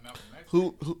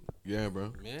 Who? Yeah,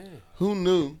 bro. Man. Who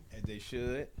knew As they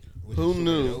should. Who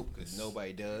knew Because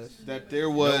nobody does. that there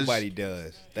was Nobody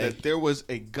does. that there was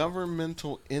a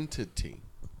governmental entity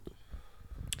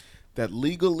that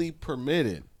legally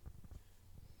permitted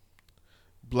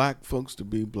black folks to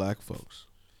be black folks?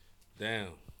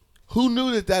 Damn. Who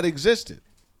knew that existed?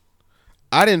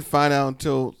 I didn't find out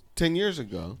until 10 years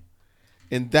ago,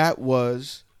 and that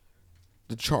was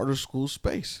the charter school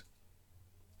space.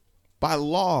 By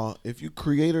law, if you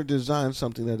create or design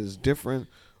something that is different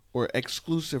or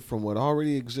exclusive from what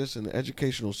already exists in the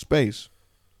educational space,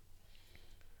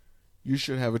 you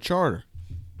should have a charter.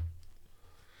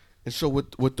 And so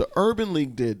what the Urban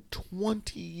League did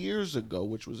 20 years ago,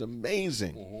 which was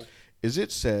amazing, is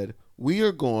it said, we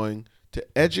are going to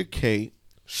educate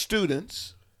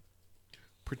students,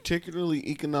 particularly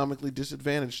economically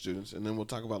disadvantaged students, and then we'll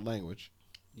talk about language,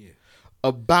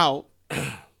 about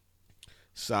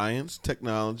science,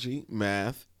 technology,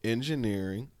 math,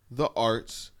 engineering, the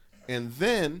arts, and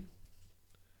then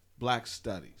black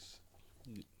studies.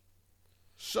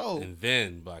 So And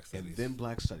then black studies. And then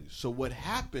black studies. So what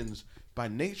happens by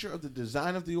nature of the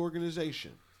design of the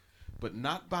organization, but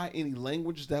not by any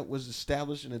language that was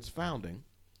established in its founding,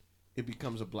 it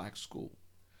becomes a black school.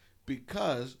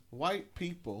 Because white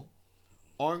people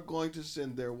aren't going to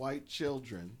send their white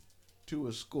children to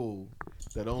a school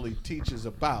that only teaches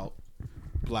about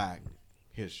black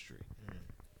history.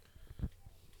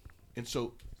 And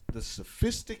so the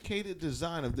sophisticated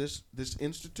design of this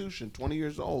institution, 20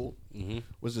 years old,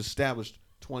 was established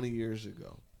 20 years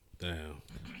ago. Damn.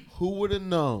 Who would have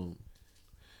known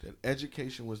that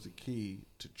education was the key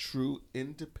to true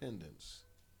independence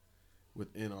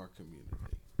within our community?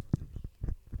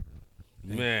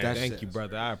 Man, Thank you,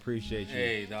 brother. I appreciate you.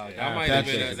 Hey, dog. I That might have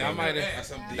appreciate been.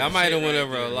 you, That might have went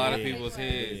over a lot of people's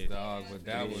heads, dog. But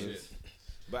that was.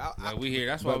 But Like we here.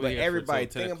 That's why we but here. everybody,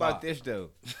 for till 10 think about o'clock. this though.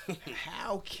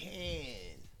 How can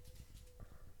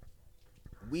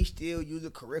we still use a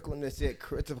curriculum that said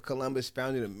Christopher Columbus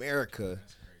founded America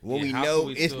when Yeah, we how know can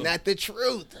we it's still- not the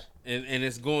truth? And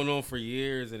it's going on for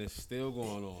years, and it's still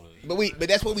going on. But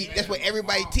that's what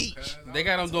everybody teach. They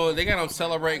got them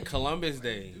celebrating Columbus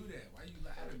Day.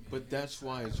 But that's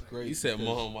why it's great. You said, because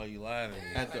 "Mom, why you lying?"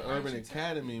 at the Urban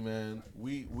Academy, man,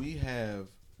 we have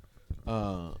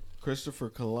Christopher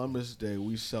Columbus Day.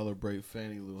 We celebrate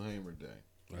Fannie Lou Hamer Day.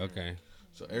 Okay.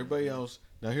 So everybody else.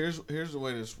 Now here's the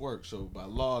way this works. So by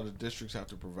law, the districts have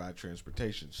to provide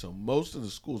transportation. So most of the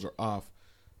schools are off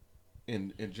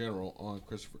in general on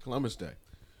Christopher Columbus Day.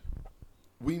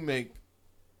 We make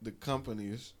the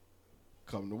companies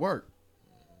come to work.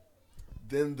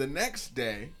 Then the next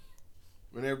day,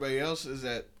 when everybody else is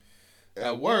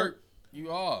at work,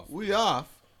 you off. we off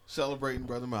celebrating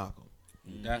Brother Malcolm.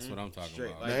 That's what I'm talking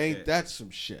about. Now ain't that some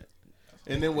shit?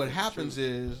 And then what happens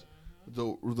is the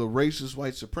racist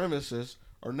white supremacists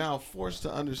are now forced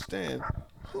to understand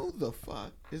who the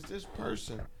fuck is this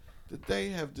person that they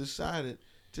have decided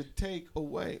to take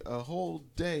away a whole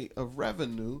day of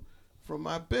revenue from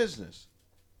my business.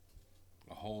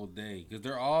 A whole day, because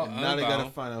they're all. And now they got to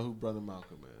unbound. find out who Brother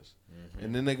Malcolm is.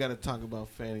 And then they got to talk about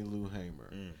Fannie Lou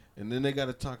Hamer. And then they got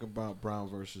to talk about Brown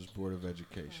versus Board of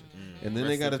Education. And then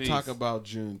they Rest got in to talk peace. about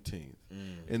Juneteenth.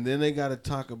 And then they got to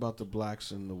talk about the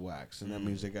blacks and the wax. And that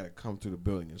means they got to come through the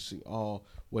building and see all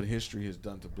what history has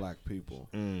done to black people.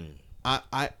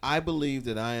 I believe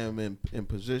that I am in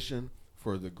position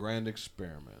for the grand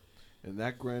experiment. And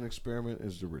that grand experiment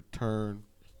is the return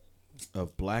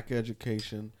of black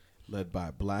education led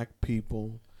by black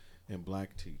people and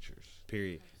black teachers.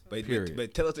 Period. But Period.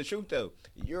 but tell us the truth though.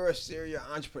 You're a serial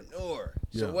entrepreneur.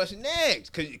 So Yeah. what's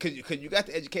next? Cause you got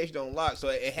the education on lock. So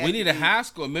it has We to need be, a high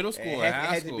school, middle school, It a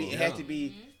high has to school. be. It has to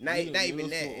be not Middle even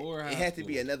that. school or high It has to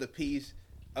be school. another piece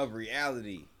of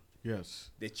reality Yes.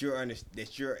 that you're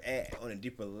at on a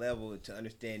deeper level to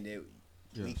understand that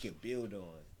we Yes. can build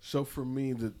on. So for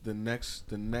me, the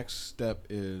next step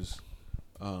is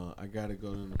I got to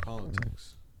go into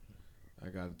politics. I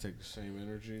got to take the same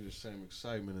energy, the same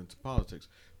excitement into politics.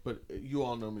 But you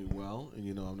all know me well, and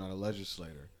you know I'm not a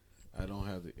legislator. I don't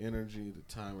have the energy, the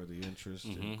time, or the interest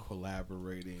in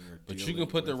collaborating or. But you dealing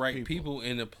can put the with right people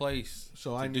in the place.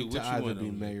 So I to do need to what you either want be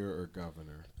them to do. mayor or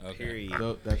governor. Okay.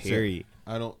 Period. That's Period. it.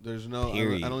 I don't. There's no. I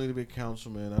Period. don't need to be a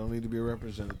councilman. I don't need to be a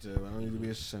representative. I don't need to be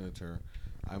a senator.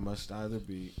 I must either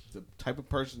be the type of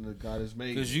person that God has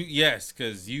made. Because me.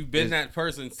 you've been Is- that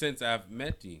person since I've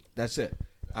met you. That's it.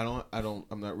 I'm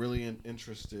not really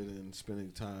interested in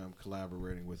spending time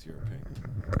collaborating with your opinion.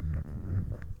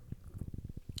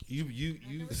 You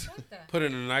respect that. put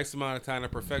in a nice amount of time to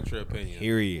perfect your opinion.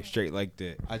 Period. Straight like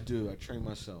that. I do. I train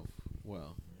myself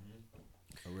well.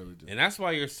 I really do. And that's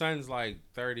why your son's like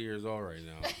 30 years old right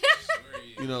now.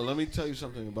 You know, let me tell you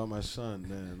something about my son,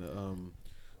 man.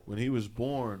 When he was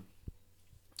born,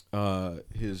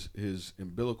 his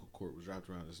umbilical cord was wrapped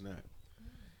around his neck,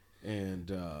 and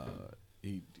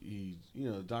he you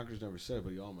know, the doctors never said,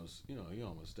 but he almost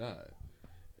died.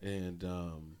 And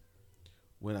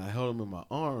when I held him in my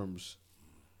arms,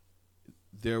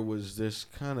 there was this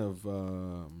kind of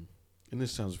and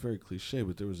this sounds very cliche,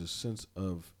 but there was a sense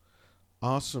of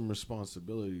awesome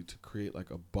responsibility to create like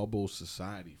a bubble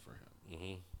society for him.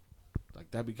 Mm-hmm.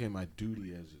 Like that became my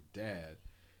duty as a dad,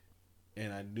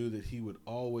 and I knew that he would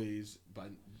always,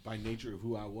 by nature of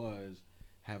who I was,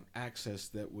 have access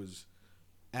that was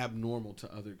abnormal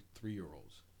to other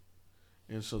 3-year-olds,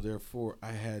 and so therefore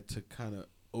I had to kind of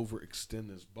overextend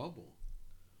this bubble.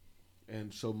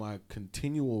 And so my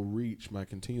continual reach, my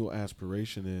continual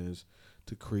aspiration is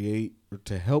to create or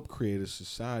to help create a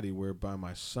society whereby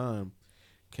my son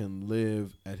can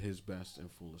live at his best and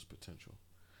fullest potential,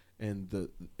 and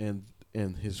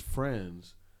his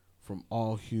friends from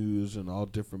all hues and all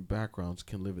different backgrounds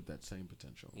can live at that same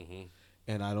potential. Mm-hmm.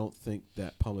 And I don't think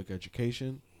that public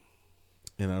education,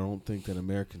 and I don't think that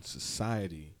American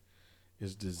society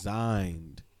is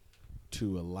designed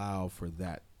to allow for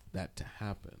that to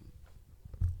happen.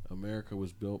 America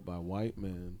was built by white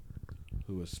men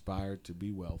who aspired to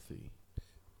be wealthy,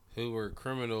 who were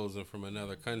criminals and from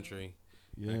another country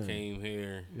that came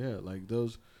here. Yeah, like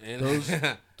those and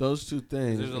those two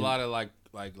things. There's a lot of like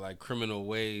criminal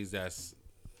ways that's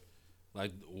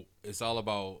like it's all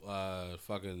about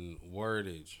fucking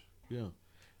wordage. Yeah,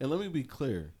 and let me be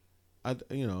clear,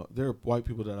 there are white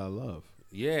people that I love.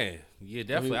 Yeah,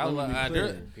 definitely. There are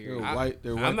white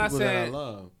people that I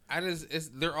love.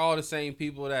 They're all the same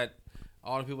people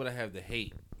all the people that have the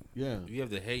hate. Yeah, if you have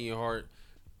the hate in your heart,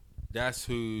 that's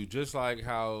who. Just like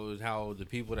how the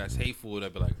people that's hateful,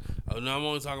 that be like, oh no, I'm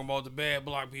only talking about the bad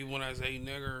black people when I say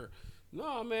nigger.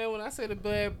 No, man, when I say the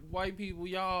bad white people,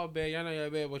 y'all bad. Y'all know y'all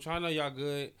bad, but y'all know y'all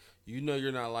good. You know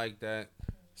you're not like that.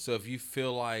 So if you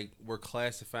feel like we're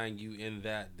classifying you in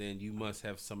that, then you must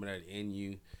have some of that in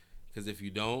you. Because if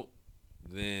you don't,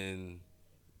 then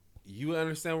you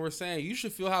understand what we're saying. You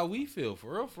should feel how we feel,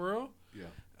 for real, for real. Yeah.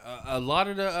 A lot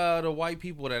of the white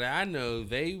people that I know,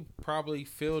 they probably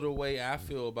feel the way I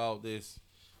feel about this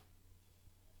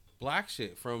black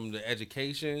shit, from the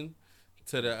education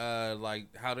to the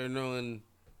like how they're knowing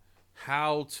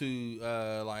how to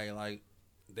like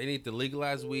they need to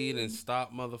legalize weed and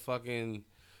stop motherfucking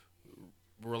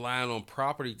relying on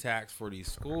property tax for these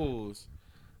schools.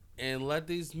 And let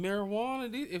these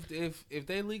marijuana, if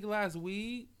they legalize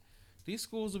weed, these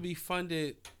schools will be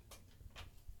funded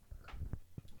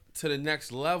to the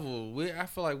next level. I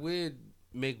feel like we'd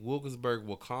make Wilkinsburg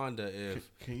Wakanda if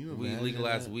we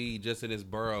legalize weed just in this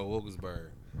borough of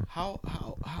Wilkinsburg. How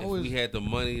if we had the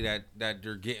money that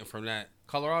they're getting from that.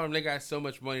 Colorado, they got so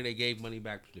much money, they gave money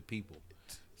back to the people.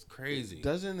 It's crazy.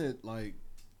 Doesn't it, like,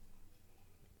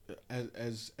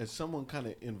 as someone kind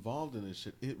of involved in this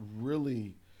shit, it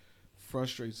really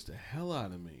frustrates the hell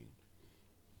out of me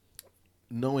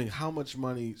knowing how much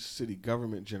money city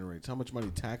government generates, how much money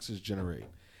taxes generate,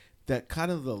 that kind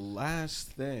of the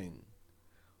last thing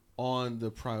on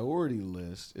the priority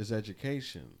list is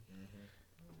education.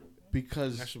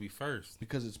 Because that should be first.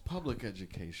 Because it's public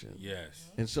education.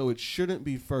 Yes. And so it shouldn't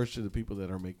be first to the people that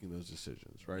are making those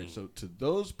decisions, right? So to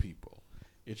those people,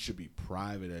 it should be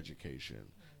private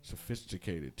education.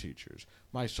 Sophisticated teachers.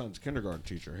 My son's kindergarten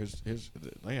teacher,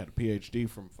 they had a PhD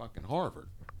from fucking Harvard.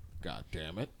 God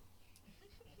damn it!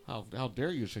 How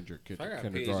dare you send your kid to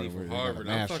kindergarten? PhD from Harvard.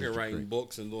 I'm fucking writing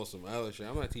books and doing some other shit.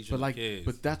 I'm not teaching kids.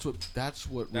 But that's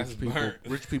what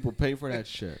rich people pay for that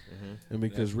shit. And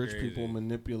because rich people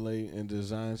manipulate and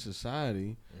design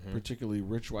society, particularly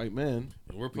rich white men,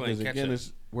 we're playing catch up.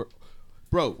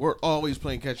 We're always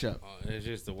playing catch up. It's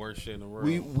just the worst shit in the world.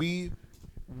 We will.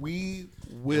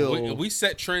 We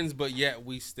set trends, but yet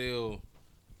we still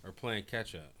are playing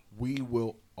catch up. We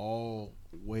will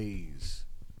always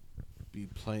be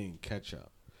playing catch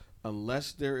up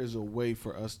unless there is a way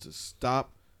for us to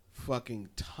stop fucking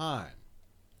time.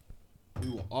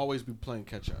 We will always be playing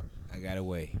catch up. I got a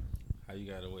way. How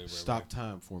you got away, bro? Stop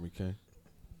time for me, K.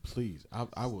 Please,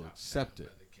 I will accept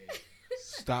it.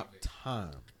 Stop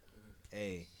time.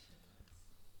 Hey.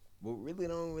 We really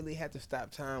don't have to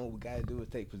stop time. What we got to do is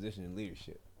take position in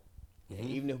leadership. And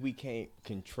even if we can't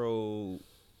control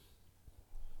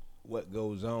what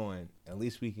goes on, at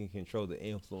least we can control the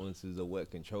influences of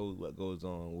what controls what goes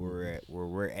on where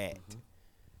we're at.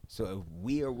 So if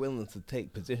we are willing to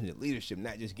take position in leadership,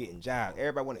 not just getting jobs.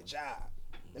 Everybody want a job.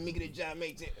 Let me get a job,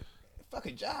 mate. Fuck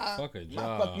a job. Fuck a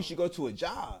job. Fuck, you should go to a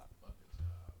job.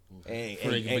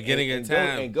 Beginning of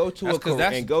time, go to a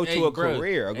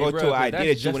career, or go to an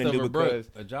idea that you want to do,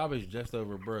 because a job is just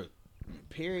over broke.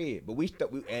 Period. But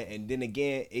and then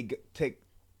again, it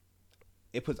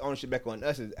puts ownership back on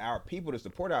us as our people to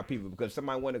support our people. Because if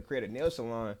somebody want to create a nail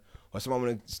salon or somebody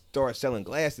want to start selling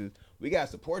glasses, we gotta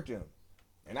support them.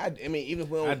 And I mean, even if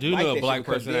we don't, I do like know a that black shit,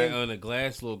 person that own a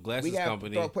little glasses we gotta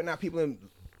company. start putting our people in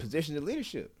positions of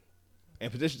leadership.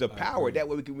 and positions of power. That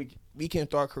way we can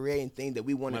start creating things that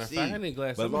we want to see. I need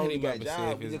glass. But as long as we Somebody got might jobs, say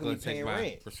we if it's gonna going be to take paying my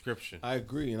rent. prescription. I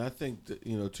agree, and I think that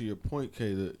to your point,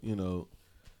 Kay, that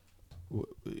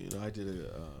I did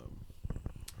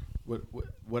a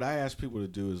what I ask people to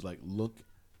do is like look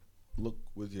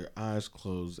with your eyes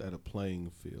closed at a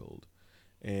playing field,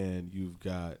 and you've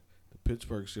got the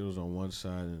Pittsburgh Steelers on one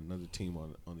side and another team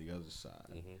on the other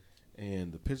side,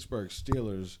 and the Pittsburgh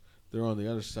Steelers, they're on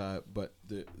the other side, but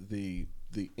the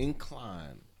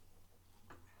incline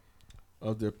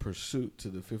of their pursuit to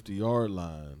the 50-yard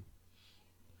line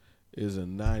is a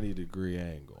 90-degree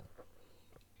angle.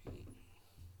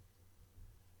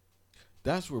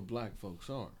 That's where black folks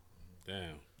are.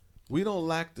 Damn. We don't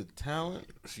lack the talent.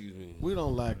 Excuse me. We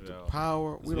don't lack the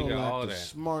power. We don't lack the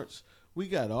smarts. We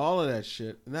got all of that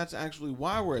shit. And that's actually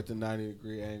why we're at the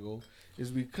 90-degree angle,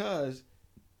 is because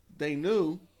they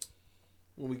knew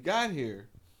when we got here,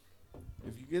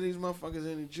 if you give these motherfuckers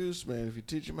any juice, man, if you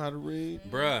teach them how to read,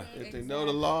 bruh, if they know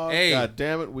the law, hey, God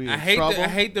damn it, we in I trouble. I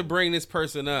hate to bring this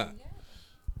person up,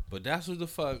 but that's what the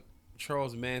fuck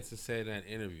Charles Manson said in that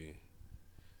interview.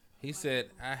 He said,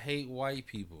 I hate white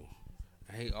people.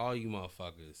 I hate all you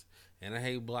motherfuckers. And I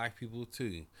hate black people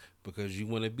too, because you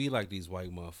want to be like these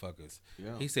white motherfuckers.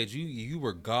 Yeah. He said, you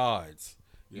were gods.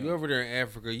 Yeah. You over there in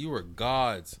Africa, you were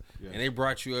gods. Yeah. And they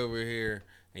brought you over here,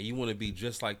 and you want to be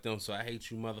just like them, so I hate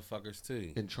you motherfuckers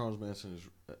too. And Charles Manson is,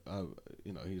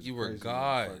 he's you were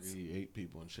gods. He ate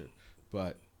people and shit.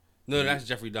 But no, that's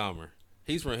Jeffrey Dahmer.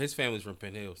 His family's from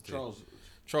Penn Hills too.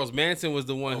 Charles Manson was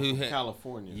the one who had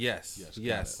California. Yes.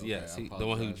 Okay, the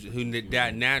one who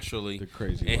died naturally. The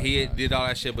crazy. And he did all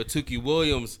that shit, but Tookie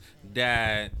Williams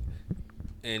died,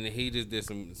 and he just did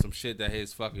some shit that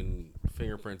his fucking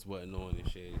fingerprints wasn't on and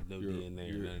shit. No DNA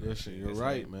or nothing. Listen, you're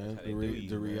right, man.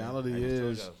 The reality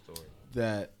is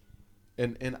that,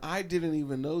 and I didn't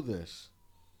even know this.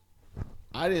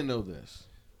 I didn't know this.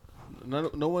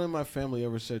 No one in my family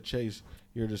ever said, Chase,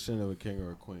 you're a descendant of a king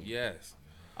or a queen. Yes.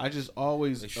 I just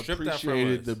always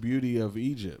appreciated the beauty of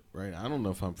Egypt, right? I don't know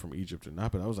if I'm from Egypt or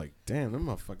not, but I was like, damn, them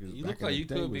motherfuckers. You look like you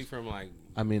could be from like.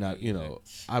 I mean, I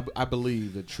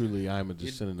believe that truly I'm a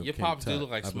descendant of King Tut. Your pops do look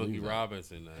like Smokey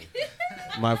Robinson, though.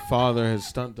 My father has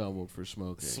stunt doubled for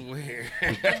smoking. Swear.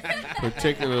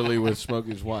 Particularly with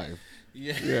Smokey's wife.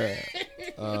 Yeah. Yeah.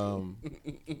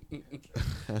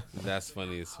 That's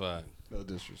funny as fuck. No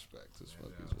disrespect to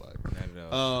Smokey's wife.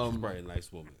 She's probably a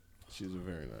nice woman. She's a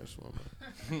very nice woman.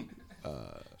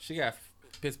 She got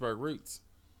Pittsburgh roots.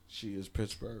 She is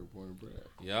Pittsburgh, born and bred.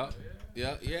 Yep.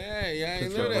 Yeah. I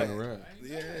know that.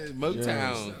 Yeah,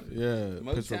 Motown. Yeah,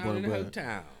 Motown Pittsburgh, born and bred.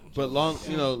 Motown. But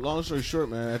long story short,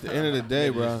 man. At the end of the day,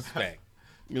 bro,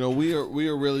 we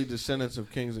are really descendants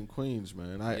of kings and queens,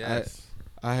 man.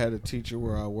 I had a teacher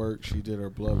where I worked. She did her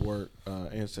blood work,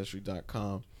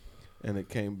 Ancestry.com. And it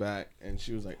came back, and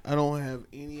she was like, I don't have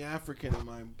any African in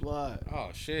my blood.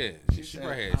 Oh, shit. She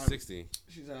probably had 60.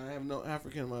 She said, I have no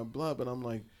African in my blood, but I'm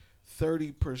like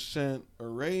 30%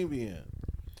 Arabian.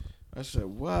 I said,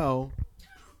 well,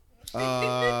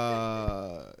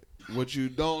 what you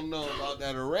don't know about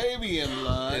that Arabian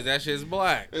blood is that shit's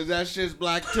black. Is that shit's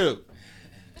black, too.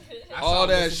 All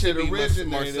that shit originated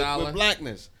with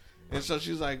blackness. And so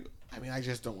she's like, I mean, I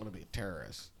just don't want to be a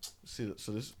terrorist. See,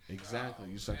 so this exactly,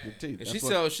 you suck your teeth. And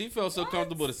she felt so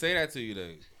comfortable to say that to you,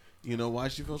 though. You know why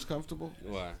she feels comfortable?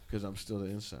 Why? Because I'm still the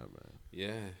inside man.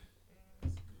 Yeah.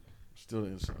 Still the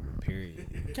inside man.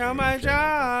 Period. Count my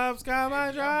jobs.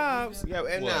 Yeah,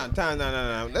 and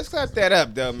no. Let's clap that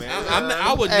up, though, man.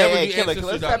 I would never do Ancestry.com.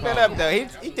 Let's clap that up, though.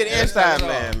 He did the inside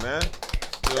man.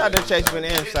 Shout out to Chase for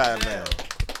the inside man.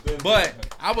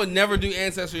 But I would never do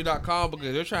Ancestry.com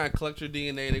because they're trying to collect your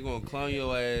DNA. They're going to clone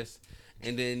your ass.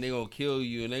 And then they gonna kill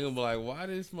you, and they gonna be like, "Why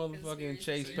this motherfucking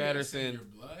Chase Patterson?"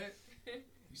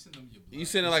 You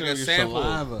send it like a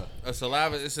sample, a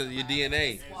saliva. It's your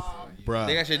DNA, bruh.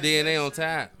 They got your DNA on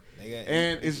tap,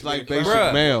 and it's like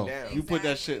basic mail. You put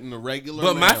that shit in the regular.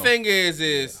 But mail. my thing is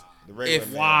if the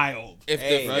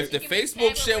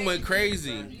Facebook shit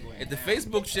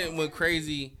went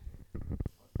crazy,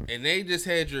 and they just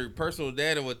had your personal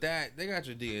data with that, they got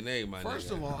your DNA, my nigga. First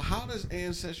of all, how does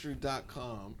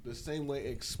Ancestry.com, the same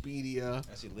way Expedia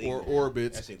or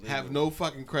Orbitz, have no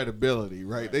fucking credibility,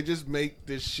 right? They just make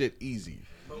this shit easy.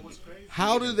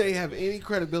 How do they have any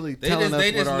credibility telling us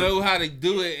They just know how to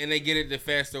do it, and they get it the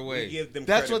faster way.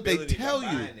 That's what they tell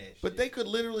you. But they could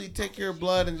literally take your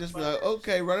blood and just be like,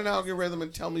 okay, run an algorithm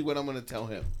and tell me what I'm going to tell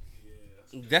him.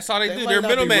 That's all they do. They're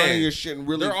middlemen. Your shit and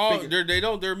really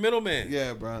they're middlemen.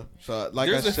 Yeah, bro. So like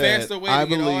there's I said, a faster way to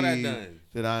get all that done.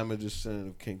 That I'm a descendant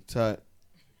of King Tut.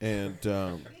 And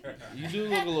You do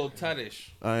look a little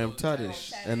tuttish. I am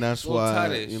tuttish, and that's Little why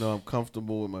tuttish. I'm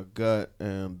comfortable with my gut,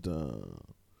 and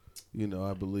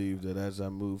I believe that as I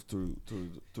move through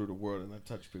the world and I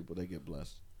touch people, they get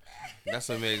blessed. That's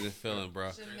an amazing feeling,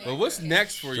 bro. But what's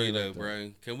next for you Straight though,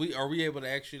 like bro? Are we able to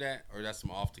ask you that, or that's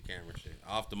some off the camera shit,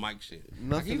 off the mic shit?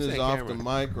 Nothing keep is saying off camera. the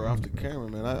mic or off the camera,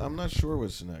 man. I'm not sure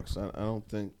what's next. I don't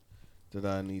think that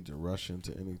I need to rush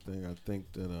into anything. I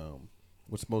think that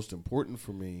what's most important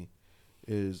for me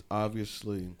is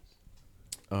obviously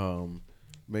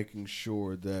making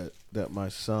sure that my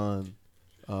son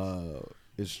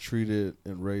is treated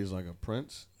and raised like a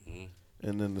prince. Mhm.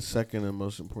 And then the second and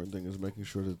most important thing is making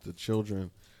sure that the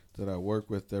children that I work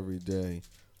with every day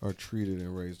are treated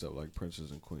and raised up like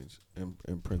princes and queens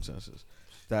and princesses.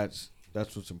 That's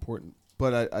what's important.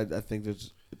 But I think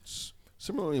that it's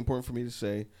similarly important for me to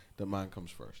say that mine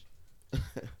comes first.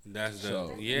 That's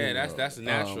So, that's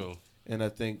natural. And I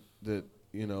think that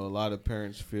a lot of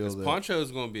parents feel Because that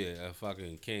Poncho's gonna be a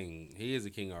fucking king. He is a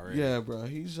king already. yeah, bro,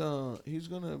 he's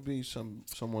gonna be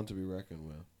someone to be reckoned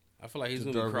with. I feel like he's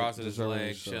gonna be crossing his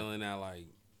legs, chilling out like.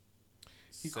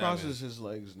 He 7. crosses his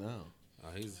legs now.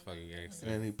 Oh, he's a fucking gangster.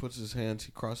 And he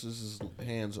crosses his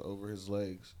hands over his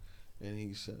legs, and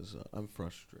he says, "I'm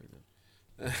frustrated.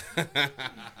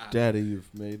 Daddy,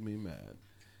 you've made me mad."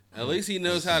 At least he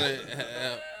knows how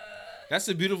to. That's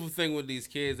the beautiful thing with these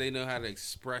kids. They know how to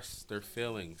express their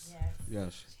feelings.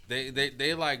 Yes.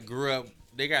 They like grew up.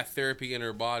 They got therapy in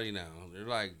their body now. They're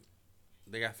like,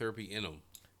 they got therapy in them.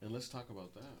 And let's talk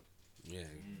about that. Yeah.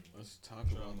 Let's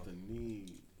talk about the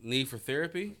Need for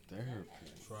therapy.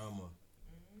 Trauma.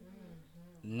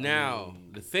 Now,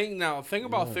 thing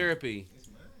about therapy.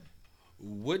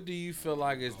 What do you feel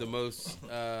like is the most?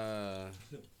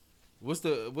 What's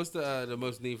the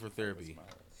most need for therapy?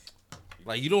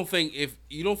 Like you don't think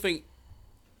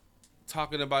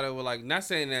talking about it with like not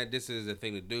saying that this is a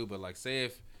thing to do, but like say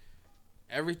if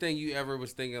everything you ever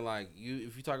was thinking like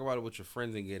if you talk about it with your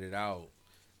friends and get it out,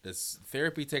 does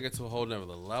therapy take it to a whole nother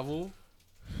level?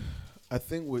 I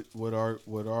think what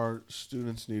our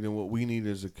students need and what we need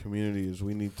as a community is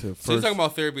we need to first. So you're talking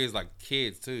about therapy as like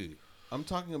kids too. I'm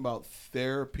talking about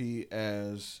therapy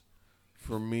as,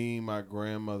 for me, my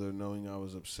grandmother knowing I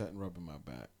was upset and rubbing my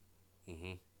back,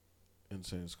 and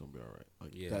saying it's gonna be all right,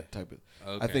 like that type of.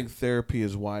 Okay. I think therapy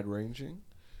is wide ranging,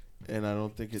 and I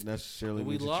don't think it necessarily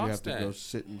means that you have to go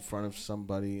sit in front of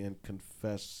somebody and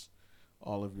confess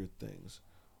all of your things.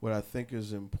 What I think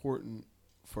is important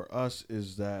for us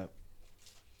is that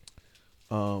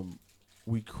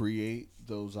we create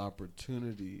those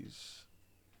opportunities,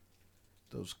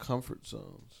 those comfort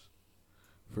zones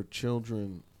for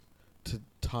children to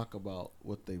talk about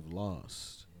what they've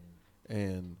lost.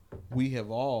 And we have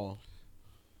all,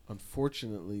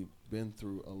 unfortunately, been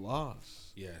through a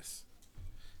loss. Yes.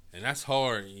 And that's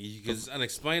hard because it's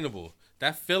unexplainable.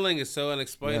 That feeling is so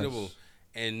unexplainable. Yes.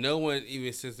 And no one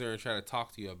even sits there and try to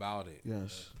talk to you about it.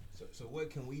 Yes. So what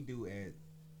can we do as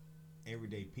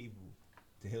everyday people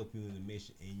to help you in the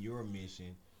mission, in your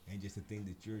mission, and just the thing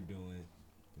that you're doing?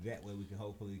 That way we can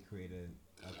hopefully create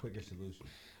a quicker solution.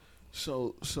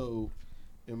 So,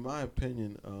 in my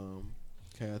opinion,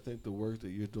 I think the work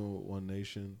that you're doing with One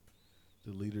Nation,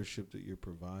 the leadership that you're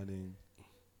providing,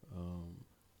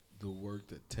 the work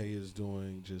that Tay is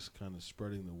doing, just kind of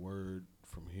spreading the word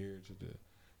from here to the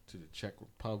Czech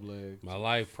Republic, My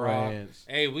life, France.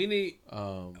 Hey, we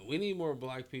need more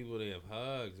black people to have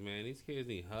hugs, man. These kids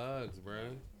need hugs,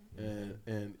 bro. And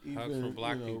Hugs even for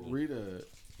black people. Rita,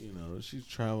 she's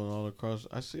traveling all across.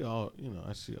 I see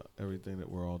everything that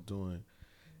we're all doing,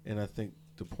 and I think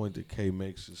the point that Kay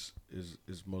makes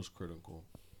is most critical.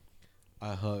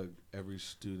 I hug every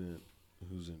student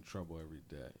who's in trouble every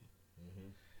day.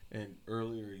 And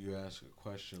earlier you asked a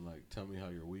question like, "Tell me how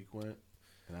your week went,"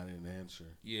 and I didn't answer.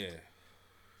 Yeah.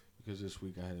 Because this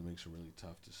week I had to make some really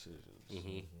tough decisions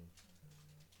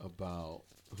about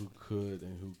who could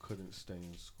and who couldn't stay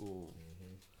in school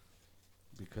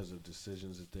because of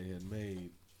decisions that they had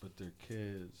made, but they're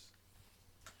kids.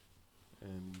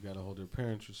 And you got to hold their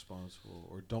parents responsible,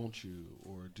 or don't you?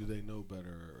 Or do they know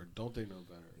better, or don't they know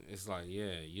better? It's like,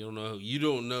 you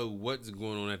don't know what's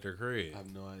going on at their crib. I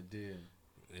have no idea.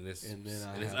 And it's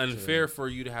have unfair for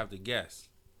you to have to guess.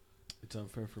 It's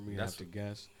unfair for me to have to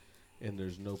guess, and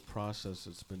there's no process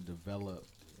that's been developed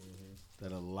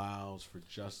that allows for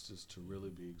justice to really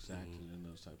be exacted in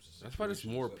those types of situations. That's why there's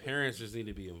more parents just need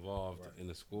to be involved in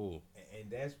the school. And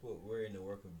that's what we're in the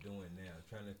work of doing now,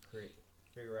 trying to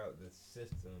figure out the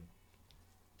system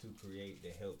to create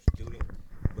that helps students,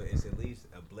 but it's at least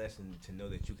a blessing to know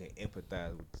that you can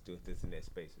empathize with students that's in that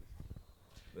spaces.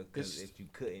 Because if you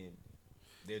couldn't,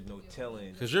 there's no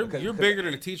telling. Because you're bigger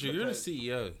than a teacher. You're the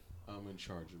CEO. I'm in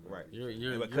charge of it. Right.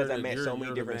 You're Because I'm at so you're many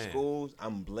the different man. schools,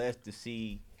 I'm blessed to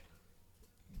see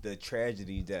the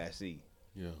tragedies that I see.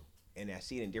 Yeah. And I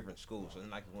see it in different schools. So it's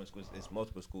not like one school, it's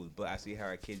multiple schools. But I see how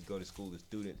our kids go to school as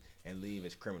students and leave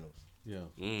as criminals. Yeah.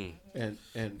 Mm. And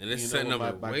it's you setting know,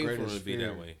 up a way for it to be fear,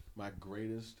 that way. My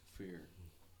greatest fear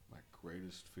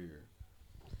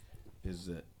is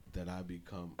that I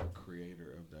become a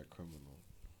creator of that criminal.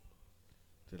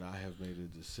 That I have made a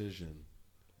decision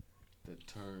that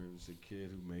turns a kid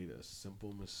who made a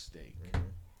simple mistake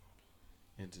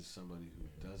into somebody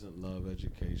who doesn't love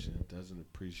education, doesn't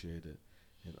appreciate it,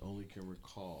 and only can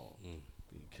recall being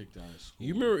kicked out of school.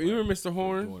 You remember Mr.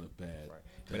 Horn? Going to bed. Right.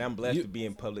 But I'm blessed to be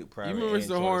in public, private. You remember and Mr.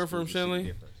 charter Horn schools from to see the Shenley?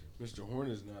 difference. Mr. Horn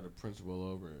is not a principal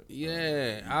over it.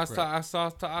 Yeah, I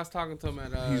was talking to him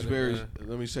at He's very.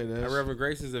 Let me say this. at Reverend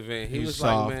Grace's event. He He's was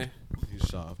soft. like, man, He's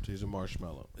soft. He's a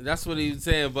marshmallow. that's what he was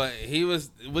saying. But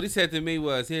what he said to me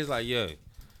was, he was like, yo,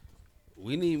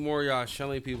 we need more of y'all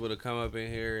Shenley people to come up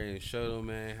in here and show them,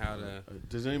 man, how to.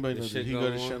 Does anybody know? This Did shit he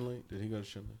go to going on? Shenley? Did he go to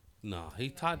Shenley? No, he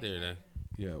taught there though.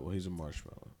 Yeah. Well, he's a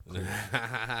marshmallow.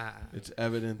 It's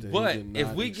evident that But he did if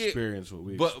not we get- experience what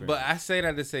we But experienced. I say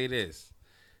that to say this: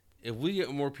 if we get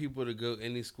more people to go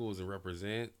in these schools and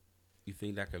represent, you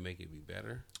think that could make it be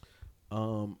better?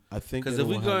 I think Because it if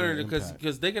we will go have in an there, impact.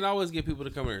 because they can always get people to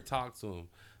come here and talk to them.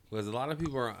 Because a lot of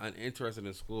people are uninterested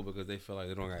in school because they feel like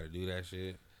they don't got to do that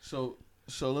shit. So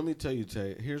let me tell you,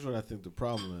 Tay. Here's what I think the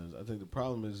problem is. I think the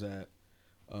problem is that,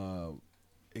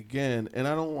 again, and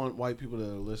I don't want white people that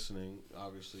are listening.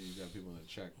 Obviously, you got people in the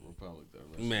Czech Republic that are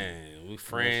listening. Man, we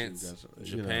France, Unless you got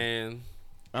some- Japan.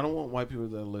 I don't want white people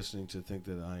that are listening to think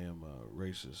that I am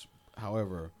racist.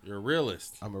 However, You're a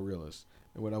realist. I'm a realist.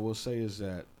 And what I will say is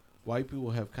that white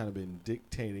people have kind of been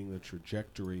dictating the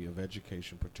trajectory of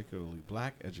education, particularly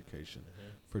black education,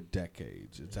 for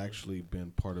decades. It's actually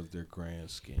been part of their grand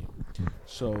scheme.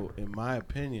 So, in my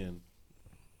opinion,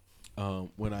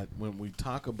 when we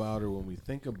talk about or when we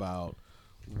think about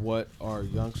what our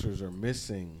youngsters are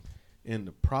missing in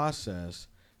the process,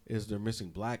 is they're missing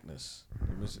blackness.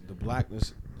 The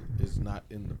blackness is not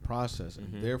in the process,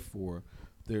 and therefore,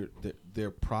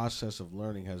 their process of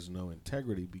learning has no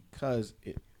integrity because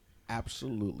it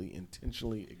absolutely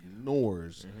intentionally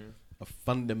ignores a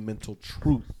fundamental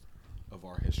truth of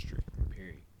our history.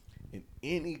 Period. And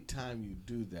any time you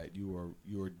do that, you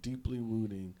are deeply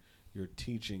rooting your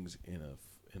teachings in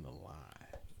a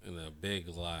lie. And a big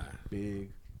lie.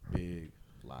 Big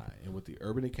lie. And what the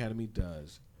Urban Academy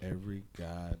does every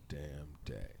goddamn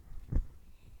day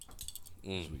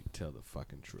is we tell the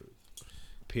fucking truth.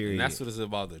 Period. And that's what it's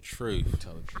about, the truth.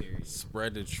 Tell the truth.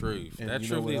 Spread the truth. And that you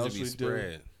know truth what needs else to be we do?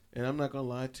 spread. And I'm not gonna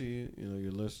lie to you,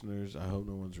 your listeners. I hope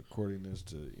no one's recording this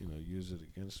to, use it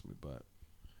against me. But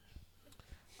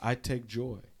I take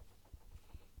joy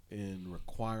in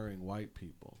requiring white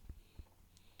people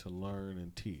to learn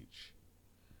and teach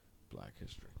black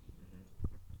history,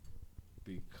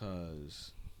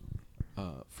 because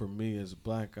for me as a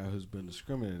black guy who's been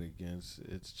discriminated against,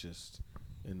 it's just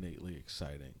innately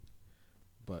exciting.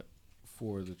 But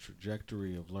for the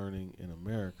trajectory of learning in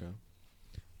America,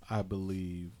 I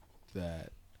believe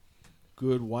that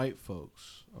good white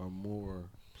folks are more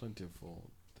plentiful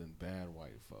than bad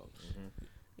white folks.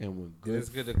 And when It's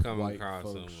good to come white across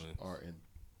folks someone. are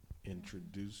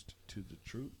introduced to the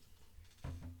truth,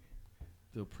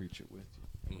 they'll preach it with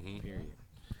you.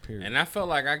 Period. And I felt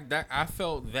like I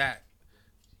felt that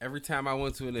every time I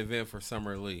went to an event for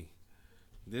Summer Lee.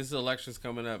 This election's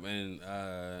coming up, and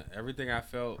everything I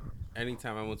felt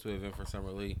anytime I went to an event for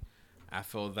Summer Lee, I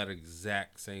felt that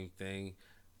exact same thing.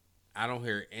 I don't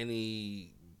hear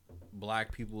any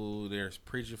black people there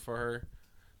preaching for her,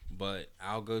 but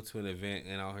I'll go to an event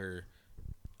and I'll hear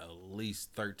at least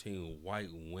 13 white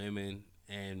women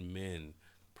and men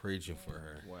preaching for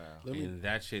her. Wow. And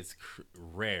that shit's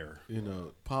rare.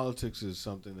 Politics is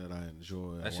something that I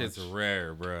enjoy. That shit's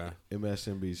rare, bruh.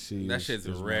 MSNBC. That shit's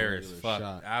is my rare as regular fuck.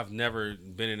 shot. I've never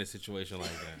been in a situation like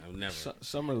that. I've never.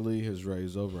 Summer Lee has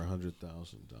raised over $100,000.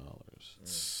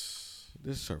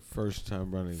 This is her first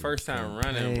time running. First time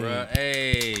running, campaign. bruh.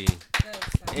 Hey.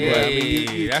 Yeah, I mean,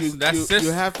 Hey. you- That's you- sis.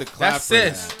 you have to clap That's for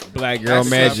sis. that. Black girl That's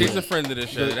magic. sis. She's a friend of the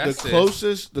show. That's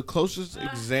sis. The closest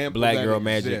example Black that girl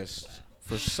magic. exists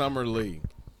for Summer Lee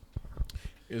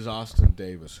is Austin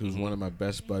Davis, who's one of my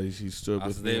best buddies. He stood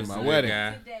with Austin me Davis in is my a wedding.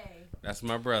 guy. Today. That's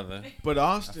my brother. But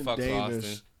Austin I fucks with Davis,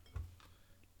 Austin.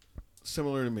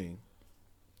 similar to me,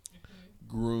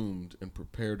 groomed and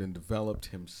prepared and developed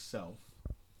himself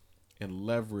and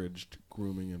leveraged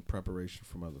grooming and preparation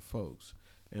from other folks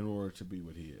in order to be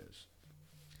what he is.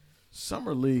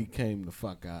 Summer League came the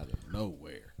fuck out of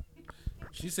nowhere.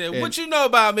 She said, And- "What you know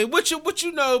about me? What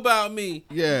you know about me?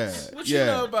 Yeah. What you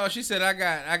know about?" She said, "I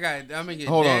got. I'm gonna get."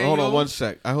 Hold Daniel. on 1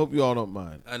 sec. I hope you all don't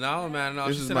mind. No, man, no.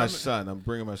 This She is said, my son. I'm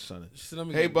bringing my son in. She said, I'm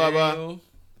gonna Hey, get Bubba. Daniel.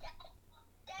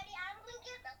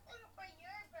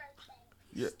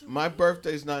 My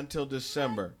birthday's not until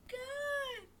December.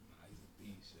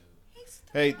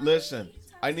 Hey, listen.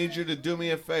 I need you to do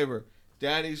me a favor.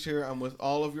 Daddy's here. I'm with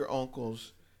all of your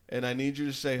uncles. And I need you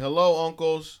to say, hello,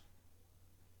 uncles.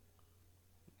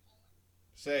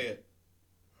 Say it.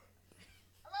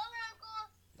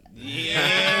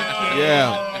 Yeah.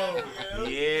 Yeah. Yeah.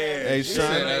 Hey,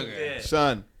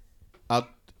 son.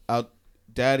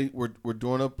 Daddy, we're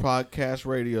doing a podcast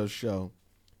radio show.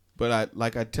 But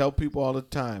I tell people all the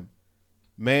time,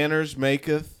 manners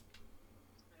maketh.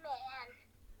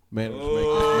 Manners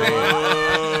maketh man.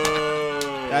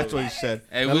 That's what he said.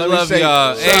 Hey, Now we let me love say,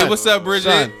 y'all. son, Hey, what's up, Bridget?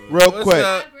 son, real What's quick.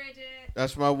 up?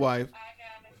 That's my wife.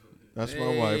 That's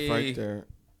my wife Hey. right there.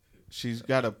 She's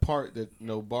got a part that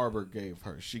no barber gave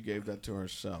her. She gave that to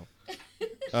herself.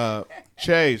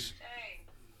 Chase,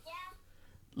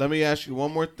 let me ask you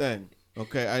one more thing.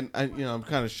 Okay, I'm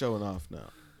kind of showing off now.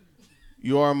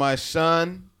 You are my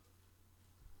son.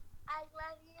 I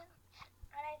love you,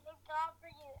 and I thank God for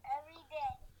you every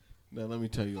day. Now let me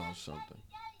tell you all something.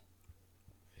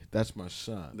 That's my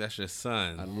son. That's your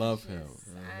son. I love him,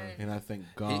 and I thank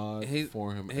God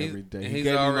for him every day. He he's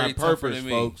gave me my already tougher purpose, than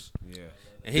me. folks. Yeah.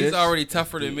 And he's already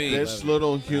tougher than me. This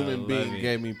little human love being it.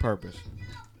 gave me purpose.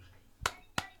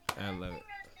 I love it.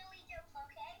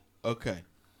 Okay,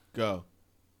 go.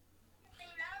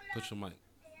 Put your mic.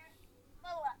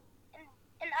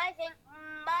 And I thank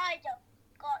my God,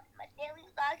 my daily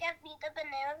podcast beat the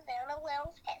bananas and a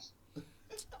little fish.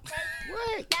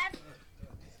 What? That's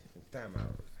Time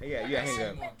out. Yeah, you hang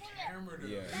up.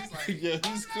 Yeah. Yeah,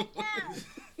 he's cool.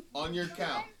 On your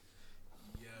count.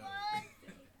 1,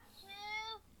 2,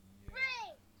 3.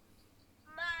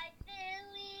 My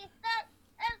daily thought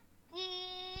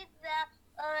beat the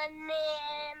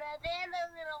bananas and a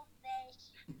little fish.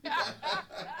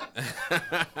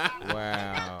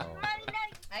 Wow.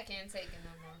 I can't take it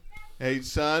no more. Hey,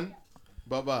 son.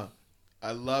 Bubba,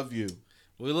 I love you.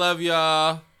 We love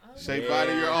y'all. Say bye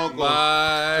to your uncle.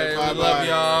 Bye. Say bye, We love bye.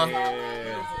 y'all.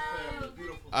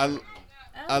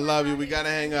 I love you. We gotta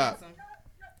hang up.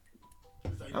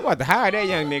 I'm about to hire that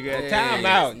young nigga. Time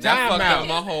out. That Time fucked out. up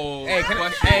my whole Hey, can I,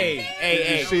 question.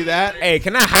 hey, You see that? Hey,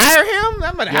 can I hire him?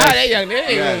 I'm about to hire that young nigga.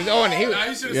 Yes. He was on it. He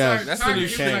was, Yes. That's the new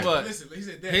shit, but Listen, he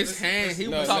said, Dad, his listen, hand, listen.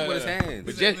 he No, would talk no, with no. his hands.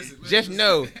 but Listen, just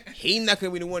know he not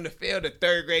gonna be the one to fail the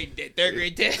third grade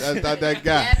test. That's not that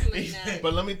guy. Definitely not.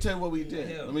 But let me tell you what we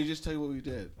did. Let me just tell you what we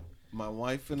did. My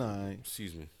wife and I,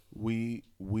 Excuse me.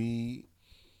 we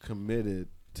committed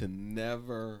to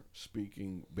never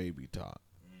speaking baby talk.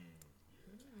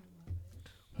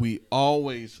 We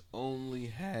always only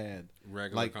had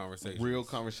Regular like conversations. real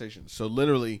conversations. So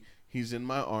literally, he's in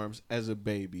my arms as a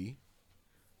baby.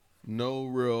 No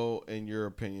real, in your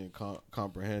opinion,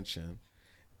 comprehension.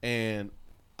 And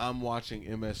I'm watching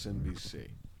MSNBC,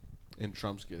 and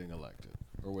Trump's getting elected,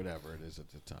 or whatever it is at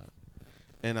the time.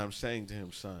 And I'm saying to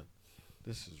him, son,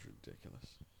 this is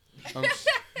ridiculous.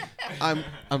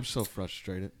 I'm so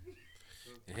frustrated.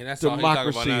 And that's all he talk about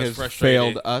Democracy now is has frustrated.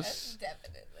 failed us. Definitely.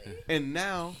 And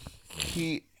now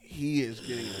he is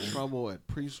getting in trouble at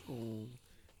preschool,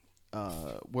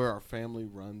 where our family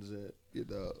runs it. You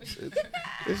know,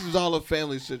 this is all a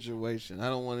family situation. I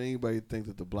don't want anybody to think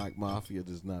that the black mafia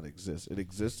does not exist. It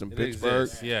exists in It Pittsburgh,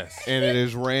 exists, yes. and it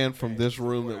is ran from this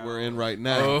room that we're in right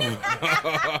now.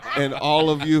 Oh. And all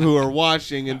of you who are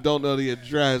watching and don't know the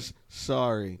address,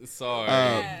 sorry.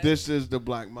 Sorry. This is the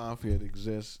black mafia. It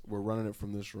exists. We're running it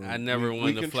from this room. I never We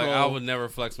wanted to flex. I control- would never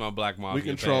flex my black mafia. We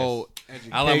control pass.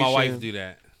 education. I let my wife do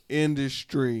that.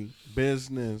 Industry,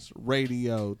 business,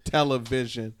 radio,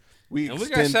 television. We And we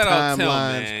gotta extend shout out Tim,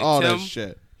 timelines, man. all Tim, that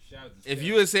shit. If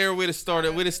you was here, we'd have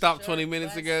started. We'd have stopped 20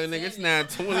 minutes ago, nigga. It's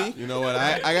 9:20. You know what?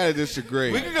 I gotta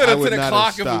disagree. We could go I to would 10 not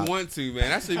o'clock have if we stopped. want to, man.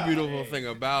 That's the beautiful thing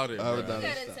about it. I would bro. not Go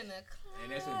have to stopped. 10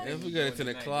 o'clock. If we go to 10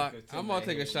 o'clock, I'm gonna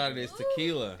take a shot of this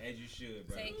tequila. As you should,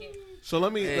 bro. Take it. So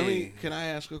let me Hey. can I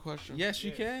ask a question? Yes,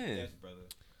 you can. Yes,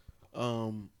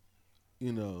 brother.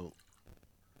 You know,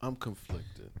 I'm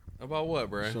conflicted. About what,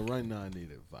 bro? So right now I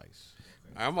need advice.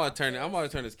 I'm gonna turn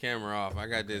this camera off. I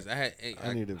got this.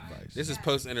 I need advice. This is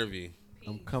post interview.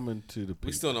 I'm coming to the people.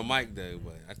 We still on the mic though,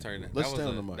 but I turned it. Let's that stay on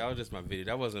wasn't- the mic. That was just my video.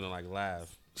 That wasn't like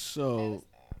live. So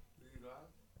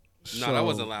No, that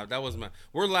wasn't live. That was my.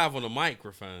 We're live on the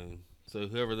microphone. So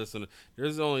whoever listening,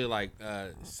 there's only like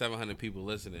 700 people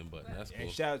listening, but that's cool. And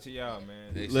shout out to y'all,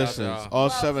 man. Hey, shout Listen, out to y'all. all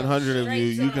Welcome 700 of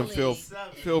you, straight you to can the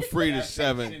feel league. free to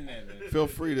feel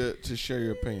free to share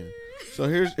your opinion. So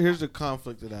here's the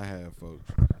conflict that I have, folks.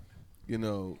 You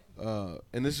know,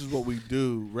 and this is what we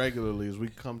do regularly: is we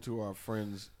come to our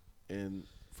friends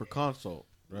for consult,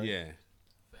 right? Yeah.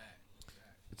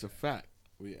 It's a fact.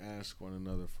 We ask one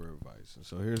another for advice, and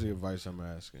so here's the advice I'm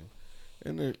asking.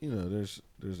 And there, you know, there's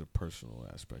a personal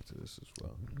aspect to this as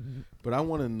well. But I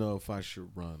want to know if I should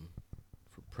run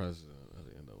for president of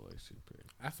the NAACP.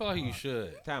 I feel like you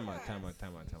should. Time out.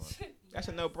 That's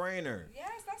a no-brainer.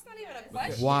 Yes, that's not even a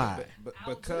question. Why?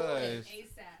 Because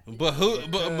ASAP.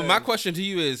 But my question to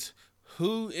you is,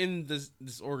 who in this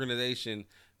organization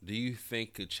do you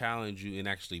think could challenge you and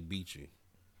actually beat you?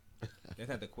 that's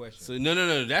not the question. So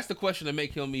no. That's the question to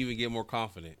make him even get more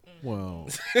confident. Well,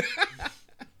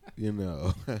 you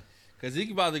know, Cause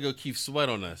he about to go keep sweat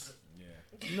on us.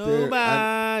 Yeah.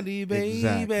 Nobody, baby.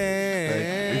 Exactly.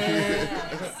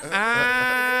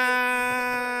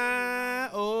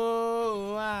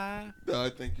 No, I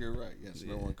think you're right. Yes,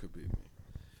 no one could beat me.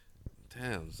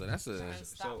 Damn. So that's a.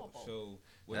 So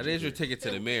That is your ticket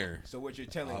to the mayor. So what you're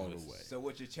telling All us? the way. So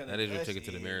what you're telling That is your us ticket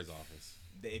to the is mayor's office.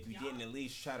 that if you didn't at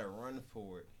least try to run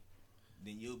for it,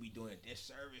 then you'll be doing a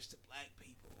disservice to black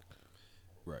people.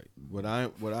 Right. What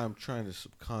I'm trying to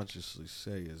subconsciously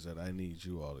say is that I need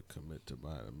you all to commit to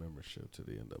buying a membership to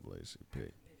the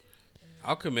NAACP.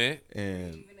 I'll commit.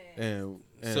 And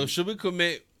So should we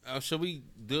commit? Should we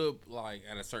do it like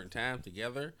at a certain time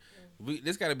together?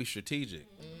 This got to be strategic.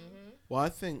 well, I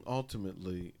think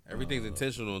ultimately Everything's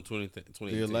intentional in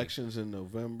 2018. the elections in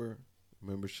November.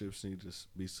 Memberships need to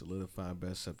be solidified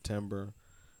by September.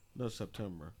 No,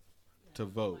 September to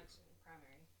vote.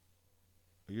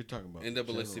 You're talking about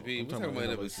NAACP. general. We're talking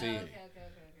about NAACP. Okay.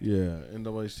 Yeah,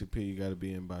 NAACP. You got to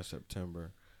be in by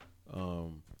September.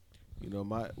 You know,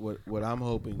 what I'm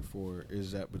hoping for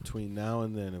is that between now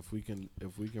and then, if we can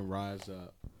rise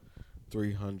up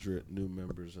 300 new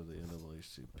members of the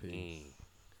NAACP.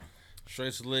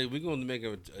 Straight to the league. We're going to make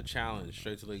a challenge.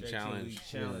 Straight to the league challenge.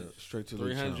 Straight to the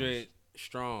league 300 challenge.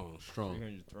 strong.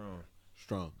 300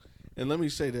 Strong. And let me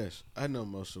say this: I know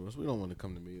most of us, we don't want to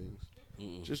come to meetings.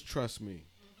 Just trust me.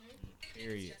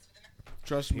 Period.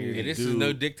 Trust me. And this is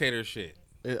no dictator shit.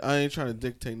 I ain't trying to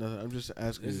dictate nothing. I'm just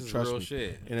asking This you to is trust real me.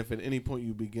 shit. And if at any point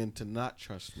you begin to not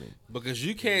trust me, Because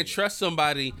you can't trust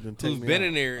somebody Then take who's me been out.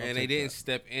 in there I'll and they take didn't that.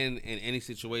 step in any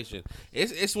situation.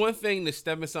 It's one thing to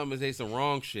step in something and say some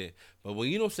wrong shit, but when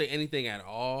you don't say anything at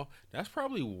all, that's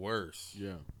probably worse.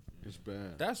 yeah, it's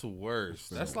bad. That's worse. It's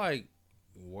bad. That's like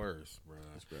worse, bro.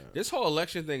 It's bad. This whole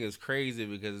election thing is crazy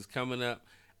because it's coming up.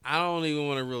 I don't even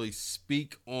want to really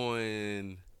speak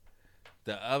on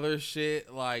the other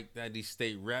shit like that. The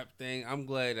state rep thing. I'm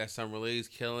glad that Summer Lee's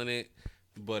killing it,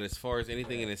 but as far as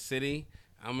anything in the city,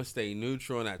 I'm gonna stay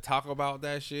neutral and not talk about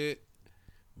that shit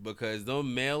because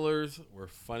them mailers were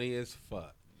funny as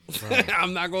fuck.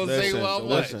 I'm not gonna Listen, say well so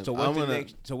what. listen, So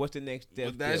what's the next step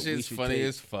But that we shit's should funny take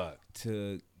as fuck.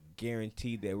 to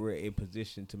guarantee that we're in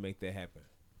position to make that happen?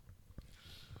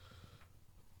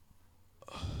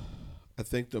 I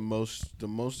think the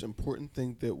most important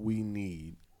thing that we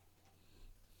need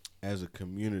as a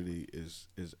community is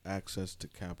access to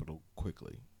capital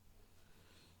quickly.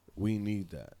 We need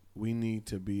that. We need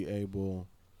to be able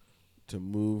to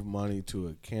move money to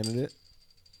a candidate.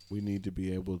 We need to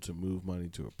be able to move money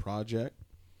to a project.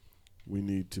 We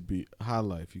need to be High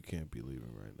Life. You can't be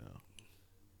leaving right now.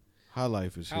 High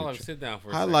Life is High here. Life, sit down for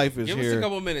a High second. Life is Give here. us a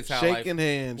couple minutes, High shaking Life.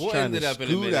 hands, We'll trying end it to up in a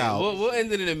scoot minute. out. We'll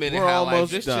end it in a minute, We're High Life.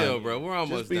 almost Just done. chill, bro. We're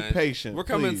almost Just be done. patient, We're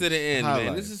coming please. to the end, High man.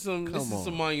 Life. This is some Come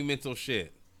on. monumental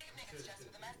shit.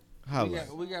 High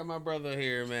Life. We got my brother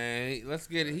here, man. Let's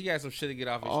get it. He got some shit to get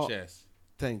off his chest.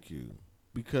 Thank you.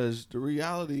 Because the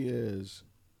reality is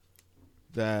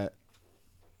that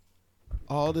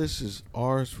all this is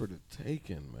ours for the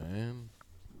taking, man.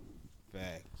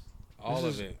 Facts. All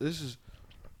of it. This is,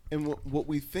 and what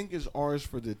we think is ours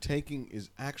for the taking is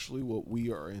actually what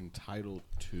we are entitled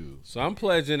to. So I'm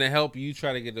pledging to help you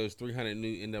try to get those 300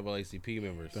 new NAACP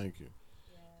members. Thank you.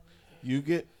 You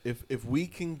get if we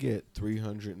can get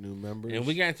 300 new members, And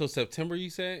we got until September, you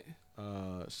said?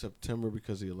 September,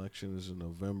 because the election is in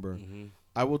November. Mm-hmm.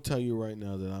 I will tell you right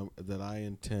now that I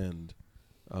intend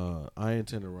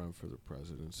to run for the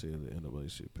presidency of the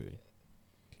NAACP.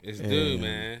 It's And due,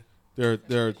 man. Let's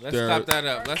Let's clap that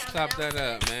up. Let's clap that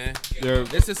up, man. There,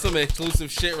 This is some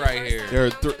exclusive shit right here.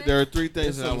 there are three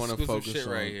things This that I some want to exclusive focus shit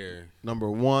on. right here. Number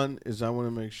one is I want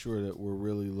to make sure that we're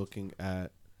really looking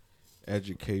at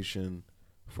education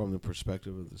from the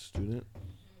perspective of the student.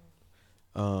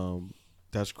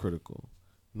 That's critical.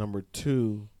 Number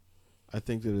two, I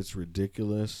think that it's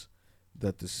ridiculous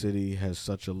that the city has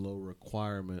such a low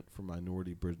requirement for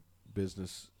minority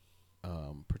business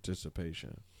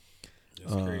participation.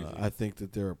 That's crazy. I think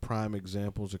that there are prime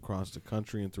examples across the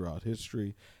country and throughout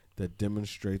history that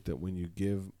demonstrate that when you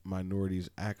give minorities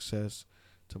access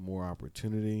to more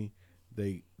opportunity,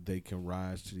 they can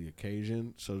rise to the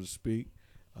occasion, so to speak.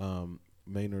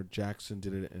 Maynard Jackson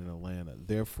did it in Atlanta.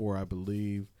 Therefore, I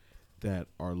believe that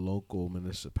our local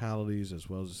municipalities, as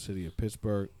well as the city of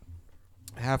Pittsburgh,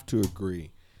 have to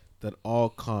agree that all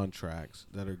contracts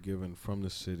that are given from the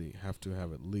city have to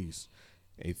have at least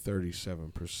a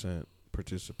 37%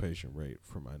 participation rate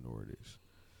for minorities.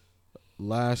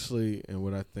 Lastly, and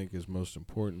what I think is most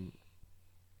important,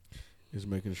 is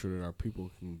making sure that our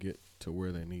people can get to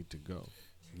where they need to go.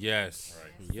 Yes.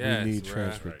 Right. Yes. We need bruh.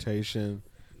 transportation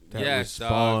that Yes,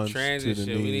 dog. responds to the Transition.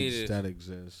 We need needs it. that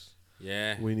exist.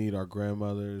 Yeah. We need our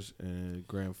grandmothers and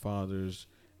grandfathers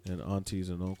and aunties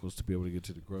and uncles to be able to get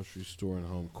to the grocery store and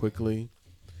home quickly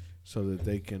so that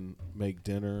they can make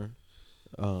dinner.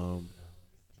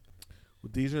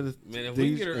 These are the Man, if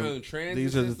we get our own transit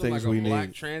these are the system, things like we a black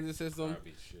need. transit system,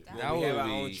 That would we have our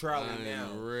be own trolley now.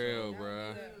 unreal,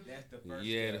 bro. That's the first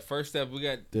Yeah, step. the first step we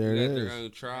got There it their is. own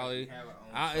trolley. We have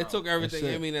our own It took everything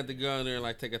That's in it. me not to go in there and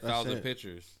like take 1,000 it.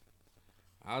 pictures.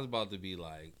 I was about to be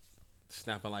like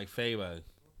snapping like Fabo.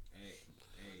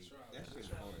 That shit's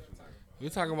hard. We're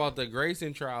talking about the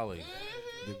Grayson trolley.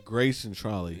 The Grayson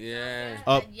trolley. Yeah.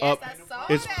 Up, Yes, up. I saw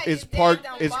It's that. it's You parked.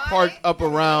 did, It's don't parked buy up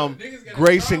around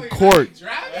Grayson Court.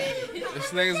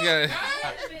 This nigga's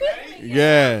got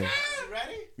Yeah.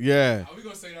 Yeah.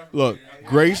 Look,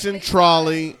 Grayson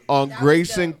trolley on That was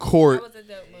Grayson dope. Court. That was a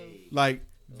dope move. Like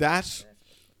that's,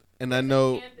 and I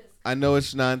know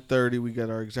it's 9:30. We got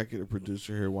our executive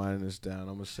producer here winding us down.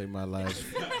 I'm gonna say my last.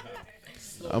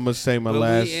 we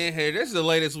in here. This is the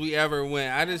latest we ever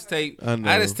went. I just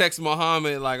text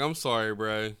Muhammad like, I'm sorry,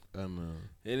 bro. I know.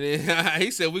 And then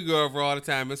he said we go over all the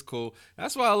time. It's cool.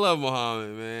 That's why I love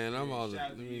Muhammad, man.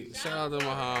 Shout out to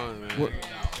Muhammad, man. What?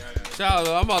 Shout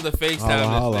out. I'm about to FaceTime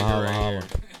Holla, this nigga holla, right holla. here.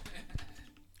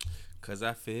 Cause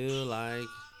I feel like,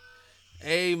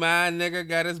 hey, my nigga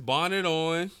got his bonnet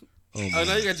on. Oh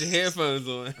no, you got your headphones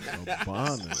on. A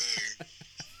bonnet.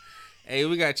 Hey,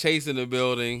 we got Chase in the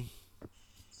building.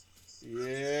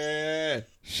 Yeah.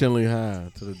 Shinley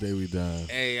High to the day we die.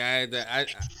 Hey, I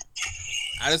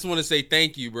just want to say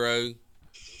thank you, bro,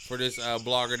 for this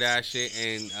blogger dash shit,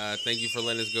 and thank you for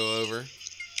letting us go over.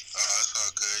 It's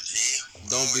all good, G.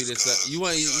 Don't beat us up. You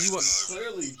want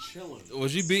Clearly chilling.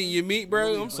 Was you beating your meat,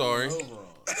 bro? I'm sorry. No,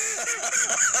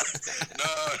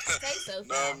 So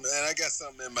no, man, I got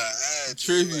something in my eye. G.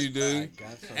 Truth, Like, you do.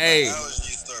 my Hey,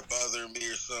 allergies start bothering me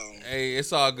or something. hey,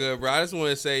 it's all good, bro. I just want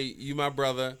to say you, my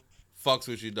brother, fucks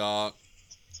with you, dog.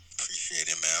 Appreciate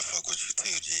it, man. I fuck with you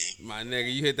too, G. My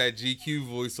nigga, you hit that GQ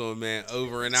voice on, man,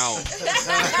 over and out.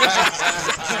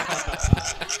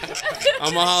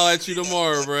 I'm gonna holler at you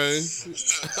tomorrow, bro.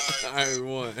 All right,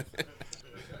 one.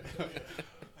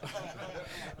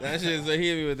 That shit's hit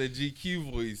me with the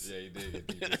GQ voice. Yeah, you did.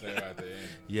 You just said right there.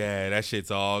 Yeah, that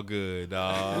shit's all good,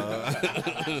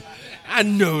 dog. I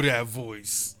know that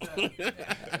voice.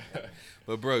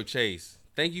 But bro, Chase,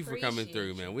 thank you for coming Appreciate through,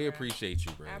 you, man. We bro. appreciate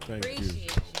you, bro. I Thank you.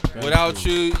 appreciate you. bro. Without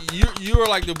you are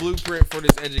like the blueprint for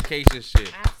this education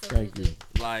shit. Absolutely. Thank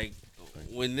you. Like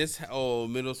when this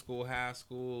middle school, high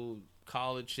school,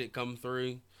 college shit come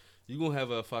through, you gonna have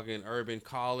a fucking urban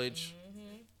college.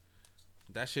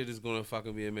 That shit is gonna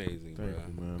fucking be amazing, bro.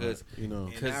 Thank you, man. Cause You know,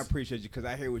 And I appreciate you because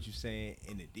I hear what you're saying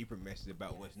in the deeper message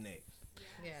about what's next.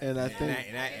 Yeah. and I think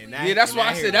yeah, that's why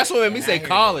I said that's what made me say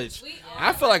college.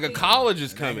 I feel like a college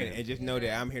is coming. And just know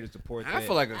that I'm here to support that. I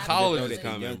feel like a Just college know is that the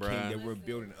coming, young bro. king that we're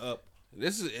building up.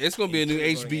 It's gonna be a new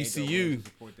HBCU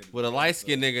with a light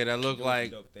skinned nigga that look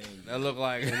like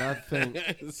and I think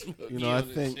Smokey you know, I on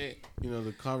this think shit. you know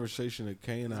the conversation that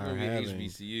Kay and It's I are gonna be an having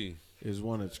HBCU. is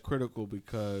one that's critical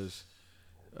because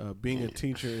being a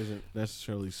teacher isn't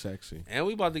necessarily sexy. And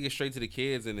we about to get straight to the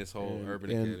kids in this whole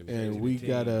urban academy. And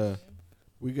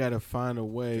we gotta find a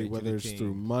way, Straight to whether the it's team.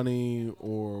 through money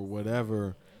or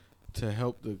whatever, to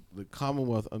help the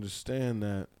Commonwealth understand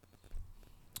that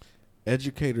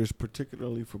educators,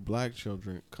 particularly for black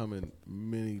children, come in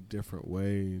many different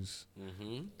ways.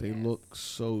 Mm-hmm. They look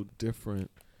so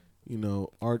different. You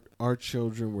know, our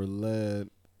children were led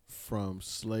from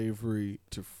slavery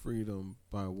to freedom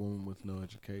by a woman with no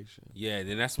education. Yeah,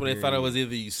 then that's when they thought it was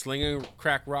either you sling a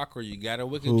crack rock or you got a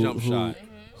wicked Who- jump who- shot.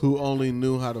 Who only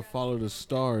knew how to follow the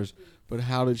stars. But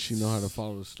how did she know how to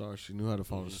follow the stars? She knew how to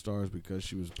follow the stars because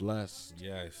she was blessed.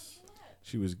 Yes.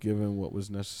 She was given what was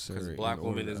necessary. 'Cause black in order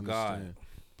woman to is God. understand.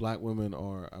 Black women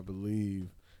are, I believe,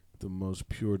 the most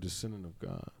pure descendant of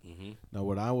God. Mm-hmm. Now,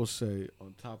 what I will say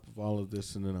on top of all of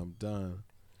this, and then I'm done,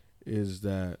 is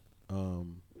that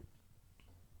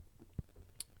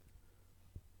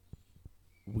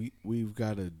we've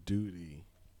got a duty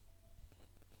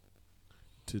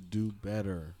to do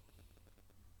better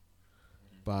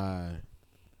by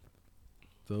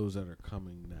those that are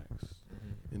coming next.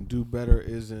 And do better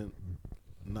isn't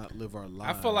not live our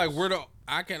lives. I feel like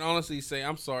I can honestly say,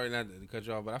 I'm sorry not to cut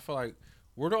you off, but I feel like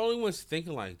we're the only ones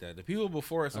thinking like that. The people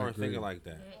before us aren't thinking like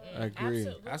that. I agree.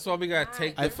 Absolutely. That's why we gotta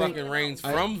take the fucking reins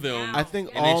from them. I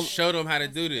think and then show them how to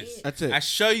do this. That's it. I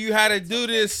show you how to do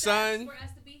this, son.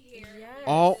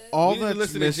 All We need to that's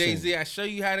listen missing. to Jay-Z. I show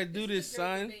you how to do this,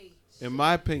 son. In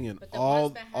my opinion, all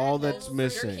that's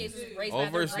missing.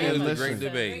 Old versus new is a great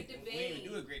debate. We didn't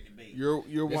even do a great debate. Your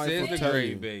This wife is will the tell great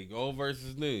you. debate. Old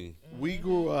versus new. We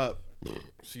grew up.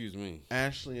 Excuse me.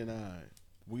 Ashley and I,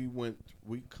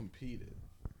 we competed.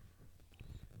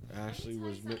 Ashley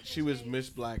was Miss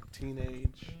Black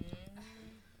Teenage.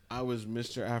 I was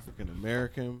Mr. African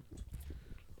American.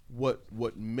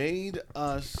 What made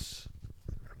us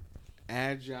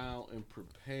agile and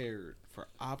prepared for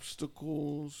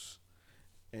obstacles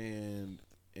and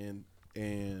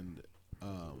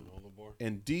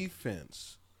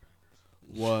defense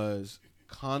was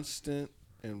constant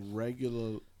and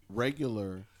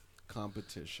regular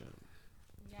competition.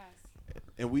 Yes.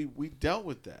 And we dealt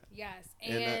with that. Yes.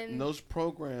 And those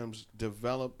programs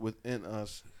develop within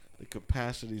us the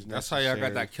capacities necessary. That's how y'all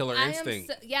got that killer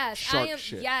instinct. Shark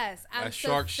shit. Yes, I'm That so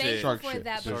shark shit. thankful for shit.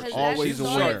 that There's because always that a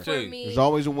started winner. for me. There's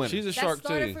always a winner. She's a That shark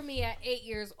started too. for me at 8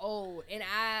 years old, and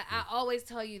I always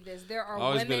tell you this: there are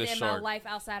Always been women a in my shark. life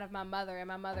outside of my mother, and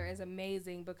my mother is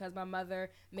amazing because my mother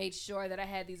made sure that I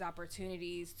had these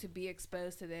opportunities to be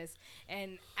exposed to this.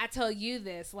 And I tell you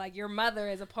this, like your mother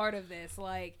is a part of this,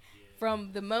 like.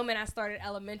 From the moment I started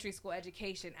elementary school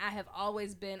education, I have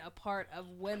always been a part of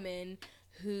women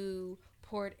who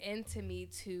poured into me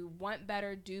to want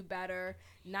better, do better,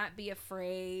 not be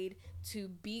afraid, to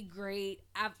be great.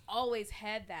 I've always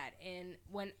had that. And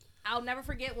I'll never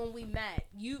forget when we met.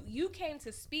 You came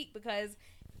to speak because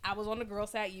I was on the girl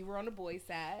side, you were on the boy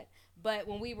side. But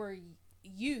when we were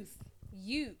youth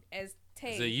as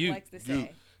Tay likes to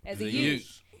say, as a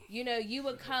youth, you know, you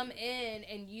would come in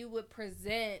and you would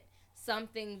present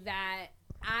something that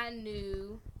I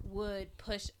knew would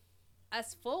push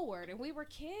us forward. And we were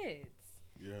kids.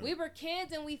 Yeah. We were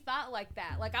kids and we thought like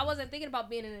that. Like, I wasn't thinking about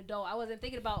being an adult. I wasn't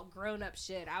thinking about grown-up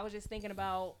shit. I was just thinking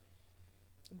about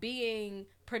being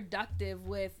productive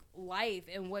with life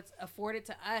and what's afforded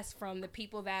to us from the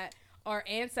people that our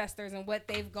ancestors and what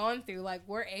they've gone through. Like,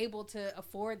 we're able to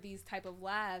afford these type of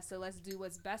lives, so let's do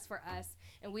what's best for us.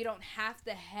 And we don't have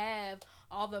to have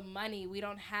all the money. We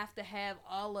don't have to have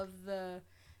all of the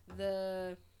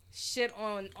shit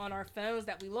on our phones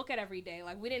that we look at every day.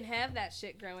 Like, we didn't have that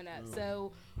shit growing up.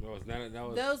 So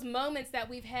those moments that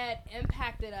we've had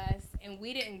impacted us, and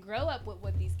we didn't grow up with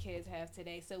what these kids have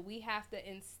today. So we have to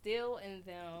instill in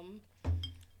them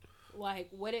like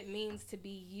what it means to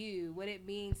be you, what it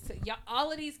means to y'all. All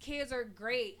of these kids are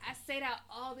great. I say that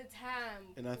all the time.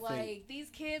 And I like think these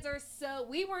kids are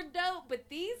we were dope, but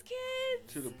these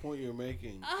kids, to the point you're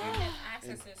making,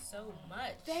 access is so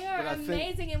much. They are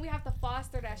amazing, and we have to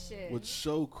foster that shit. What's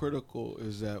so critical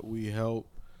is that we help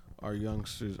our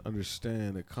youngsters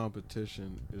understand that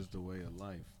competition is the way of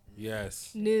life.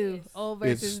 Yes. New. Old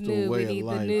versus It's the new. way We of need the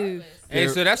life. new. Hey,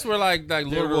 so that's where like there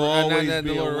Lord, will always not be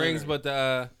the a Lord of the Rings, winner. but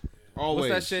the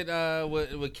Always. what's that shit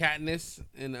with Katniss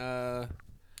and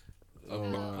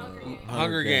Hunger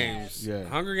Hunger Games. Yeah.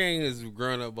 Hunger Games is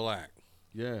grown up black.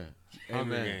 Yeah.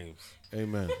 Hunger Amen. Games.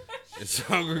 Amen. It's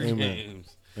Hunger Amen.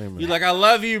 Games. Amen. You like, I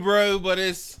love you, bro, but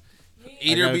it's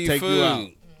eat or gotta be take you out.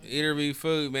 food. Eat or be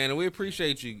food, man. And we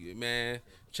appreciate you, man.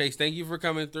 Chase, thank you for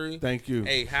coming through. Thank you.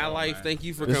 Hey, High Life, thank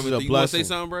you for This coming is a through. You want to say blessing.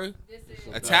 something,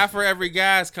 bro? A tap for every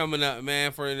guy's coming up,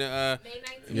 man, for the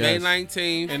May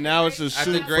 19th. And now it's a At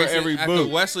soup for Grayson- every at boot.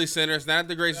 the Wesley Center. It's not at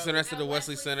the Grayson Center. It's at the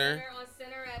Wesley Center. On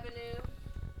Center Avenue.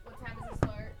 What time does it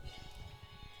start?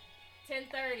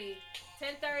 10:30.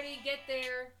 10:30. Get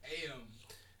there.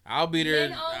 I'll be there.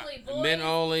 Men only, boys, Men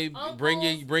only. uncles,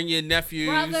 Bring your nephews.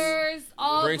 Brothers,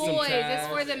 all Bring some boys. It's ties.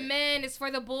 for the men. It's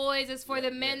for the boys. It's for the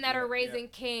men that are raising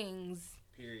kings.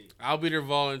 Period. I'll be there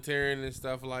volunteering and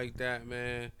stuff like that,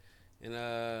 man. And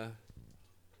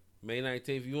May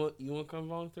 19th, you want to come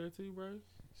volunteer too, bro?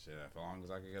 Shit, as long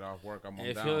as I can get off work, I'm on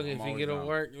If down. you I'm get to always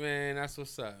work, man, that's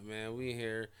what's up, man. We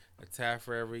here. A tap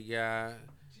for every guy.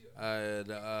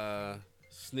 The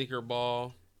sneaker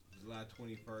ball. July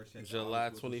 21st. At the July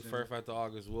August Wilson 21st Center. at the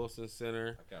August Wilson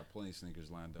Center. I got plenty of sneakers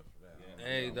lined up for that. Yeah,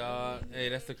 Hey, dog. Hey,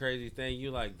 that's the crazy thing.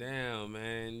 You like, damn,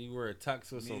 man. You wear a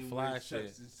tux with some Men fly wear shit.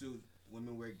 tux and suits.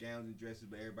 Women wear gowns and dresses,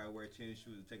 but everybody wear tennis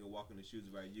shoes and take a walk in the shoes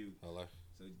by you. Hello.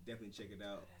 So definitely check it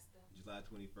out. July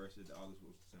 21st at the August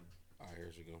Wilson Center. All right,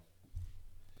 here she go.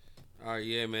 All right,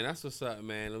 yeah, man. That's what's up,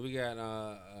 man. We got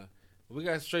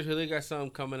straight to. We got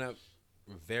something coming up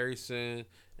very soon.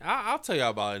 I'll tell y'all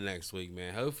about it next week,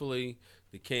 man. Hopefully,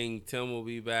 the King Tim will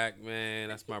be back, man.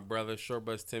 That's my brother, Short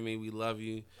Bus Timmy. We love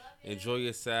you. Enjoy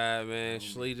your side, man.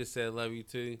 Shalita said love you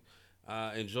too.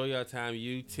 Enjoy your time,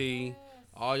 UT.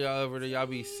 All y'all over there, y'all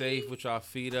be safe with y'all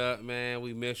feet up, man.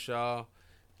 We miss y'all.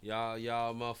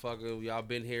 Y'all motherfucker, y'all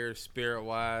been here spirit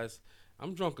wise.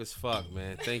 I'm drunk as fuck,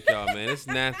 man. Thank y'all, man. It's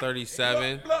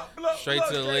 9:37. Straight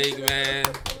to the league, man.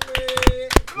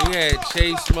 We had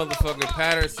Chase motherfucking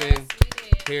Patterson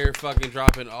here fucking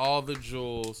dropping all the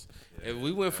jewels. If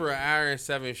we went for an hour and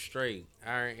 7 straight,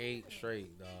 hour and 8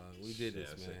 straight, dog. We did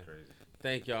this, man.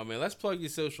 Thank y'all, man. Let's plug your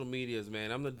social medias,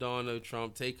 man. I'm the Don No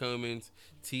Trump. Tay Comans,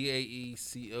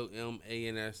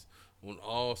 TaeComans on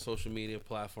all social media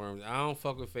platforms. I don't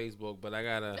fuck with Facebook, but I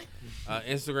got a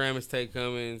Instagram is Tay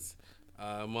Comans.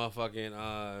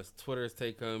 Twitter is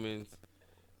Tay Comans.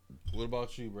 What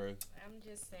about you, bro? I'm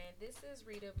just saying, this is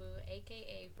Rita Boo,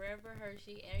 a.k.a. Forever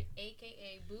Hershey,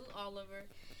 a.k.a. Boo Oliver.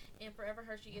 And Forever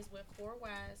Hershey is with 4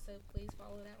 Ys, so please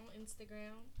follow that on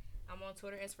Instagram. I'm on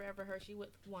Twitter as Forever Hershey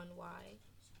with 1 Y.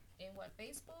 And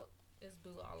Facebook is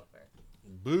Boo Oliver.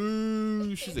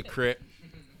 Boo! She's a crip.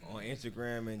 On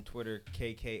Instagram and Twitter,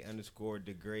 KK_the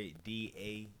DAGREAT.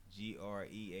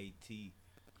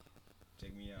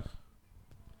 Check me out.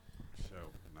 So,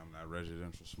 I'm not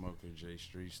residential smoker. J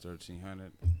Streets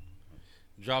 1300.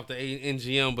 Dropped the 8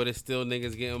 NGM, but it's still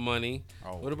niggas getting money.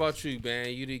 Oh. What about you,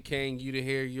 man? You the king, you the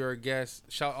here, you're a guest.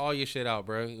 Shout all your shit out,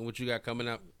 bro. And what you got coming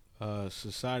up?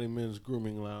 Society Men's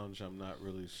Grooming Lounge. I'm not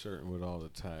really certain what all the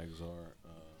tags are.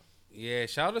 Yeah,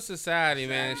 shout out to Society,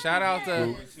 man. Shout out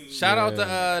to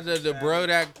the bro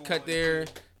that cut there.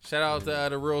 Shout out to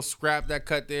the real scrap that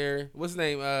cut there. What's his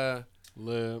name?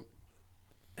 Lib.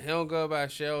 He don't go by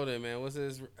Sheldon, man. What's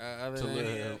his other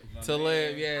name? Talib.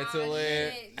 Talib, yeah,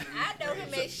 Talib. I know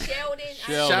him as Sheldon.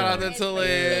 Shout out to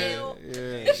Talib.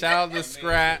 Yeah. Shout out to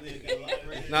Scrap.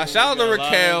 Nah, shout out to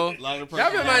Raquel. Y'all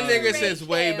been my nigga since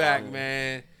way back,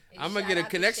 man. I'm gonna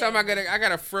get a next time I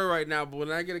got a fro right now, but when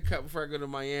I get a cut before I go to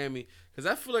Miami, cause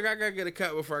I feel like I gotta get a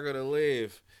cut before I go to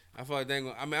Live. I feel like they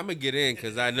gonna, I'm gonna get in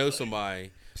cause I know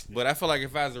somebody, but I feel like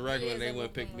if I was a regular, they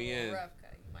wouldn't pick me in.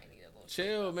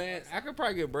 Chill, man. I could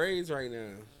probably get braids right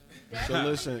now. So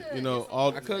listen,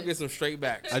 I could get some straight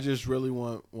backs. I just really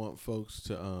want folks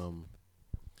to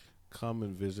come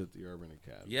and visit the Urban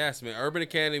Academy. Yes, man. Urban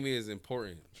Academy is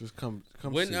important. Just come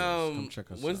When see us. Come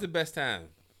check us out. when's the best time?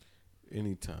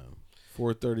 Anytime.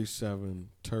 437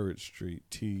 Turret Street,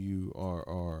 TURRETT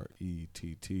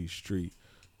Street,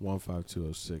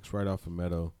 15206, right off of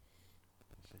Meadow.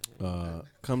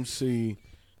 Come see.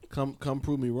 Come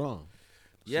prove me wrong.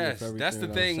 See Yes, if that's the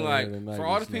everything thing. I was Like, saying tonight for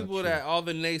all the is not people true. all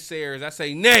the naysayers, I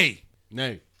say nay.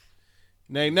 Nay.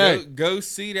 Nay. Go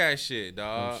see that shit,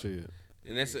 dog. Come see it.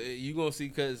 And that's you gonna see,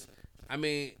 cause I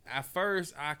mean, at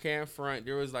first I can't front.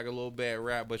 There was like a little bad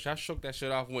rap, but y'all shook that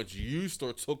shit off once you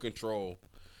took control.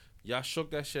 Y'all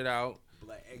shook that shit out.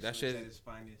 Black That excellence shit at its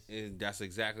finest. is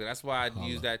that's why I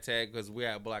use that tag, because we're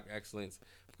at Black Excellence,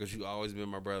 because you always been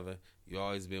my brother. You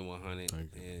always been 100,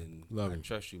 and Love I you.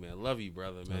 trust you, man. Love you,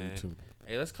 brother, man. you too.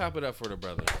 Hey, let's clap it up for the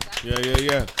brother.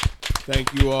 Yeah.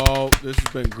 Thank you all. This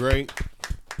has been great.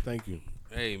 Thank you.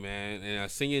 Hey, man,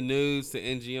 and send your news to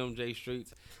NGMJ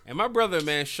Streets. And my brother,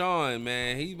 man, Sean,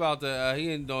 man, he about to, he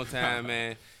ain't doing time,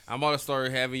 man. I'm about to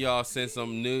start having y'all send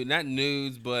some not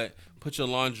nudes, but put your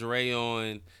lingerie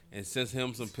on and send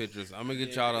him some pictures. I'm going to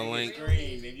get y'all the link.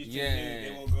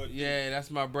 Yeah,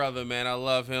 that's my brother, man. I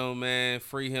love him, man.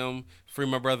 Free him. Free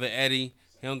my brother Eddie.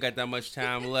 He don't got that much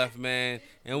time left, man.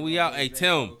 And we out. Hey,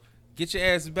 Tim, get your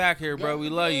ass back here, bro. We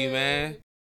love you, man.